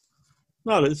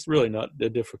 It's really not a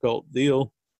difficult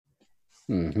deal.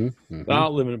 Mm-hmm. I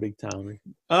don't live in a big town.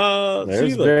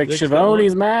 There's Vic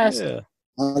Schiavone's mask. Yeah.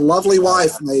 A lovely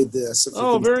wife made this. If you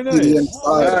can very see the nice.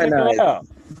 inside. Very nice.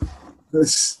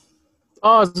 This-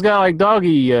 Oh, it's got like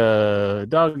doggy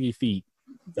feet,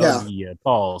 doggy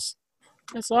paws.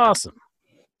 That's awesome.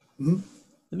 Mhm.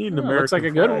 I need an Looks American like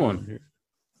a good flag one. on here.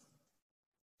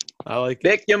 I like it.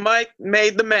 Vic, you might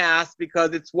made the mask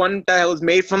because it's one that was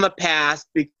made from the past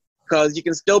because you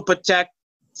can still protect,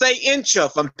 say, Incha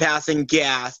from passing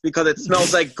gas because it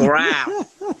smells like grass.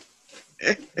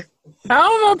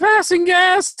 How am I passing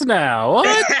gas now?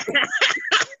 What?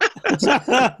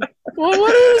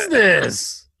 What is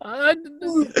this? I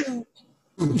don't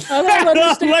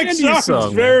understand Lex you Sock's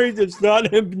some. it's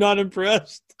not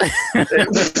impressed.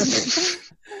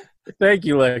 Thank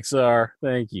you, Lexar.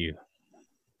 Thank you.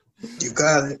 You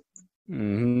got it.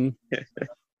 Mm-hmm.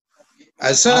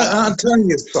 I said, I'm telling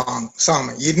you,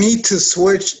 Simon, you need to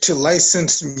switch to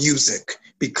licensed music.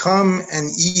 Become an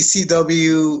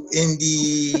ECW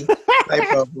indie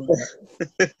type of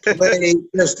play.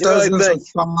 There's dozens of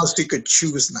songs you could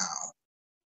choose now.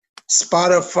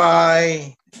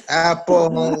 Spotify,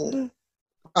 Apple,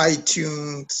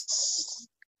 iTunes,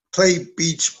 play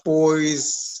Beach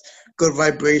Boys, Good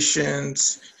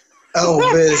Vibrations,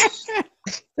 Elvis.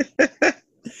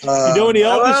 You know any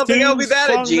Elvis I don't think I'll be tunes, that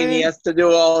a song genius to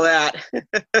do all that.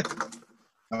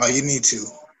 Oh, you need to.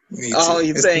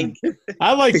 You think?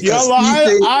 I like Because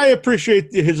I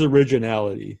appreciate his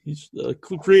originality. He's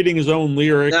creating his own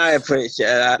lyrics. I appreciate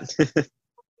that.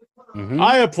 Mm-hmm.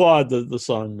 I applaud the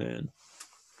song man.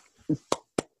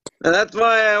 And that's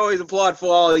why I always applaud for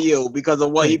all of you because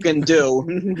of what you can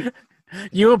do.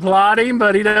 You applaud him,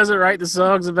 but he doesn't write the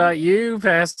songs about you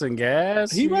passing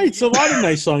gas. He writes a lot of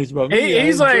nice songs about me.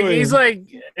 He's like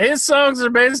his songs are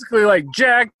basically like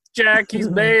Jack, he's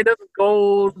made of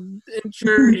gold, and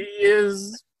sure he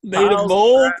is made of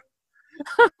mold.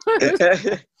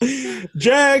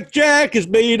 Jack is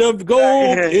made of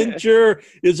gold. Incher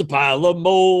is a pile of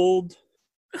mold.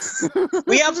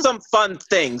 We have some fun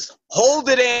things. Hold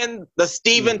it in. The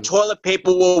Steven toilet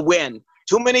paper will win.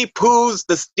 Too many poos.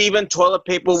 The Steven toilet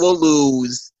paper will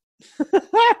lose.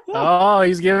 Oh,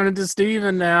 he's giving it to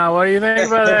Steven now. What do you think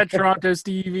about that, Toronto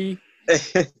Stevie?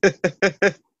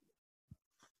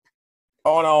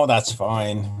 Oh no, that's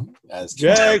fine.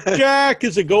 Jack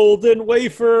is a golden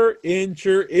wafer.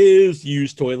 Incher is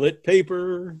used toilet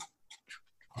paper.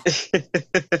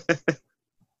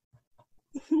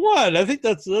 What? I think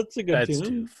that's a good That's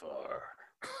tune. too far.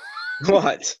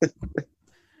 What?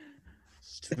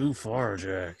 It's too far,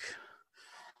 Jack.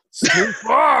 It's too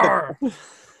far.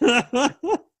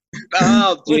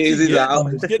 Oh, jeez, he's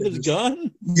out. He's getting his gun.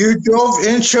 You drove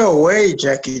Incher away,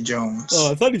 Jackie Jones.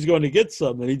 Oh, I thought he was going to get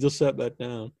something. He just sat back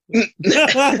down.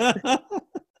 Thought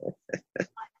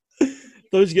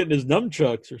he was getting his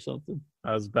nunchucks or something.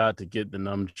 I was about to get the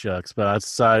nunchucks, but I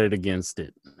decided against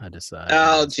it.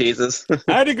 Oh, Jesus.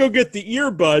 I had to go get the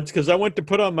earbuds because I went to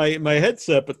put on my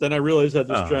headset, but then I realized I had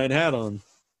this giant hat on.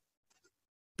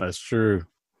 That's true.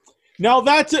 Now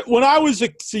that's it. When I was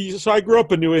so I grew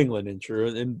up in New England,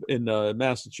 in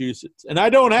Massachusetts, and I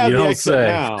don't have the accent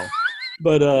now,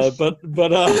 but I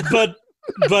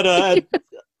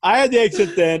had the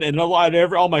accent then, and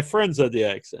all my friends had the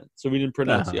accent, so we didn't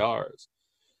pronounce the R's.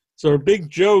 So our big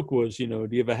joke was, do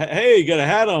you have a hey, you got a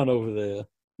hat on over there?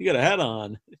 You got a hat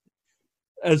on,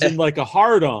 as in like a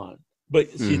hard on,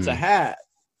 but see, it's a hat.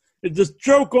 This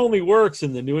joke only works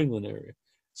in the New England area.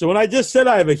 So when I just said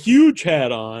I have a huge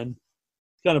hat on,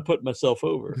 kind of put myself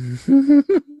over.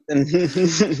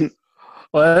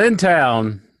 Well, in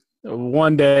town,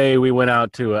 one day we went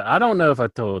out to I don't know if I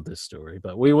told this story,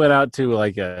 but we went out to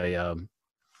like it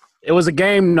was a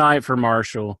game night for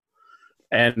Marshall.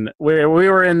 And we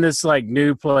were in this like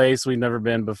new place we'd never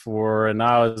been before, and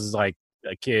I was like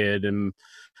a kid, and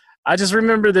I just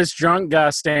remember this drunk guy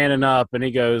standing up, and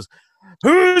he goes,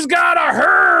 "Who's got a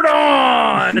herd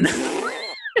on?"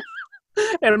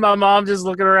 And my mom just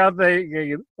looking around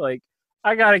thinking, like,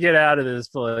 I got to get out of this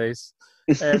place.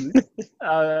 And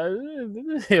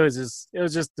it was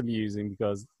just amusing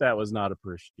because that was not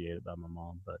appreciated by my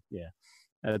mom. But yeah.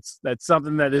 That's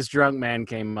something that this drunk man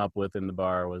came up with in the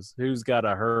bar was who's got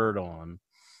a herd on.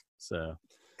 So,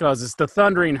 because it's the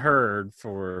Thundering Herd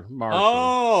for Marshall.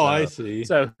 Oh, I see.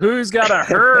 So who's got a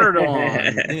herd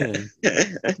on?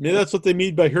 Maybe that's what they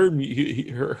mean by herd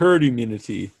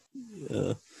immunity.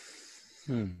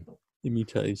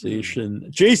 Immunization.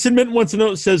 Jason Minton wants to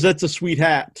know. Says that's a sweet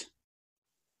hat.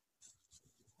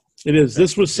 It is.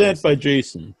 This was sent by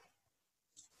Jason.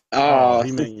 Oh,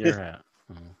 he meant your hat.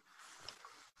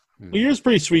 Well, yours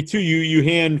pretty sweet too. You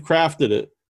handcrafted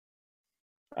it.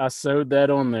 I sewed that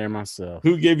on there myself.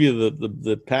 Who gave you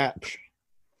the patch?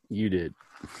 You did.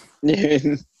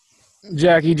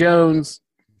 Jackie Jones.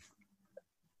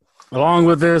 Along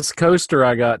with this coaster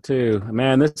I got too.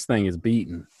 Man, this thing is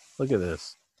beaten. Look at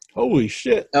this. Holy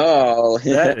shit. Oh,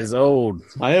 that is old.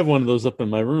 I have one of those up in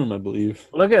my room, I believe.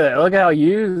 Look at it. Look how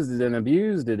used and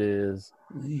abused it is.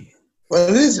 What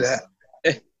is that?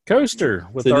 Coaster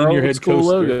with It's an our in your old head school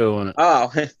coaster. logo on it. Oh,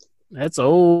 That's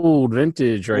old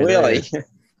vintage right really? there.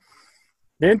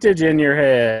 Vintage in your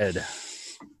head.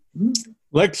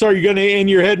 Lex, are you going to in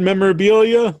your head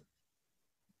memorabilia?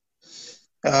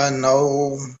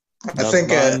 No. I Not think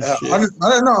buying I shit.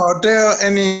 don't know. Are there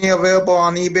any available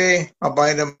on eBay? I'll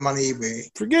buy them on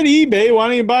eBay. Forget eBay. Why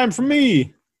don't you buy them from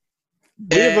me?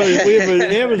 We have an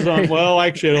Amazon. Well,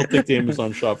 actually, I don't think the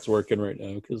Amazon shop's working right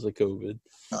now because of COVID.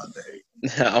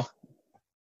 No.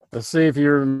 Let's see if you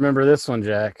remember this one,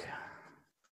 Jack.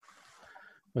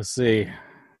 Let's see.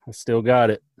 I still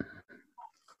got it.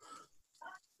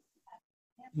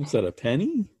 Is that a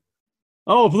penny?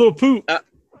 Oh, a little poop.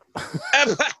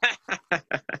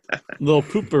 Little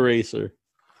poop eraser.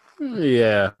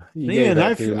 Yeah. Man,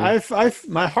 I've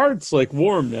my heart's like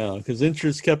warm now because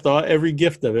Interest kept every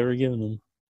gift I've ever given him.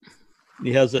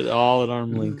 He has it all at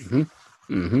arm's length.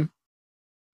 Mm-hmm.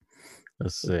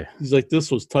 Let's see. He's like,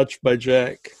 this was touched by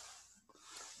Jack.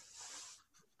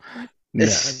 No.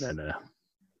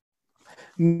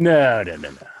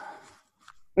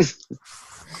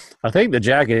 I think the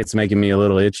jacket's making me a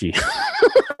little itchy.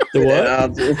 The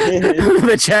what?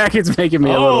 The jacket's making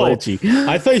me a little itchy.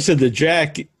 I thought you said the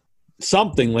Jack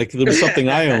something, like there was something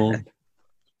I owned.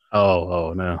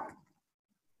 Oh, no.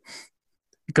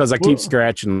 Because I keep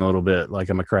scratching a little bit like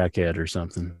I'm a crackhead or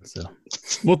something. So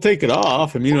we'll take it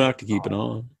off. I mean, you don't have to keep it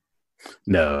on.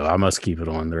 No, I must keep it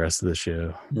on the rest of the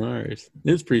show. All right.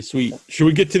 It's pretty sweet. Should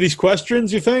we get to these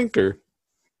questions, you think? Or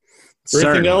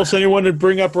anything else anyone to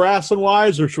bring up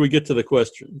wrestling-wise, or should we get to the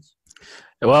questions?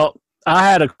 Well, I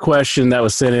had a question that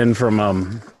was sent in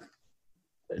from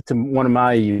to one of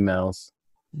my emails.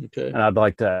 Okay. And I'd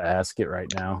like to ask it right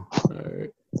now. All right.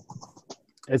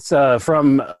 It's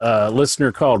from a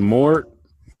listener called Mort,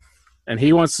 and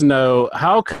he wants to know,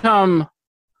 how come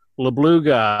LeBlue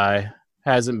Guy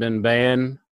hasn't been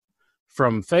banned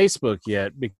from Facebook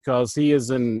yet, because he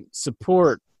is in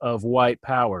support of White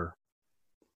Power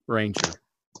Ranger.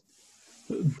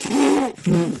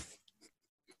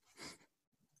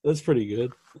 That's pretty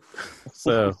good.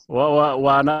 So, well,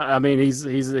 why not? I mean, he's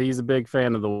a big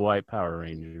fan of the White Power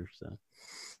Rangers. So.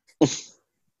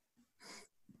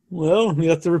 Well, you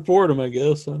have to report him, I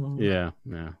guess. I don't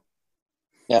know.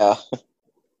 Yeah.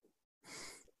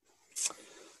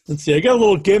 Let's see. I got a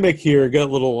little gimmick here. I got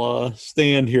a little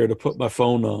stand here to put my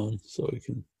phone on, so we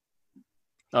can.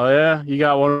 Oh yeah, you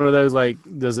got one of those. Like,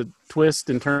 does it twist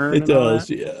and turn? It does.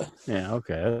 Yeah. Yeah.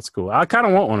 Okay, that's cool. I kind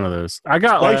of want one of those. I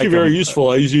got. It's actually very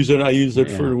useful. I use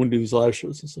it for when we do these live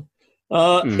shows and stuff.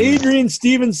 Adrian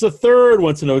Stevens III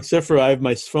wants to know, except for I have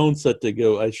my phone set to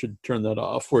go, I should turn that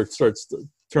off where it starts to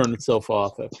turn itself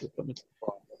off after coming.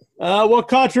 What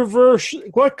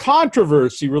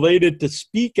controversy related to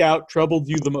Speak Out troubled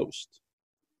you the most?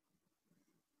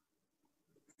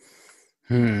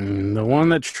 The one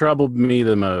that troubled me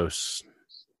the most.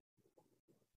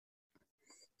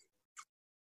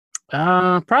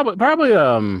 Probably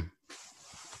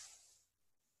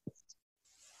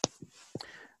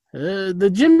the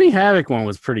Jimmy Havoc one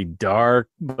was pretty dark,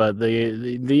 but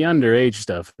the underage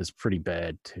stuff is pretty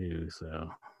bad too. So,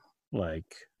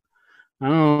 like, I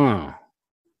don't know.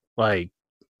 Like,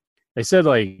 they said,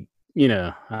 like,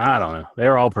 I don't know.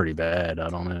 They're all pretty bad. I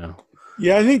don't know.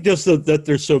 Yeah, I think just that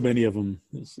there's so many of them.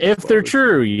 If they're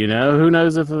true, who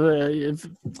knows if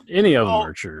any of them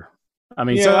are true. I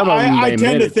mean, some of them I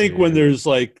tend to think when there's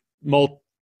like when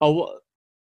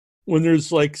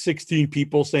there's like 16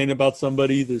 people saying about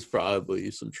somebody, there's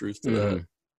probably some truth to that.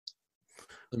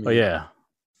 I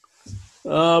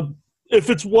mean, if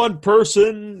it's one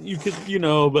person, you could,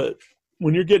 but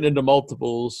when you're getting into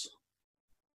multiples,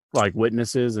 like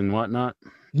witnesses and whatnot.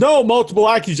 No, multiple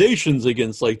accusations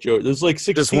against like Joe. There's like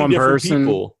 16 different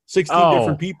people. 16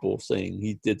 different people saying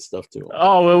he did stuff to him.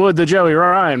 Oh, well, with the Joey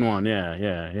Ryan one,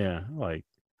 yeah. Like,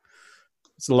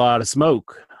 it's a lot of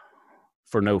smoke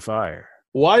for no fire.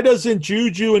 Why doesn't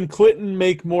Juju and Clinton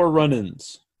make more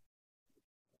run-ins?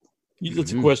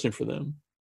 That's a question for them.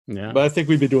 Yeah, but I think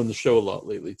we've been doing the show a lot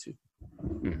lately too.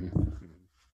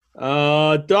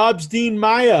 Dobbs Dean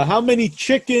Maya, how many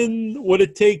chicken would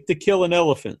it take to kill an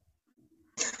elephant?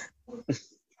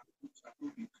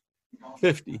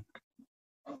 50.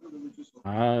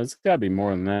 It's got to be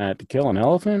more than that. To kill an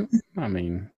elephant? I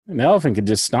mean, an elephant could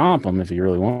just stomp them if he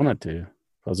really wanted to,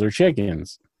 because they're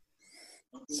chickens.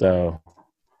 So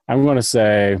I'm going to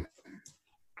say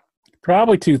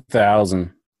probably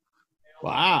 2,000.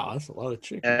 Wow, that's a lot of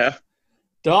chicken. Yeah.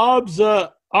 Dobbs, I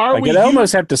could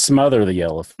almost have to smother the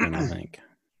elephant, I think.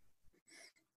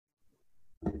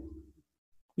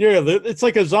 Yeah, it's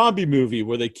like a zombie movie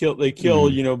where they kill,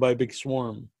 by a big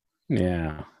swarm.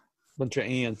 Yeah. Bunch of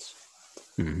ants.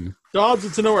 Mm-hmm. Dobbs,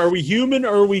 it's to know, are we human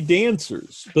or are we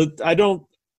dancers? But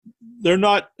they're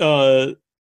not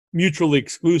mutually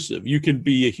exclusive. You can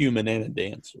be a human and a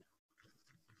dancer.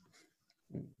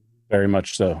 Very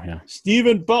much so, yeah.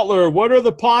 Stephen Butler, what are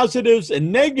the positives and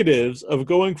negatives of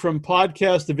going from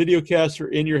podcast to videocast or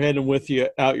in your head and with you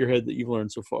out your head that you've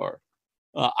learned so far?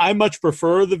 I much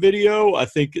prefer the video. I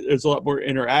think there's a lot more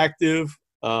interactive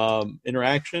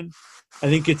interaction. I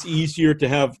think it's easier to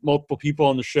have multiple people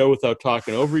on the show without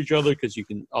talking over each other because you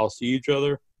can all see each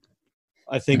other.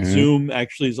 I think Zoom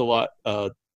actually is a lot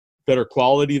better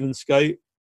quality than Skype.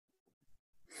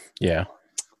 Yeah.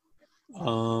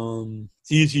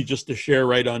 It's easy just to share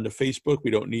right onto Facebook.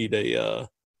 We don't need and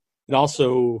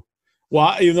also,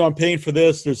 even though I'm paying for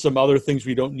this, there's some other things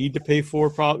we don't need to pay for.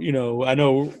 Probably, I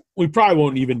know we probably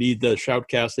won't even need the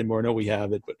Shoutcast anymore. I know we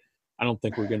have it, but I don't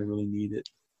think we're going to really need it.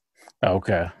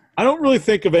 Okay. I don't really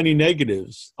think of any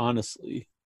negatives, honestly.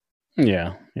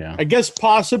 Yeah. I guess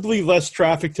possibly less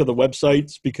traffic to the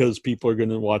websites because people are going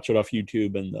to watch it off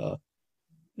YouTube and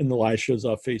the live shows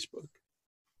off Facebook.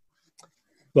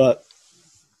 But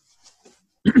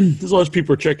as long as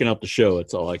people are checking out the show,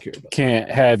 that's all I care about. Can't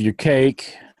have your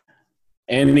cake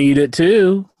and eat it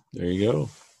too. There you go.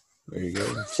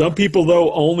 Some people,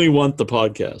 though, only want the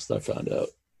podcast, I found out.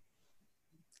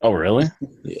 Oh, really?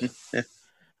 Yeah.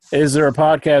 Is there a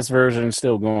podcast version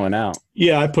still going out?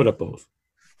 Yeah, I put up both.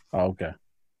 Oh, okay.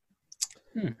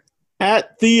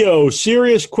 At Theo,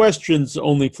 serious questions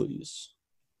only, please.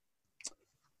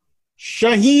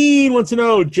 Shaheen wants to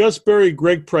know, just bury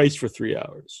Greg Price for 3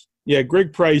 hours. Yeah,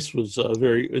 Greg Price was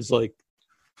like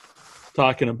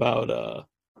talking about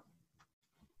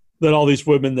that all these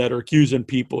women that are accusing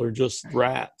people are just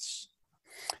rats.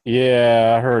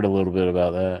 Yeah, I heard a little bit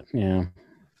about that. Yeah.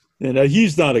 And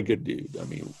he's not a good dude. I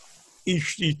mean, he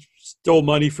stole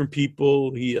money from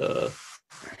people. He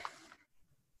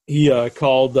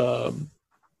called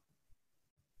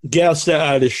guests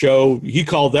at his show. He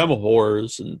called them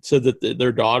whores and said that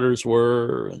their daughters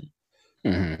were. And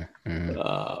he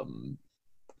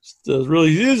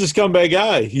is a scumbag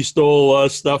guy. He stole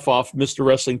stuff off Mr.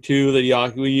 Wrestling 2 that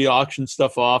he auctioned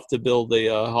stuff off to build a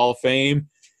Hall of Fame.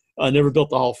 Never built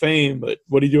the Hall of Fame, but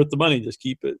what do you do with the money? Just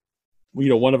keep it.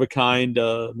 One of a kind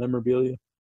memorabilia.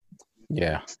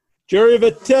 Yeah. Jerry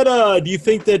Vitetta, do you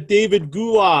think that David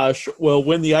Goulash will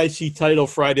win the IC title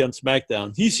Friday on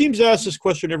SmackDown? He seems to ask this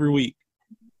question every week.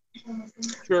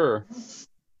 Sure.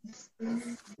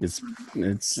 It's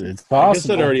possible. I guess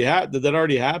that already happened. Did that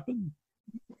already happen?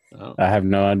 No. I have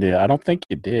no idea. I don't think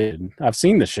it did. I've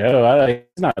seen the show.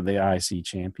 He's not the IC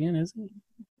champion, is he?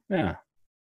 Yeah.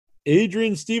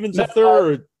 Adrian Stevens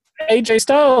III. AJ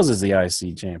Styles is the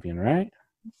IC champion, right?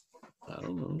 I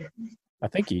don't know. I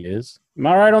think he is. Am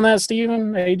I right on that,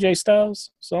 Steven? AJ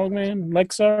Styles, Songman,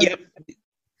 Lexar?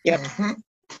 Yep.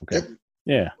 Okay.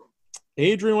 Yeah.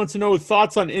 Adrian wants to know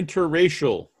thoughts on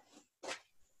interracial.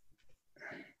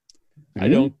 I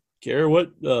don't care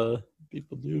what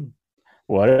people do.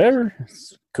 Whatever.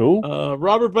 It's cool.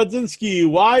 Robert Budzinski,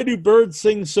 why do birds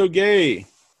sing so gay?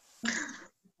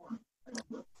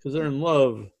 Because they're in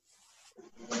love.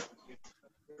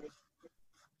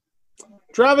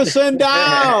 Travis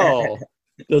Sandow.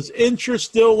 Does Incher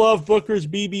still love Booker's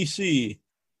BBC?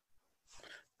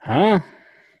 Huh?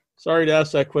 Sorry to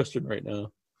ask that question right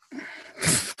now.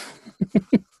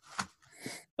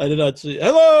 I did not see.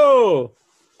 Hello.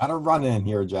 Got to run in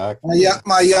here, Jack.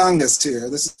 My youngest here.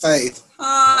 This is Faith.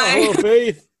 Hi. Hello,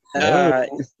 Faith.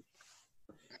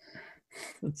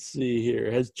 Let's see here.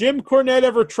 Has Jim Cornette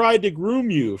ever tried to groom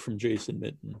you? From Jason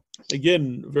Mitten.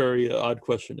 Again, very odd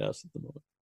question to ask at the moment.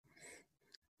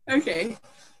 Okay.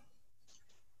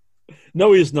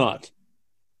 No, he's not.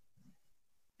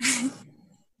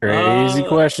 Crazy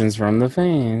questions from the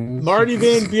fans. Marty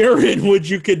Van Buren, would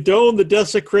you condone the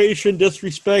desecration,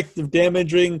 disrespect, of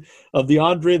damaging of the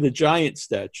Andre the Giant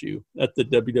statue at the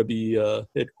WWE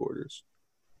headquarters?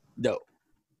 No.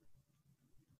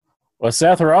 Well,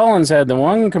 Seth Rollins had the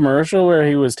one commercial where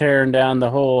he was tearing down the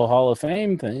whole Hall of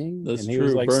Fame thing. That's and he true.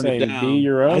 was like Burn saying, it down. "Be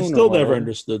your own." I still or never whatever.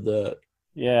 understood that.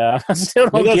 Yeah, I still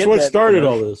don't Maybe that's get what that started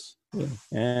all commercial. this.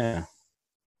 Yeah.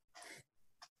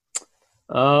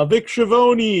 Vic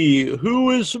Schiavone,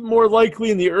 who is more likely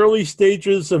in the early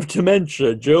stages of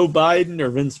dementia, Joe Biden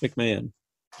or Vince McMahon?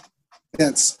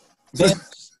 Vince.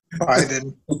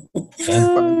 Biden.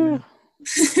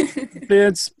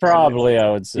 Vince, probably, I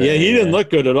would say. Yeah, he didn't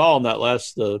look good at all in that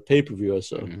last pay-per-view I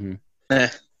saw.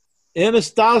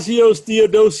 Anastasios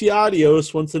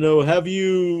Theodosiadios wants to know, have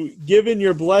you given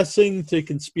your blessing to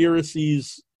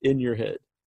conspiracies in your head?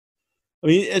 I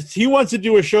mean, he wants to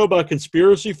do a show about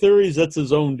conspiracy theories. That's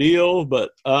his own deal,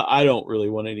 but I don't really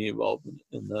want any involvement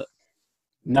in that.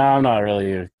 No, I'm not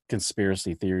really a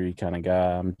conspiracy theory kind of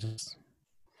guy.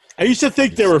 I used to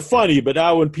think they were funny, but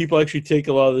now when people actually take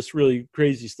a lot of this really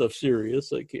crazy stuff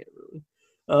serious, I can't really.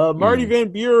 Marty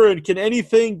Van Buren, can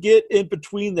anything get in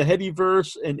between the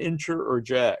Headyverse and Incher or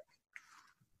Jack?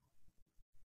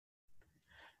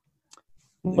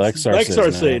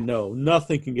 Lexar saying no.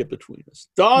 Nothing can get between us.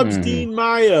 Dobbs Dean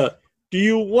Maya,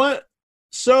 what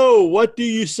do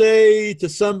you say to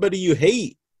somebody you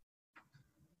hate?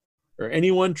 Or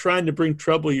anyone trying to bring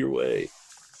trouble your way?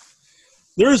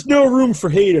 There's no room for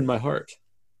hate in my heart.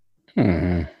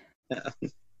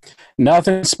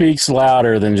 Nothing speaks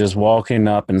louder than just walking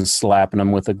up and slapping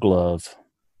them with a glove.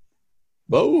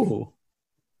 Oh.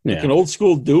 Like an old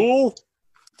school duel?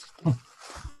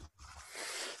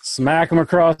 Smack them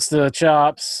across the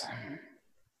chops.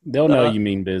 They'll know you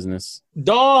mean business.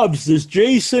 Dobbs, does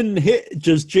Jason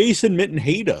Mitten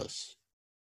hate us?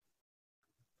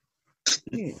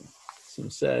 Some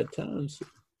sad times.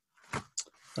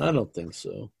 I don't think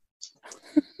so.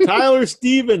 Tyler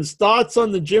Stevens, thoughts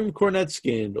on the Jim Cornette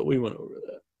scandal? We went over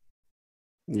that.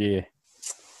 Yeah.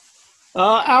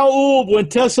 Al Ulb, when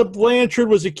Tessa Blanchard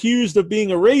was accused of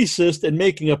being a racist and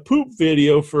making a poop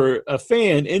video for a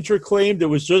fan, Inter claimed it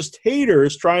was just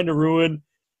haters trying to ruin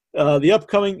the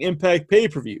upcoming Impact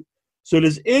pay-per-view. So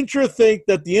does Inter think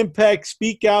that the Impact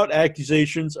Speak Out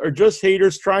accusations are just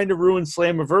haters trying to ruin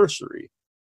Slammiversary?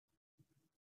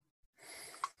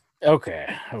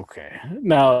 Okay.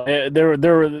 Now,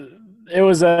 it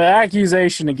was an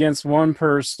accusation against one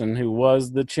person who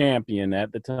was the champion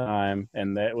at the time,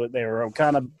 and that they were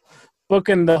kind of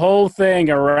booking the whole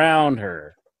thing around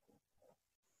her.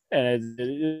 And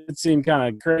it seemed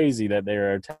kind of crazy that they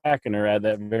were attacking her at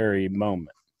that very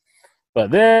moment.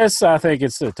 But this, I think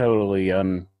it's a totally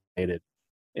unrelated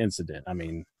incident. I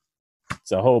mean,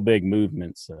 it's a whole big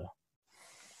movement, so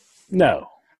no,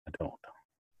 I don't.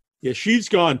 Yeah, she's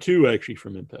gone too, actually,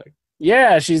 from Impact.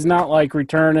 Yeah, she's not like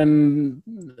returning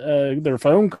their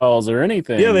phone calls or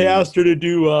anything. Yeah, they asked her to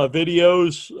do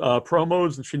videos,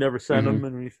 promos, and she never sent them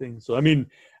and anything. So, I mean,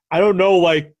 I don't know,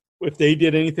 like, if they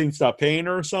did anything to stop paying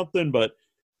her or something, but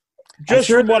just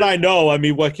from what I know, I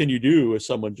mean, what can you do if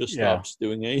someone just stops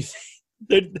doing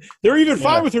anything? They're even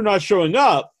fine with her not showing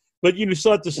up, but you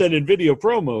still have to send in video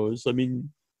promos. I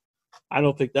mean, I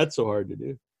don't think that's so hard to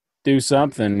do. Do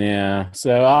something, yeah.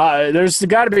 So there's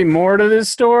got to be more to this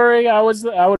story. I would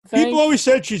think. People always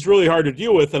said she's really hard to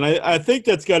deal with, and I think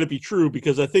that's got to be true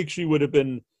because I think she would have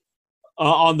been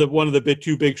on one of the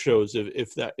two big shows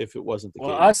if it wasn't the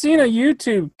case. I seen a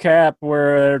YouTube cap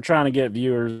where they're trying to get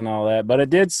viewers and all that, but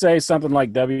it did say something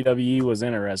like WWE was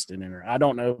interested in her. I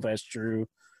don't know if that's true.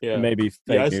 Yeah, maybe.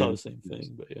 I saw the same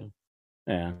thing, but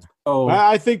yeah. Oh,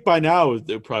 I think by now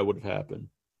it probably would have happened.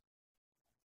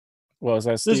 What was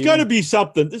that? There's got to be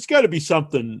something. There's got to be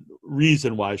something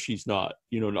reason why she's not,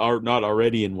 not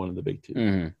already in one of the big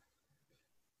two.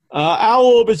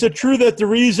 Al, is it true that the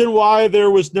reason why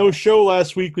there was no show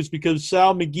last week was because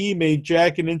Sal McGee made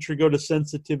Jack and Intra go to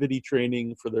sensitivity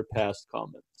training for their past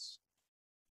comments?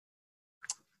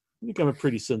 I think I'm a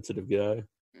pretty sensitive guy.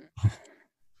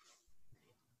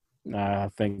 I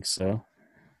think so.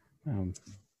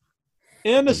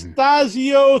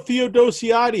 Anastasio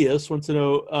Theodosiadius wants to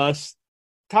know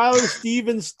Tyler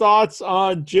Stevens' thoughts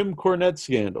on Jim Cornette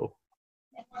scandal.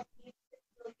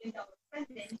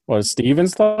 What is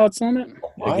Stevens' thoughts on it?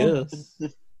 I guess.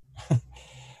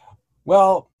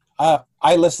 Well,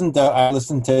 I listened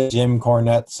to Jim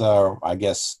Cornette's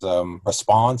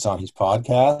response on his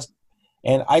podcast,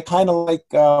 and I kind of like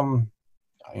I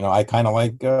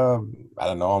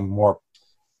don't know, I'm more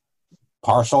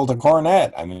partial to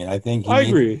Cornette. I mean, I think I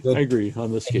agree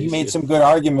on this case. He made some good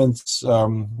arguments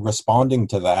responding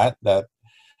to that. That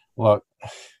look,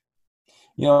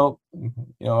 Cornette's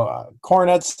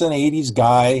an '80s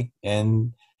guy,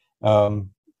 and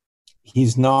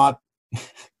he's not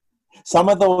some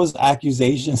of those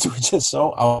accusations were just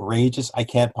so outrageous. I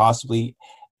can't possibly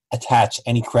attach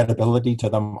any credibility to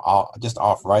them just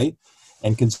outright.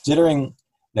 And considering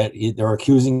that they're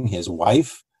accusing his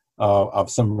wife of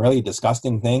some really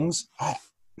disgusting things,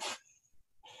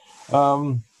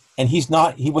 and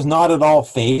he was not at all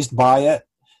fazed by it.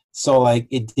 So like,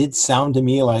 it did sound to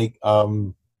me like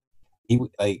I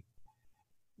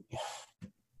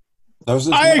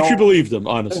actually believed him,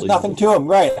 honestly. There's nothing to him,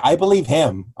 right? I believe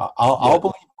him. I'll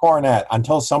believe Cornette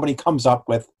until somebody comes up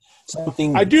with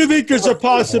something. I do think there's a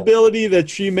possibility that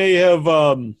she may have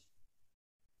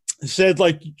said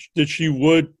like that she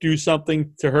would do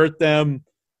something to hurt them,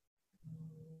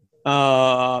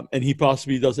 and he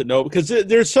possibly doesn't know, because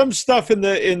there's some stuff in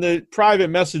the private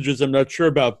messages I'm not sure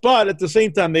about. But at the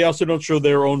same time, they also don't show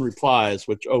their own replies,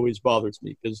 which always bothers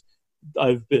me because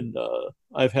I've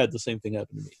had the same thing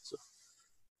happen to me. So.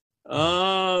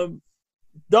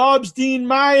 Dobbs Dean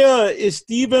Maya, is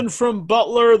Steven from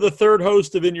Butler the third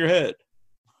host of In Your Head?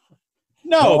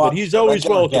 No, but he's always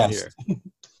welcome here.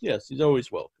 Yes, he's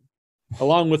always welcome.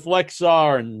 Along with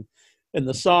Lexar and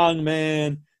the Song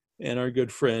Man and our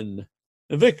good friend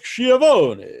Vic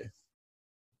Schiavone.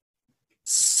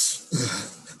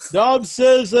 Dobbs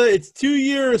says, it's 2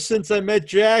 years since I met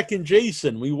Jack and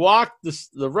Jason. We walked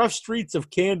the rough streets of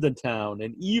Camden Town,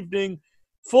 an evening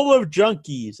full of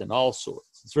junkies and all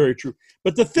sorts. It's very true.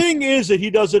 But the thing is that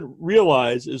he doesn't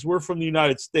realize is we're from the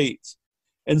United States.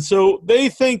 And so they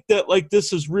think that, like,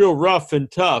 this is real rough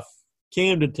and tough,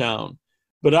 Camden Town.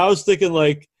 But I was thinking,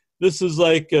 like, this is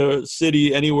like a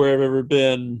city anywhere I've ever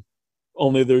been,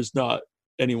 only there's not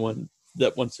anyone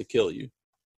that wants to kill you.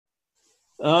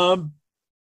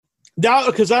 Now,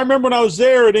 because I remember when I was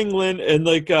there in England, and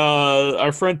like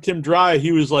our friend Tim Dry,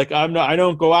 he was like, I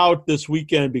don't go out this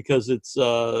weekend because it's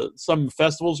some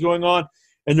festivals going on,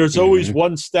 and there's always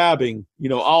one stabbing. You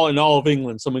know, all of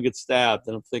England, someone gets stabbed,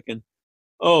 and I'm thinking,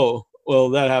 oh, well,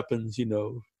 that happens,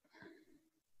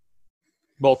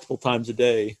 multiple times a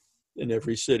day in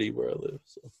every city where I live.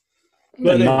 So,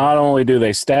 but not only do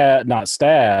they not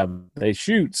stab, they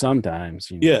shoot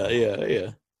sometimes.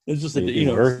 Yeah. It's just that,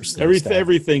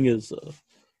 everything is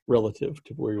relative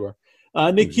to where you are.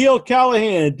 Nikhil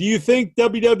Callahan, do you think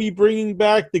WWE bringing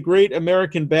back the Great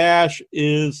American Bash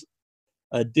is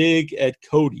a dig at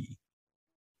Cody?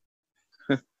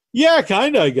 Yeah,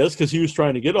 kind of, I guess, because he was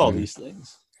trying to get all these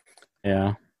things.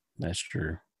 Yeah, that's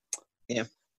true. Yeah.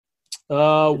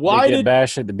 Why did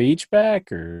Bash at the Beach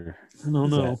back, or I don't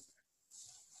know?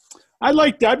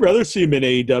 I'd rather see him in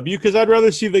AEW because I'd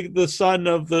rather see the son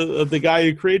of the guy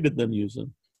who created them use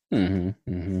him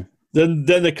than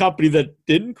the company that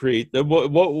didn't create them.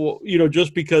 What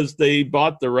just because they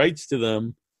bought the rights to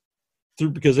them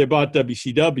because they bought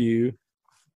WCW,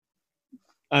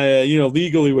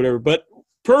 legally, whatever. But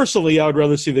personally, I would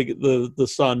rather see the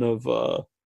son of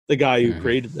the guy who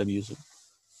created them use them.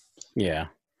 Yeah,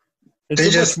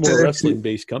 it's much more wrestling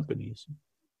based companies.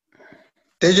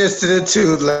 They just did it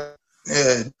to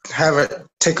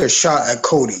take a shot at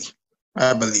Cody,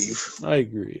 I believe. I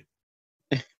agree.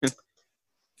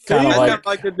 Kind of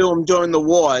like to do them during the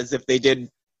wars if they did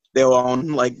their own,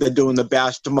 like they're doing the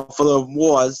Bash for the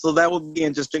wars. So that would be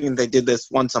interesting if they did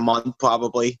this once a month,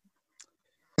 probably.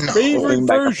 Favorite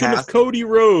version of Cody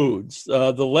Rhodes?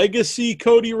 The Legacy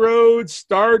Cody Rhodes,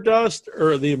 Stardust,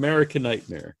 or the American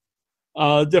Nightmare?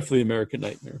 Definitely American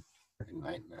Nightmare.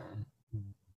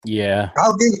 Yeah.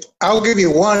 I'll give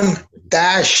you one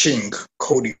dashing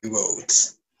Cody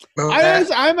Rhodes.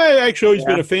 I'm actually always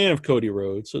been a fan of Cody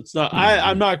Rhodes, so it's not.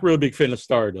 I'm not a really big fan of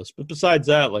Stardust, but besides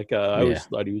that, I always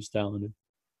thought he was talented.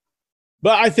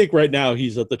 But I think right now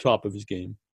he's at the top of his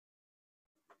game.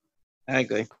 I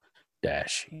agree.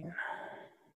 Dashing.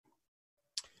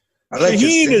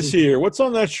 Shaheen is here. What's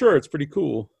on that shirt? It's pretty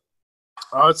cool.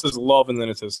 Oh, it says love, and then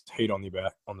it says hate on the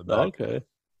back. Okay.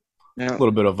 Yeah. A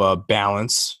little bit of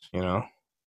balance,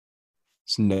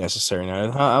 It's necessary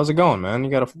now. How's it going, man? You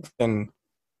got a fucking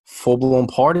full-blown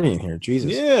party in here.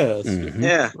 Jesus. Yes.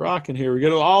 Yeah. Rocking here. We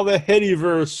got all the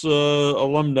Headyverse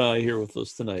alumni here with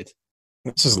us tonight.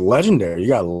 This is legendary. You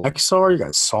got Lexar, you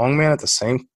got Songman at the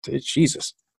same time.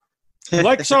 Jesus.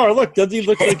 Lexar, look, doesn't he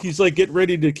look like he's getting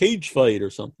ready to cage fight or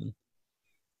something?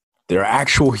 They're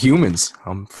actual humans.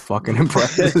 I'm fucking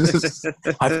impressed.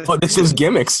 I thought this was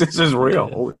gimmicks. This is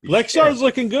real. Lexar's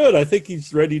looking good. I think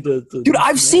he's ready to dude,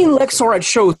 I've seen Lexar at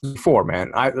shows before,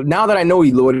 man. Now that I know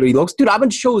he looks, dude, I've been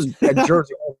shows at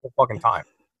Jersey all the fucking time.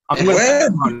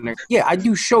 Yeah, I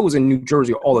do shows in New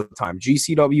Jersey all the time.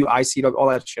 GCW, ICW, all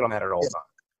that shit. I'm at it all the time.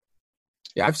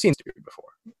 Yeah, I've seen this dude before.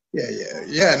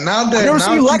 Yeah. Now that I never now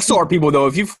see Lexar people though.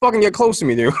 If you fucking get close to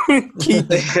me, dude,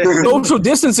 social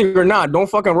distancing or not, don't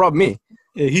fucking rub me.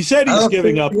 Yeah, he said he's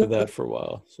giving up to that for a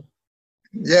while. So.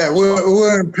 Yeah,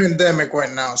 we're in pandemic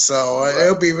right now, so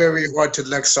it'll be very hard to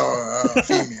Lexar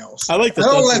females. I like the I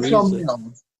don't Lexar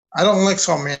males. I don't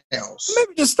Lexar males.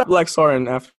 Maybe just stop Lexar and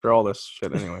after all this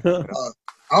shit anyway.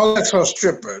 I'll Lexar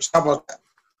strippers. How about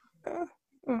that?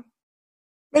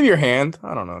 Maybe your hand.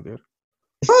 I don't know, dude.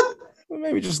 What?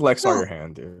 Maybe just Lexar your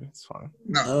hand, dude. It's fine.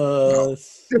 No.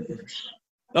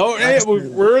 Oh, hey,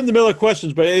 we're in the middle of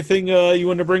questions, but anything you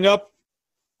want to bring up?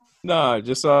 No,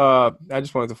 just I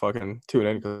just wanted to fucking tune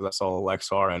in because I saw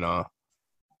Lexar and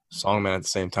Songman at the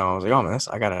same time. I was like, oh man,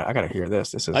 I gotta hear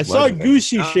this. This is. I saw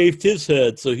Goosey shaved his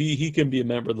head, so he can be a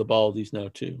member of the Baldies now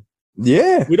too.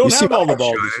 Yeah, we don't have all the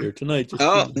Baldies here tonight.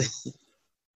 Just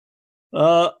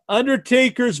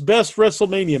Undertaker's best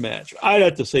WrestleMania match. I'd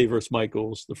have to say versus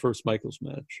Michaels, the first Michaels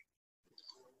match.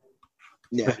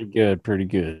 Yeah, pretty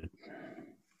good.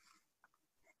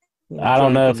 I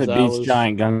don't know if it beats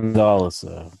Giant Gonzalez,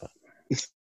 though. But.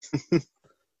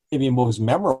 Maybe most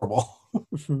memorable.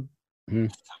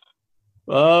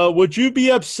 Would you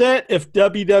be upset if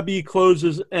WWE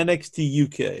closes NXT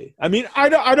UK? I mean,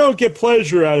 I don't get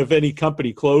pleasure out of any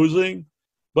company closing,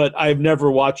 but I've never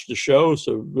watched the show,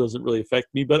 so it doesn't really affect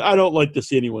me. But I don't like to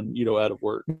see anyone, out of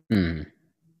work. It's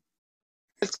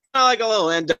kind of like a little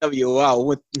NWO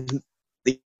with the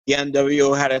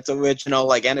NWO had its original,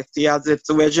 like NXT has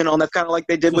its original, and that's kind of like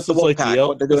they did with the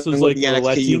Wolfpack. This is like the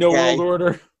Latino UK. World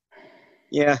Order.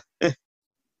 Yeah.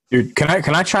 Dude, can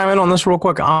I chime in on this real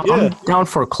quick? I'm down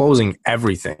for closing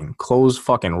everything. Close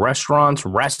fucking restaurants,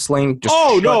 wrestling. Just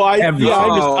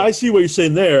I see what you're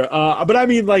saying there. But I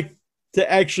mean, like,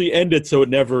 to actually end it so it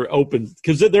never opens,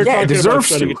 because they're talking about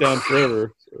shutting it down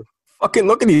forever. So. Fucking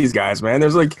look at these guys, man.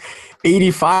 There's like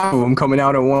 85 of them coming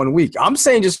out in 1 week. I'm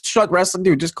saying just shut wrestling,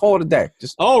 dude. Just call it a day.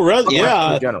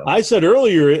 Yeah. I said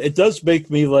earlier, it does make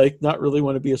me like not really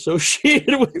want to be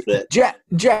associated with it.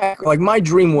 Jack, like my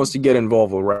dream was to get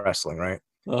involved with wrestling, right?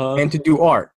 And to do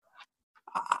art.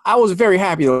 I was very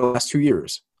happy the last 2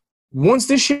 years. Once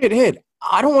this shit hit,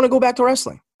 I don't want to go back to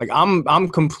wrestling. Like I'm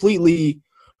completely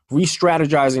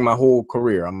re-strategizing my whole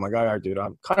career. I'm like, all right, dude,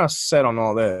 I'm kind of set on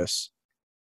all this.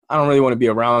 I don't really want to be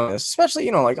around this,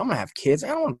 especially, like, I'm going to have kids. I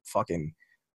don't want to fucking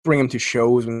bring them to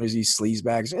shows when there's these sleaze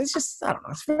bags. It's just, I don't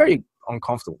know. It's very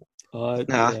uncomfortable.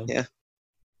 Yeah.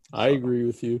 I agree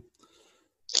with you.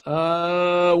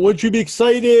 Would you be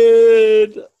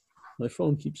excited? My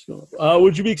phone keeps going.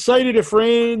 Would you be excited if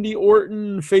Randy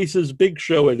Orton faces Big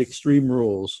Show at Extreme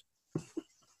Rules?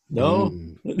 No?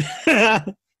 I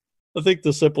think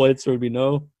the simple answer would be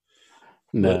no.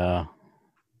 No.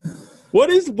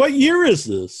 What year is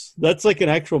this? That's like an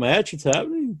actual match it's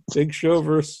happening? Big Show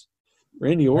versus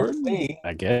Randy Orton?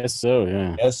 I guess so,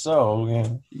 yeah.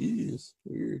 Jeez,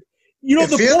 weird.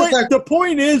 The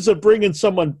point is of bringing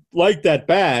someone like that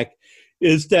back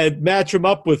is to match them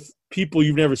up with people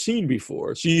you've never seen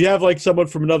before. So you have like someone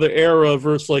from another era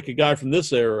versus like a guy from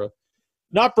this era.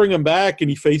 Not bring him back and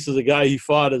he faces a guy he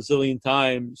fought a zillion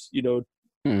times,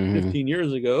 15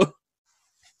 years ago.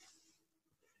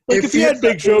 Like if you had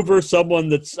Big Show versus someone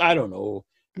that's, I don't know,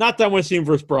 not that I want to see him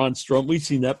versus Braun Strowman. We've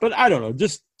seen that, but I don't know,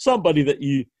 just somebody that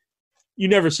you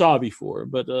never saw before.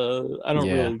 But I don't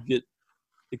really get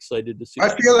excited to see.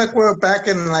 I feel like we're back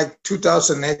in like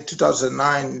 2008,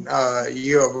 2009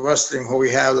 year of wrestling where we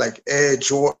have like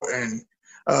Edge, Orton,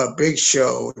 Big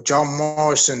Show, John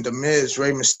Morrison, The Miz,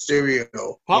 Rey Mysterio.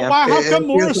 How come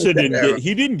Morrison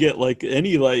didn't get like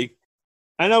any like?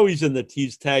 I know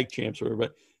he's tag champs or whatever,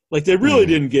 but. Like they really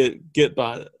didn't get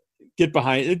behind.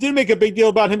 It didn't make a big deal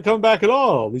about him coming back at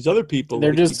all. These other people,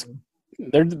 they're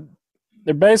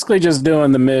basically just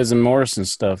doing the Miz and Morrison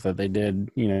stuff that they did,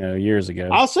 years ago.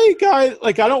 I'll say, guy,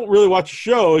 like I don't really watch a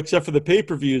show except for the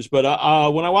pay-per-views, but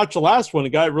when I watched the last one, a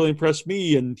guy really impressed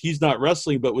me, and he's not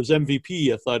wrestling, but was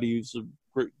MVP. I thought he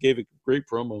gave a great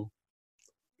promo.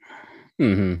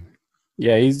 Mm-hmm.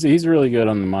 Yeah, he's really good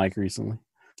on the mic recently.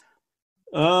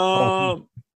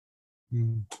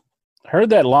 Heard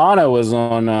that Lana was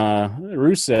on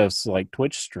Rusev's like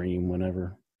Twitch stream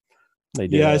whenever they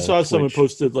did. Yeah, I saw someone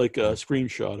posted like a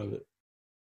screenshot of it.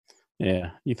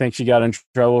 Yeah, you think she got in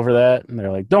trouble for that? And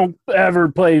they're like, "Don't ever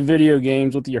play video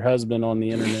games with your husband on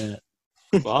the internet."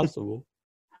 It's possible.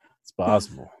 It's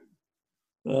possible.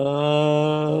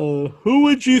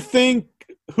 Who do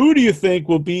you think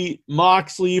will beat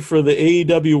Moxley for the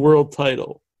AEW World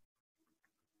Title?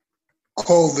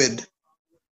 COVID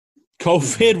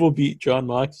will beat John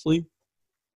Moxley.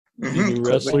 New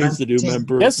wrestlers to do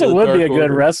member. Guess it would be a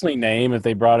good wrestling name if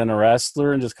they brought in a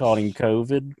wrestler and just called him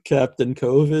COVID. Captain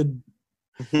COVID.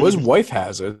 Well, his wife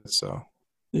has it, so.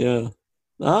 Yeah.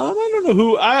 I don't know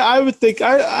who. I would think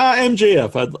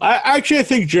MJF. I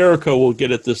think Jericho will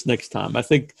get it this next time. I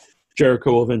think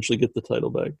Jericho will eventually get the title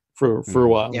back for a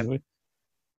while. Yep. Anyway.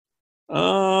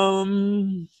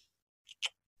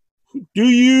 Do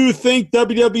you think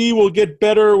WWE will get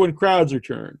better when crowds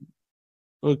return?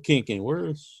 Oh, can't get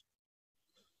worse.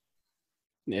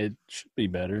 It should be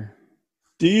better.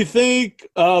 Do you think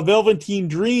Velveteen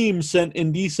Dream sent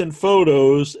indecent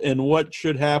photos, and what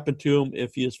should happen to him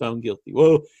if he is found guilty?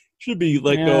 Well, should be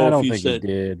let go. I don't if think he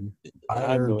did. I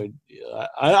have no idea.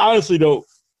 I honestly don't.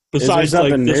 Besides,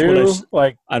 like this new?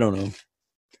 one, I don't know.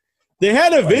 They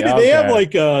had a video. They have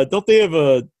like don't they have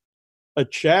a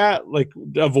chat, like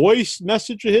a voice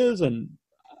message of his, and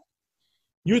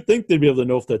you would think they'd be able to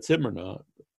know if that's him or not.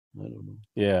 I don't know.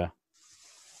 Yeah.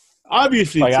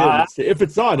 Obviously, Like, it's him. If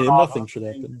it's not him, nothing should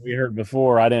happen. We heard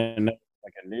before. I didn't know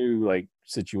like a new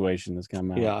situation that's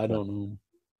come out. Yeah, I don't know.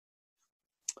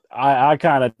 I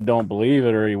kind of don't believe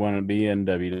it, or he wouldn't be in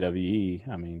WWE.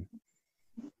 I mean,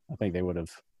 I think they would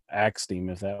have axed him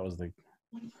if that was the.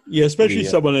 Yeah, especially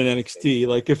someone in NXT.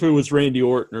 Like if it was Randy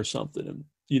Orton or something, and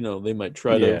they might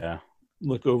try to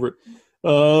look over it.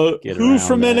 Who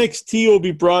from NXT will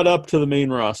be brought up to the main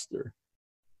roster?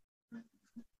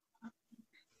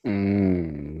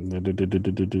 Velveteen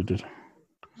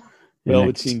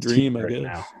Dream, I guess.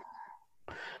 Now.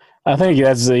 I think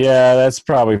that's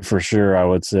probably for sure. I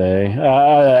would say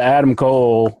Adam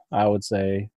Cole. I would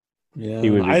say. Yeah,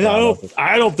 I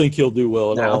don't think he'll do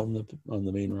well at all on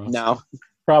the main roster. No,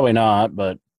 probably not.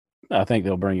 But I think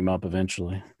they'll bring him up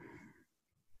eventually.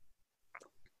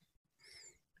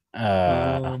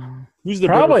 Who's the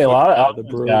probably a lot of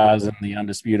other guys in the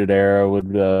Undisputed Era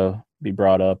would be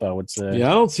brought up. I would say. Yeah,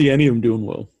 I don't see any of them doing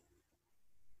well.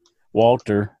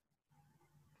 Walter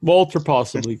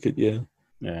possibly could. Yeah.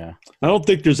 Yeah. I don't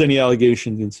think there's any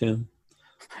allegation against him.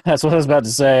 That's what I was about to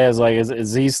say.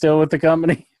 Is he still with the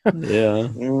company? Yeah.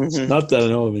 Not that I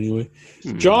know of anyway.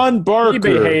 John Barker. He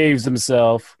behaves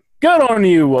himself. Good on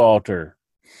you, Walter.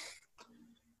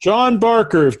 John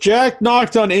Barker. If Jack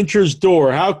knocked on Incher's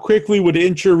door, how quickly would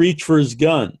Incher reach for his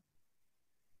gun?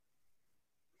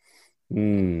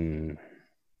 No,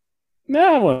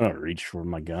 I wouldn't reach for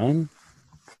my gun.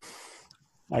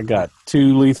 I got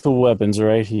 2 lethal weapons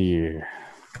right here.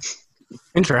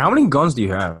 Incher, how many guns do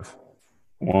you have?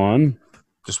 1.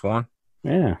 Just one?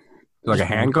 Yeah. Like a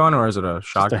handgun, or is it a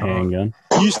shotgun? Just a handgun.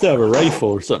 You used to have a rifle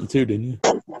or something too, didn't you?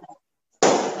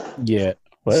 Yeah.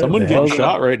 Someone getting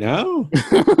shot right now?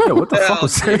 Yeah, what the fuck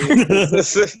was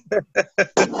that?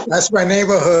 That's my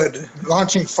neighborhood,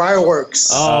 launching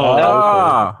fireworks.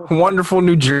 Okay. Wonderful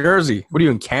New Jersey. What are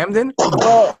you, in Camden?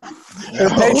 They're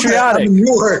patriotic. I'm in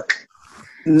Newark.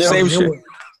 Same shit.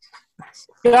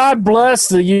 God bless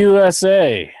the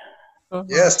USA.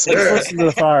 Yes, Let's sir. listen to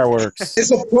the fireworks.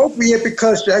 It's appropriate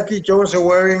because Jackie Jones are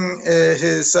wearing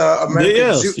his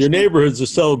American suit. Your neighborhoods are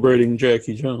celebrating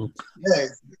Jackie Jones. Yeah.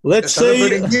 Let's say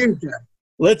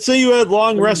you had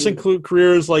long wrestling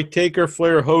careers like Taker,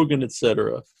 Flair, Hogan,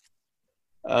 etc.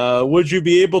 Would you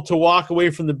be able to walk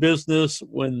away from the business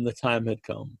when the time had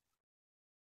come?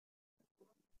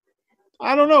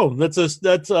 I don't know. That's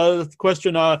a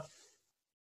question. I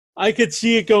could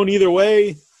see it going either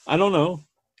way. I don't know.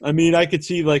 I mean, I could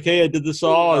see like, hey, I did this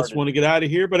all. I just want to get out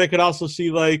of here. But I could also see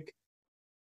like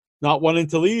not wanting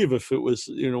to leave if it was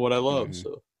what I love. Mm-hmm.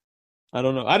 So I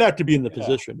don't know. I'd have to be in the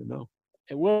position to know.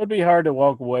 It would be hard to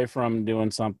walk away from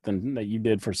doing something that you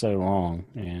did for so long.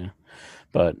 Yeah,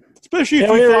 but especially if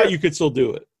you thought you could still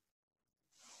do it.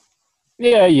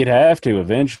 Yeah, you'd have to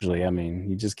eventually. I mean,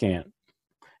 you just can't.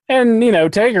 And,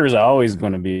 Taker's always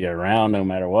going to be around no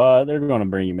matter what. They're going to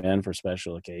bring him in for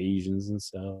special occasions and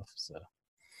stuff. So,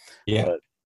 yeah. But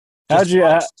I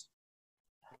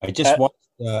just watched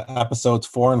episodes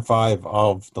 4 and 5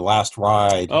 of The Last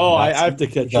Ride. Oh, I have to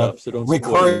catch up. So don't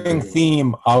recurring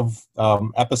theme of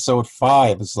episode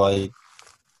 5 is like,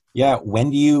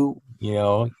 when do you,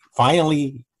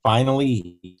 finally,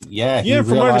 yeah.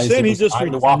 From what I understand, he just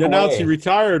announced he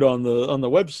retired on the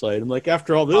website. I'm like,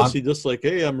 after all this, he just like,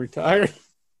 hey, I'm retired.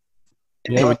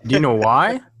 Yeah, do you know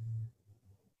why?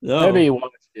 No. Maybe he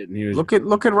watched it. And he was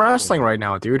look at wrestling right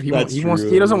now, dude. He doesn't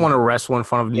want to wrestle in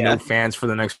front of no fans for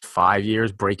the next 5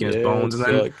 years, breaking his bones, and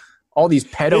then all these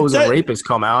pedos and rapists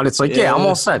come out. It's like, I'm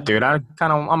all set, dude.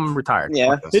 I'm retired.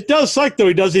 Yeah, it does suck though.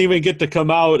 He doesn't even get to come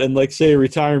out and like say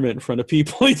retirement in front of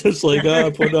people. He just like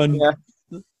put on.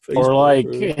 Or like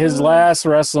his last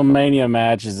WrestleMania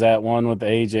match is that one with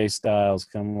AJ Styles.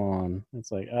 Come on,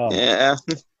 it's like, oh yeah.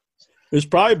 It's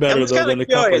probably better though than a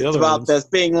couple of the other about ones. this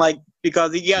being like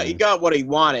because he got what he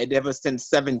wanted ever since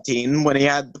 17 when he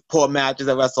had the poor matches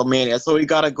at WrestleMania. So he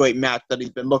got a great match that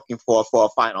he's been looking for a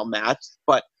final match.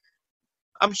 But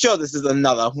I'm sure this is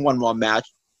one more match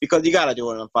because you got to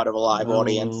do it in front of a live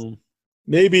audience.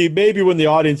 Maybe when the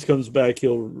audience comes back,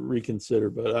 he'll reconsider.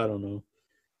 But I don't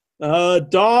know.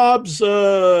 Dobbs,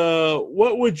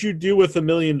 what would you do with $1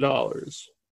 million?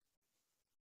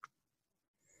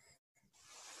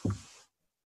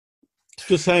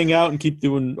 Just hang out and keep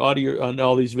doing audio on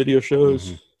all these video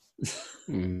shows.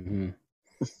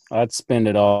 I'd spend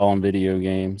it all on video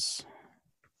games.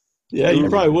 Yeah, you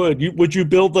probably would. Would you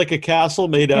build like a castle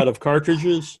made out of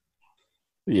cartridges?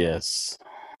 Yes,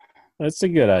 that's a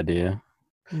good idea.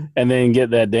 And then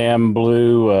get that damn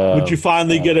blue. Would you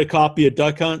finally get a copy of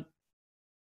Duck Hunt?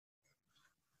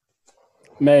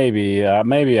 Maybe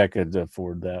I could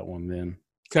afford that one then.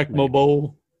 Tecmo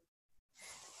Bowl.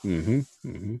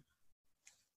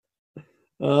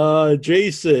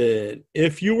 Jason,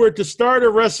 if you were to start a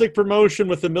wrestling promotion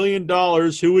with $1 million,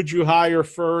 who would you hire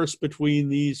first between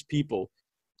these people?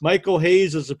 Michael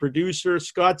Hayes as a producer,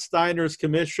 Scott Steiner as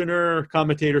commentator,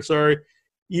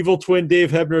 Evil Twin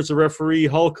Dave Hebner as a referee,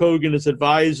 Hulk Hogan as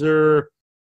advisor,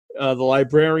 the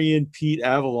librarian Pete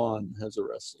Avalon as a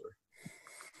wrestler.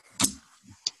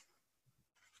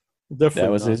 Definitely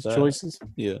that was his choices?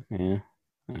 Yeah.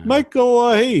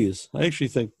 Michael Hayes. I actually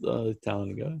think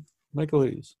talented guy. Michael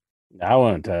Hayes. I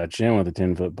want to touch him with a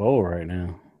 10-foot pole right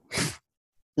now.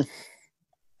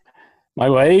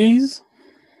 Michael Hayes?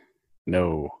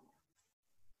 No.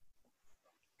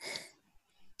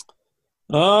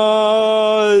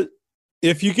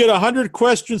 If you get 100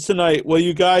 questions tonight, will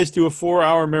you guys do a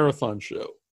 4-hour marathon show?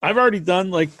 I've already done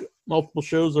like multiple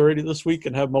shows already this week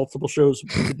and have multiple shows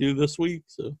to do this week.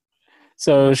 So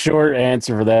the short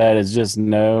answer for that is just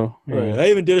no. Right. I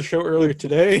even did a show earlier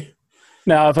today.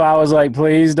 Now, if I was like,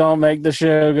 please don't make the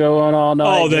show go on all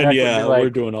night. Oh, then we're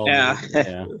doing all night.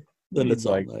 Yeah. Then it's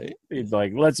like, all night. He's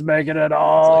like, let's make it at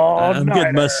all night. I'm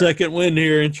getting my second win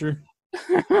here, Incher.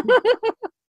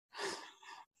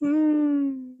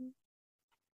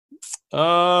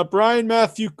 Brian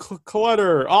Matthew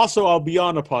Clutter. Also, I'll be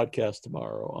on a podcast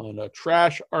tomorrow on a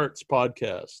Trash Arts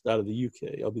podcast out of the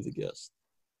UK. I'll be the guest.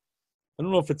 I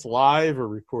don't know if it's live or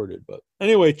recorded, but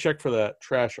anyway, check for that.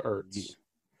 Trash Arts.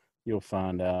 You'll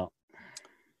find out.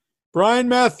 Brian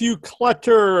Matthew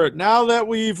Clutter. Now that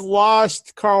we've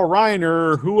lost Carl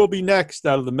Reiner, who will be next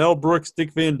out of the Mel Brooks,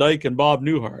 Dick Van Dyke, and Bob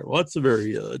Newhart? Well, that's a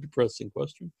very depressing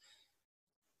question.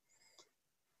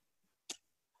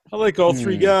 I like all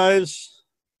three guys.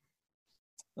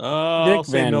 Dick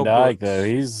Van Dyke, though,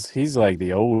 he's like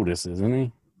the oldest, isn't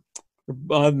he?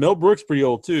 Mel Brooks pretty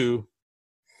old too.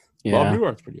 Yeah. Bob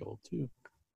Newhart's pretty old too.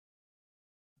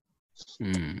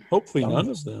 Hopefully none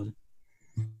of them.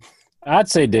 I'd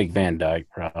say Dick Van Dyke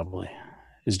probably.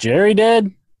 Is Jerry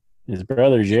dead? His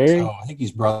brother Jerry? I think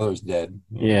his brother's dead.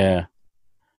 Yeah.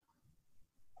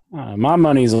 My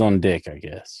money's on Dick, I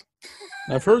guess.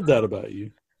 I've heard that about you.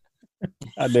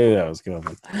 I knew that was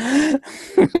coming.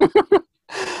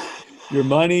 Your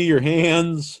money, your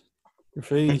hands, your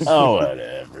face. Oh,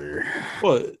 whatever.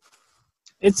 What?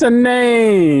 It's a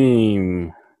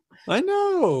name. I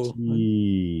know.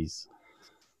 Jeez.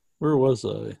 Where was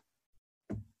I?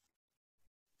 There's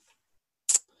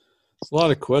a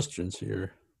lot of questions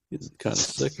here. It's kind of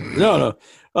sick. No.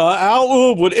 Al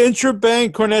Oob, would Incher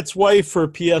bang Cornette's wife for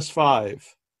PS5?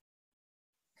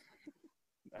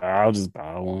 I'll just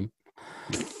buy one.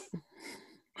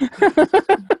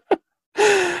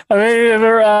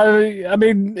 I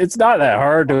mean, it's not that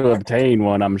hard to obtain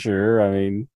one, I'm sure. I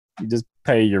mean, you just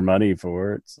pay your money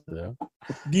for it. So.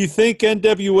 Do you think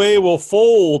NWA will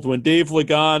fold when Dave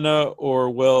Lagana, or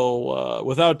will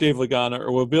without Dave Lagana,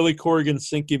 or will Billy Corgan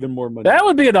sink even more money? That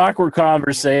would be an awkward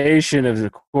conversation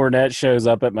if Cornette shows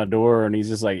up at my door and he's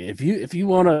just like, "If you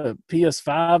want a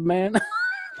PS5, man."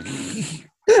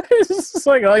 It's just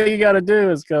like all you got to do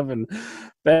is come and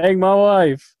bang my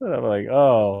wife. And I'm like,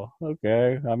 oh,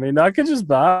 okay. I mean, I could just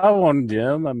buy one,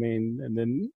 Jim. I mean, and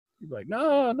then he's like,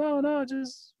 no,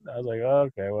 just. I was like,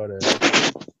 okay, whatever.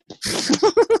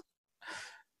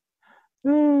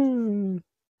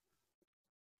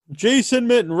 Jason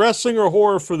Mitten, wrestling or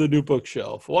horror for the new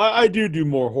bookshelf? Well, I do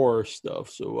more horror stuff,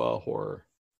 so horror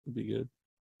would be good.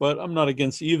 But I'm not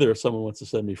against either if someone wants to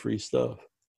send me free stuff.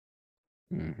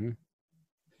 Mm-hmm.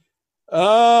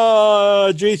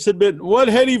 Jason Mitten, what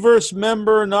Headyverse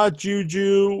member, not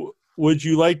Juju, would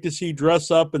you like to see dress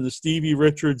up in the Stevie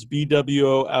Richards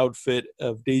BWO outfit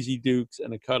of Daisy Dukes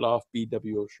and a cut-off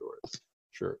BWO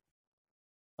shirt?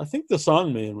 I think the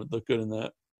Songman would look good in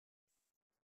that.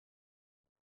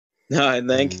 No, I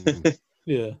think.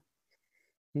 Yeah.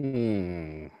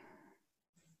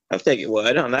 I think it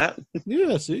would on that.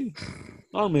 Yeah, see?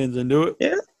 Songman's into it.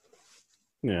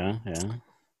 Yeah. Yeah.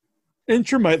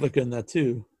 Incher might look good in that,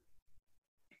 too.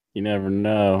 You never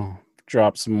know.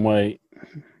 Drop some weight.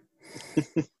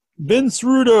 Vince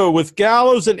Rudo, with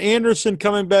Gallows and Anderson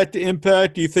coming back to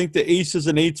Impact, do you think the Aces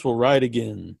and Eights will ride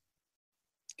again?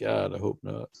 God, I hope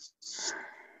not.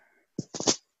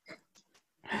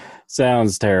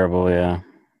 Sounds terrible, yeah.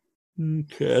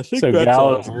 Okay, I think so that's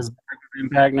Gallows all. is back with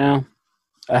Impact now?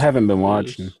 I haven't been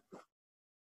watching.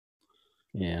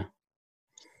 Yeah.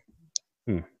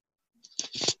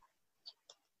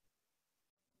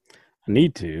 I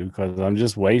need to because I'm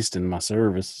just wasting my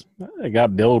service. I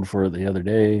got billed for it the other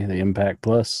day, the Impact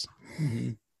Plus.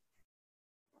 Mm-hmm.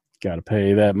 Got to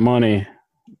pay that money.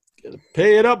 Got to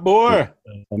pay it up, boy.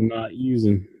 I'm not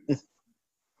using.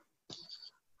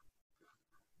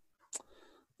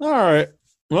 All right.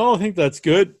 Well, I think that's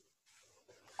good.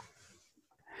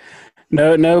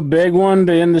 No big one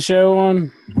to end the show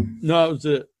on? No, that was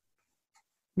it.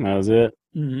 That was it?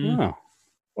 Mm-hmm. Oh.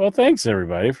 Well, thanks,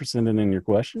 everybody, for sending in your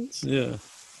questions. Yeah.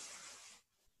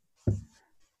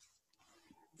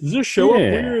 Does this show up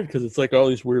weird? Because it's like all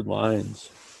these weird lines.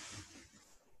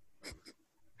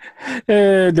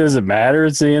 It doesn't matter.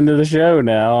 It's the end of the show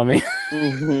now. I mean,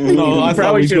 no, I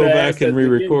thought we'd go back and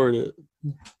re-record it.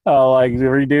 Oh, like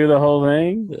redo the whole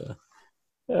thing?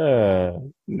 Yeah.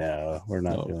 No, we're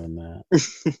not doing that.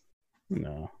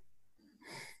 No.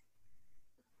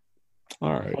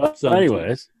 All right. Well,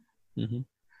 anyways, mm-hmm.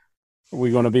 Are we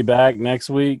going to be back next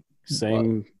week?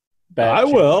 Same batch? I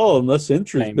will, unless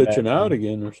Incher's Same bitching batch. out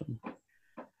again or something.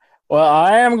 Well,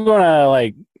 I am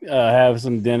going to have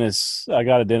some dentist. I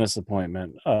got a dentist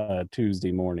appointment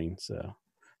Tuesday morning, so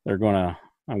I'm going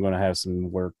to have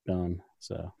some work done.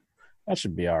 So that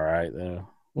should be all right, though.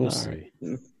 We'll see.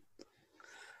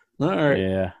 All right.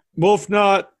 Yeah. Well, if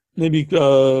not, maybe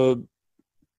Clinton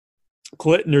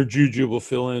or Juju will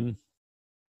fill in.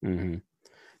 Mm-hmm.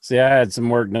 See, I had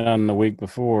some work done the week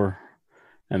before,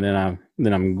 and then I'm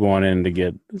going in to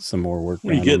get some more work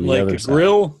done. Are you getting on the like other a side.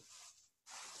 grill?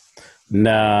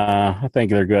 Nah, I think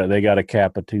they're good. They got a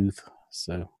cap a tooth,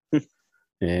 so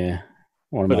yeah.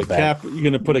 One of Put my a cap. You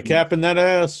gonna put a cap in that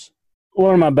ass?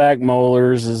 One of my back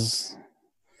molars is,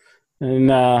 and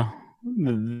they're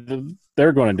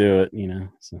going to do it. You know.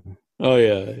 So. Oh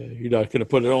yeah, you're not gonna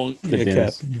put it on The a cap.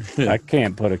 dentist. I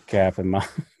can't put a cap in my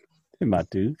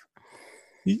tooth.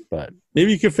 But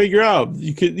maybe you can figure out.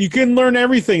 You can learn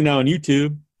everything now on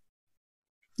YouTube.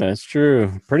 That's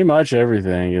true. Pretty much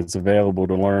everything is available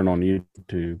to learn on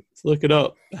YouTube. Let's look it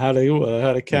up. How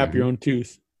to cap your own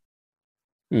tooth.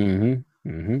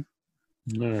 Mm-hmm.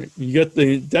 All right. You got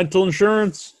the dental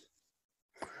insurance?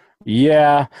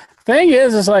 Yeah. Thing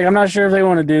is, it's like I'm not sure if they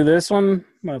want to do this one.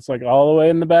 That's like all the way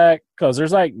in the back because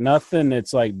there's like nothing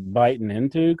it's like biting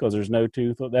into because there's no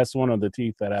tooth. That's one of the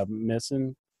teeth that I'm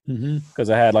missing because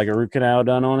I had like a root canal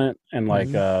done on it and like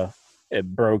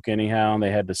it broke anyhow and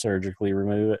they had to surgically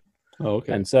remove it. Oh,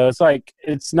 okay. And so it's like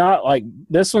it's not like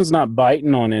this one's not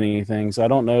biting on anything. So I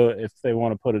don't know if they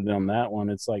want to put it on that one.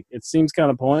 It's like it seems kind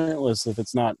of pointless if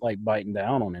it's not like biting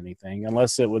down on anything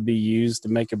unless it would be used to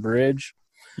make a bridge.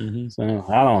 So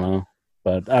I don't know,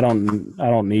 but I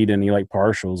don't need any like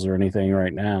partials or anything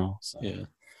right now. So yeah,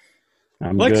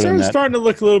 I'm like good on it's that. starting to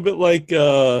look a little bit like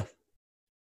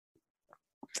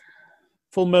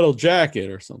Full Metal Jacket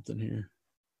or something here.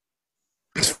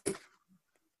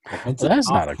 That's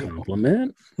not a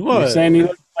compliment. What? You're saying you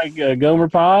look like Gomer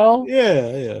Pyle? Yeah,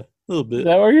 a little bit. Is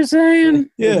that what you're saying?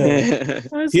 Yeah,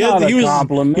 That's not a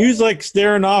compliment. He was like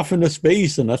staring off into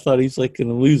space, and I thought he's like going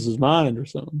to lose his mind or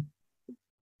something.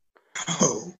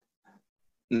 Oh.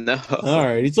 No. All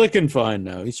right, he's looking fine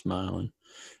now. He's smiling.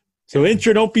 So,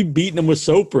 Incher, don't be beating him with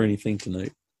soap or anything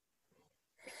tonight.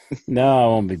 No, I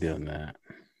won't be doing that.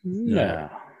 No.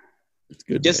 It's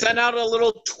good. Just send out a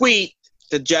little tweet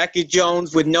to Jackie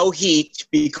Jones with no heat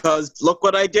because look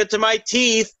what I did to my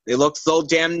teeth. They look so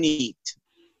damn neat.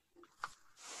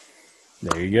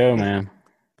 There you go, man.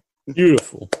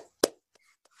 Beautiful.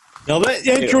 Now, that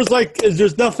intro was like,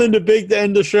 there's nothing too big to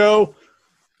end the show.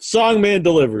 Songman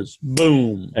delivers.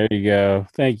 Boom. There you go.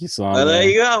 Thank you, Songman. Well, there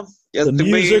you go. Just The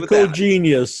agree with musical that.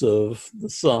 genius of the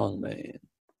Songman.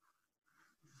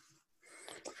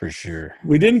 For sure.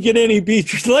 We didn't get any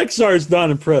Beatrice Lexar's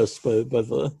not impressed by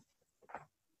the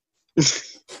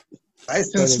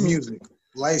Licensed music.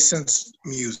 licensed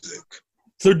music.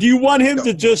 So do you want him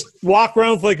to just walk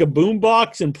around with like a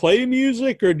boombox and play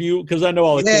music, or do you? Because I know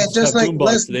all the kids just have like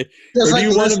boombox today. Just or like do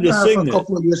you want him to Lesnar sing a it?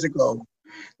 couple of years ago.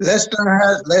 Lesnar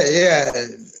had,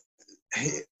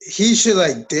 he should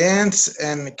like dance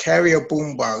and carry a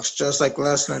boombox just like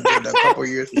Lesnar did a couple of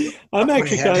years ago. I'm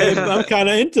actually kind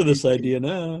of into this idea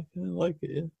now. I like it.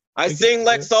 Yeah. I sing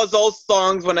Lexo's old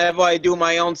songs whenever I do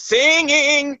my own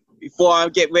singing before I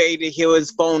get ready to hear his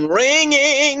phone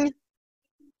ringing.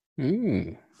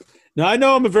 Now I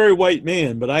know I'm a very white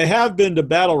man, but I have been to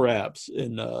battle raps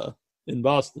in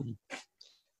Boston.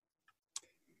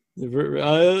 Dude,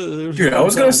 I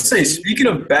was gonna say, speaking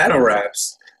of battle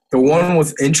raps, the one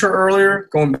with Intra earlier,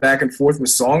 going back and forth with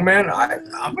Songman,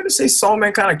 I'm gonna say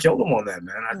Songman kind of killed him on that,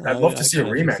 man. I'd love to see a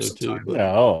rematch sometime.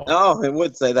 Oh, I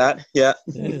would say that. Yeah.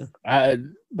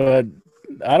 But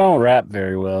I don't rap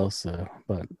very well, so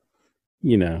but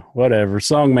you know, whatever.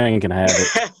 Songman can have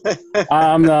it.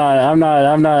 I'm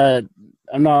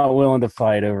not willing to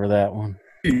fight over that one.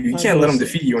 Dude, you can't let him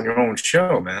defeat you on your own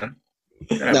show, man.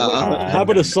 No. How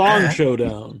about a song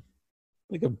showdown?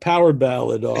 Like a power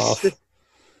ballad off.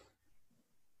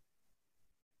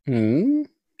 And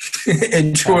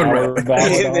Jordan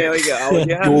there we go.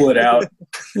 Yeah. Duel it out.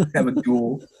 Have a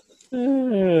duel.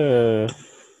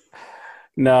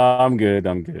 No, I'm good.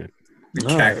 The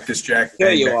Cactus Jack.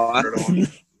 There you are.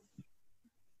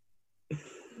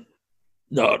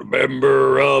 Not a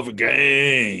member of a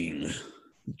gang.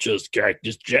 Just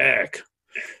Cactus Jack.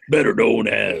 Better known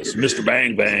as Mr.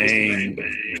 Bang Bang.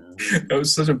 That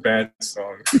was such a bad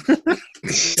song.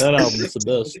 That album's the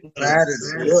best. Bad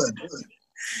is good.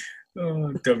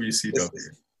 Oh, WCW.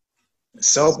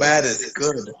 So bad it's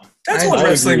good. That's when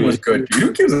wrestling was good, dude.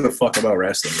 Who gives a fuck about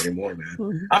wrestling anymore,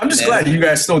 man? I'm just glad you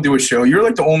guys still do a show. You're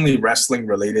like the only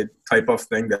wrestling-related type of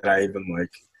thing that I even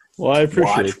like. Well, I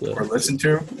appreciate that. Or listen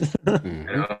to. You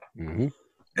know? And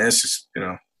it's just, you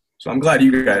know. So I'm glad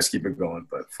you guys keep it going,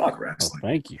 but fuck wrestling.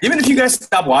 Thank you. Even if you guys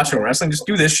stop watching wrestling, just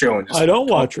do this show. And just I don't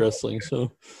watch wrestling,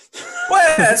 so. Well,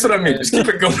 yeah, that's what I mean. Just keep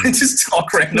it going and just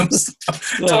talk random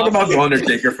stuff. Talk about The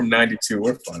Undertaker from 92.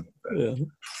 We're fun with that. Yeah.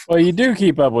 Well, you do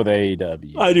keep up with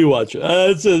AEW. I do watch it.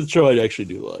 It's a show I actually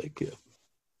do like, yeah.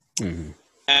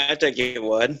 I think you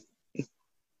would.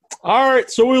 All right,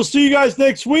 so we'll see you guys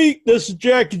next week. This is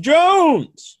Jackie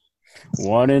Jones.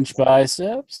 1 inch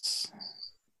biceps.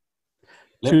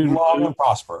 Live long and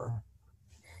prosper.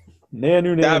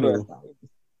 Nanu.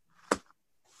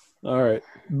 All right.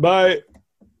 Bye.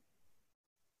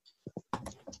 All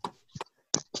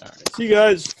right. See you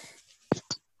guys.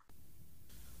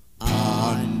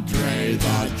 Andre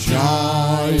the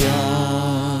Giant.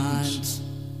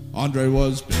 Andre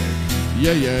was big.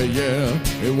 Yeah, yeah, yeah.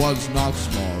 It was not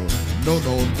small. No,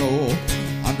 no, no.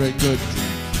 Andre could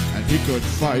drink and he could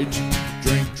fight.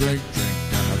 Drink, drink, drink.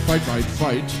 And a fight, fight,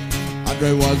 fight.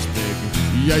 Andre was big,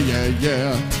 yeah, yeah,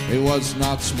 yeah. It was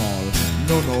not small,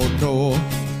 no, no, no.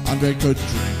 Andre could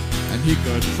drink and he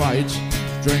could fight.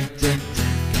 Drink, drink, drink,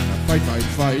 and a fight, fight,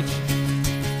 fight.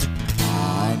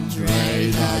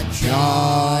 Andre the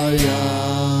Giant.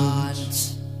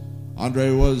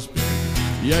 Andre was big,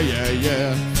 yeah, yeah,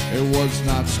 yeah. It was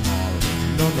not small,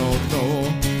 no, no, no.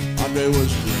 Andre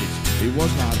was great, he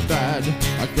was not bad.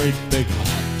 A great big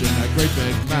heart and a great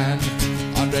big man.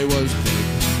 Andre was big.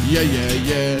 Yeah, yeah,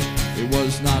 yeah, it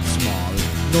was not small.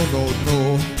 No, no,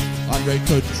 no. Andre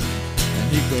could drink and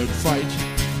he could fight.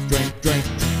 Drink, drink, drink,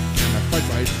 and a fight,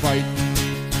 fight, fight.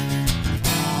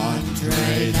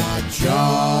 Andre the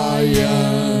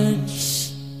Giant.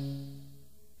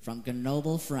 From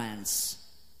Grenoble, France.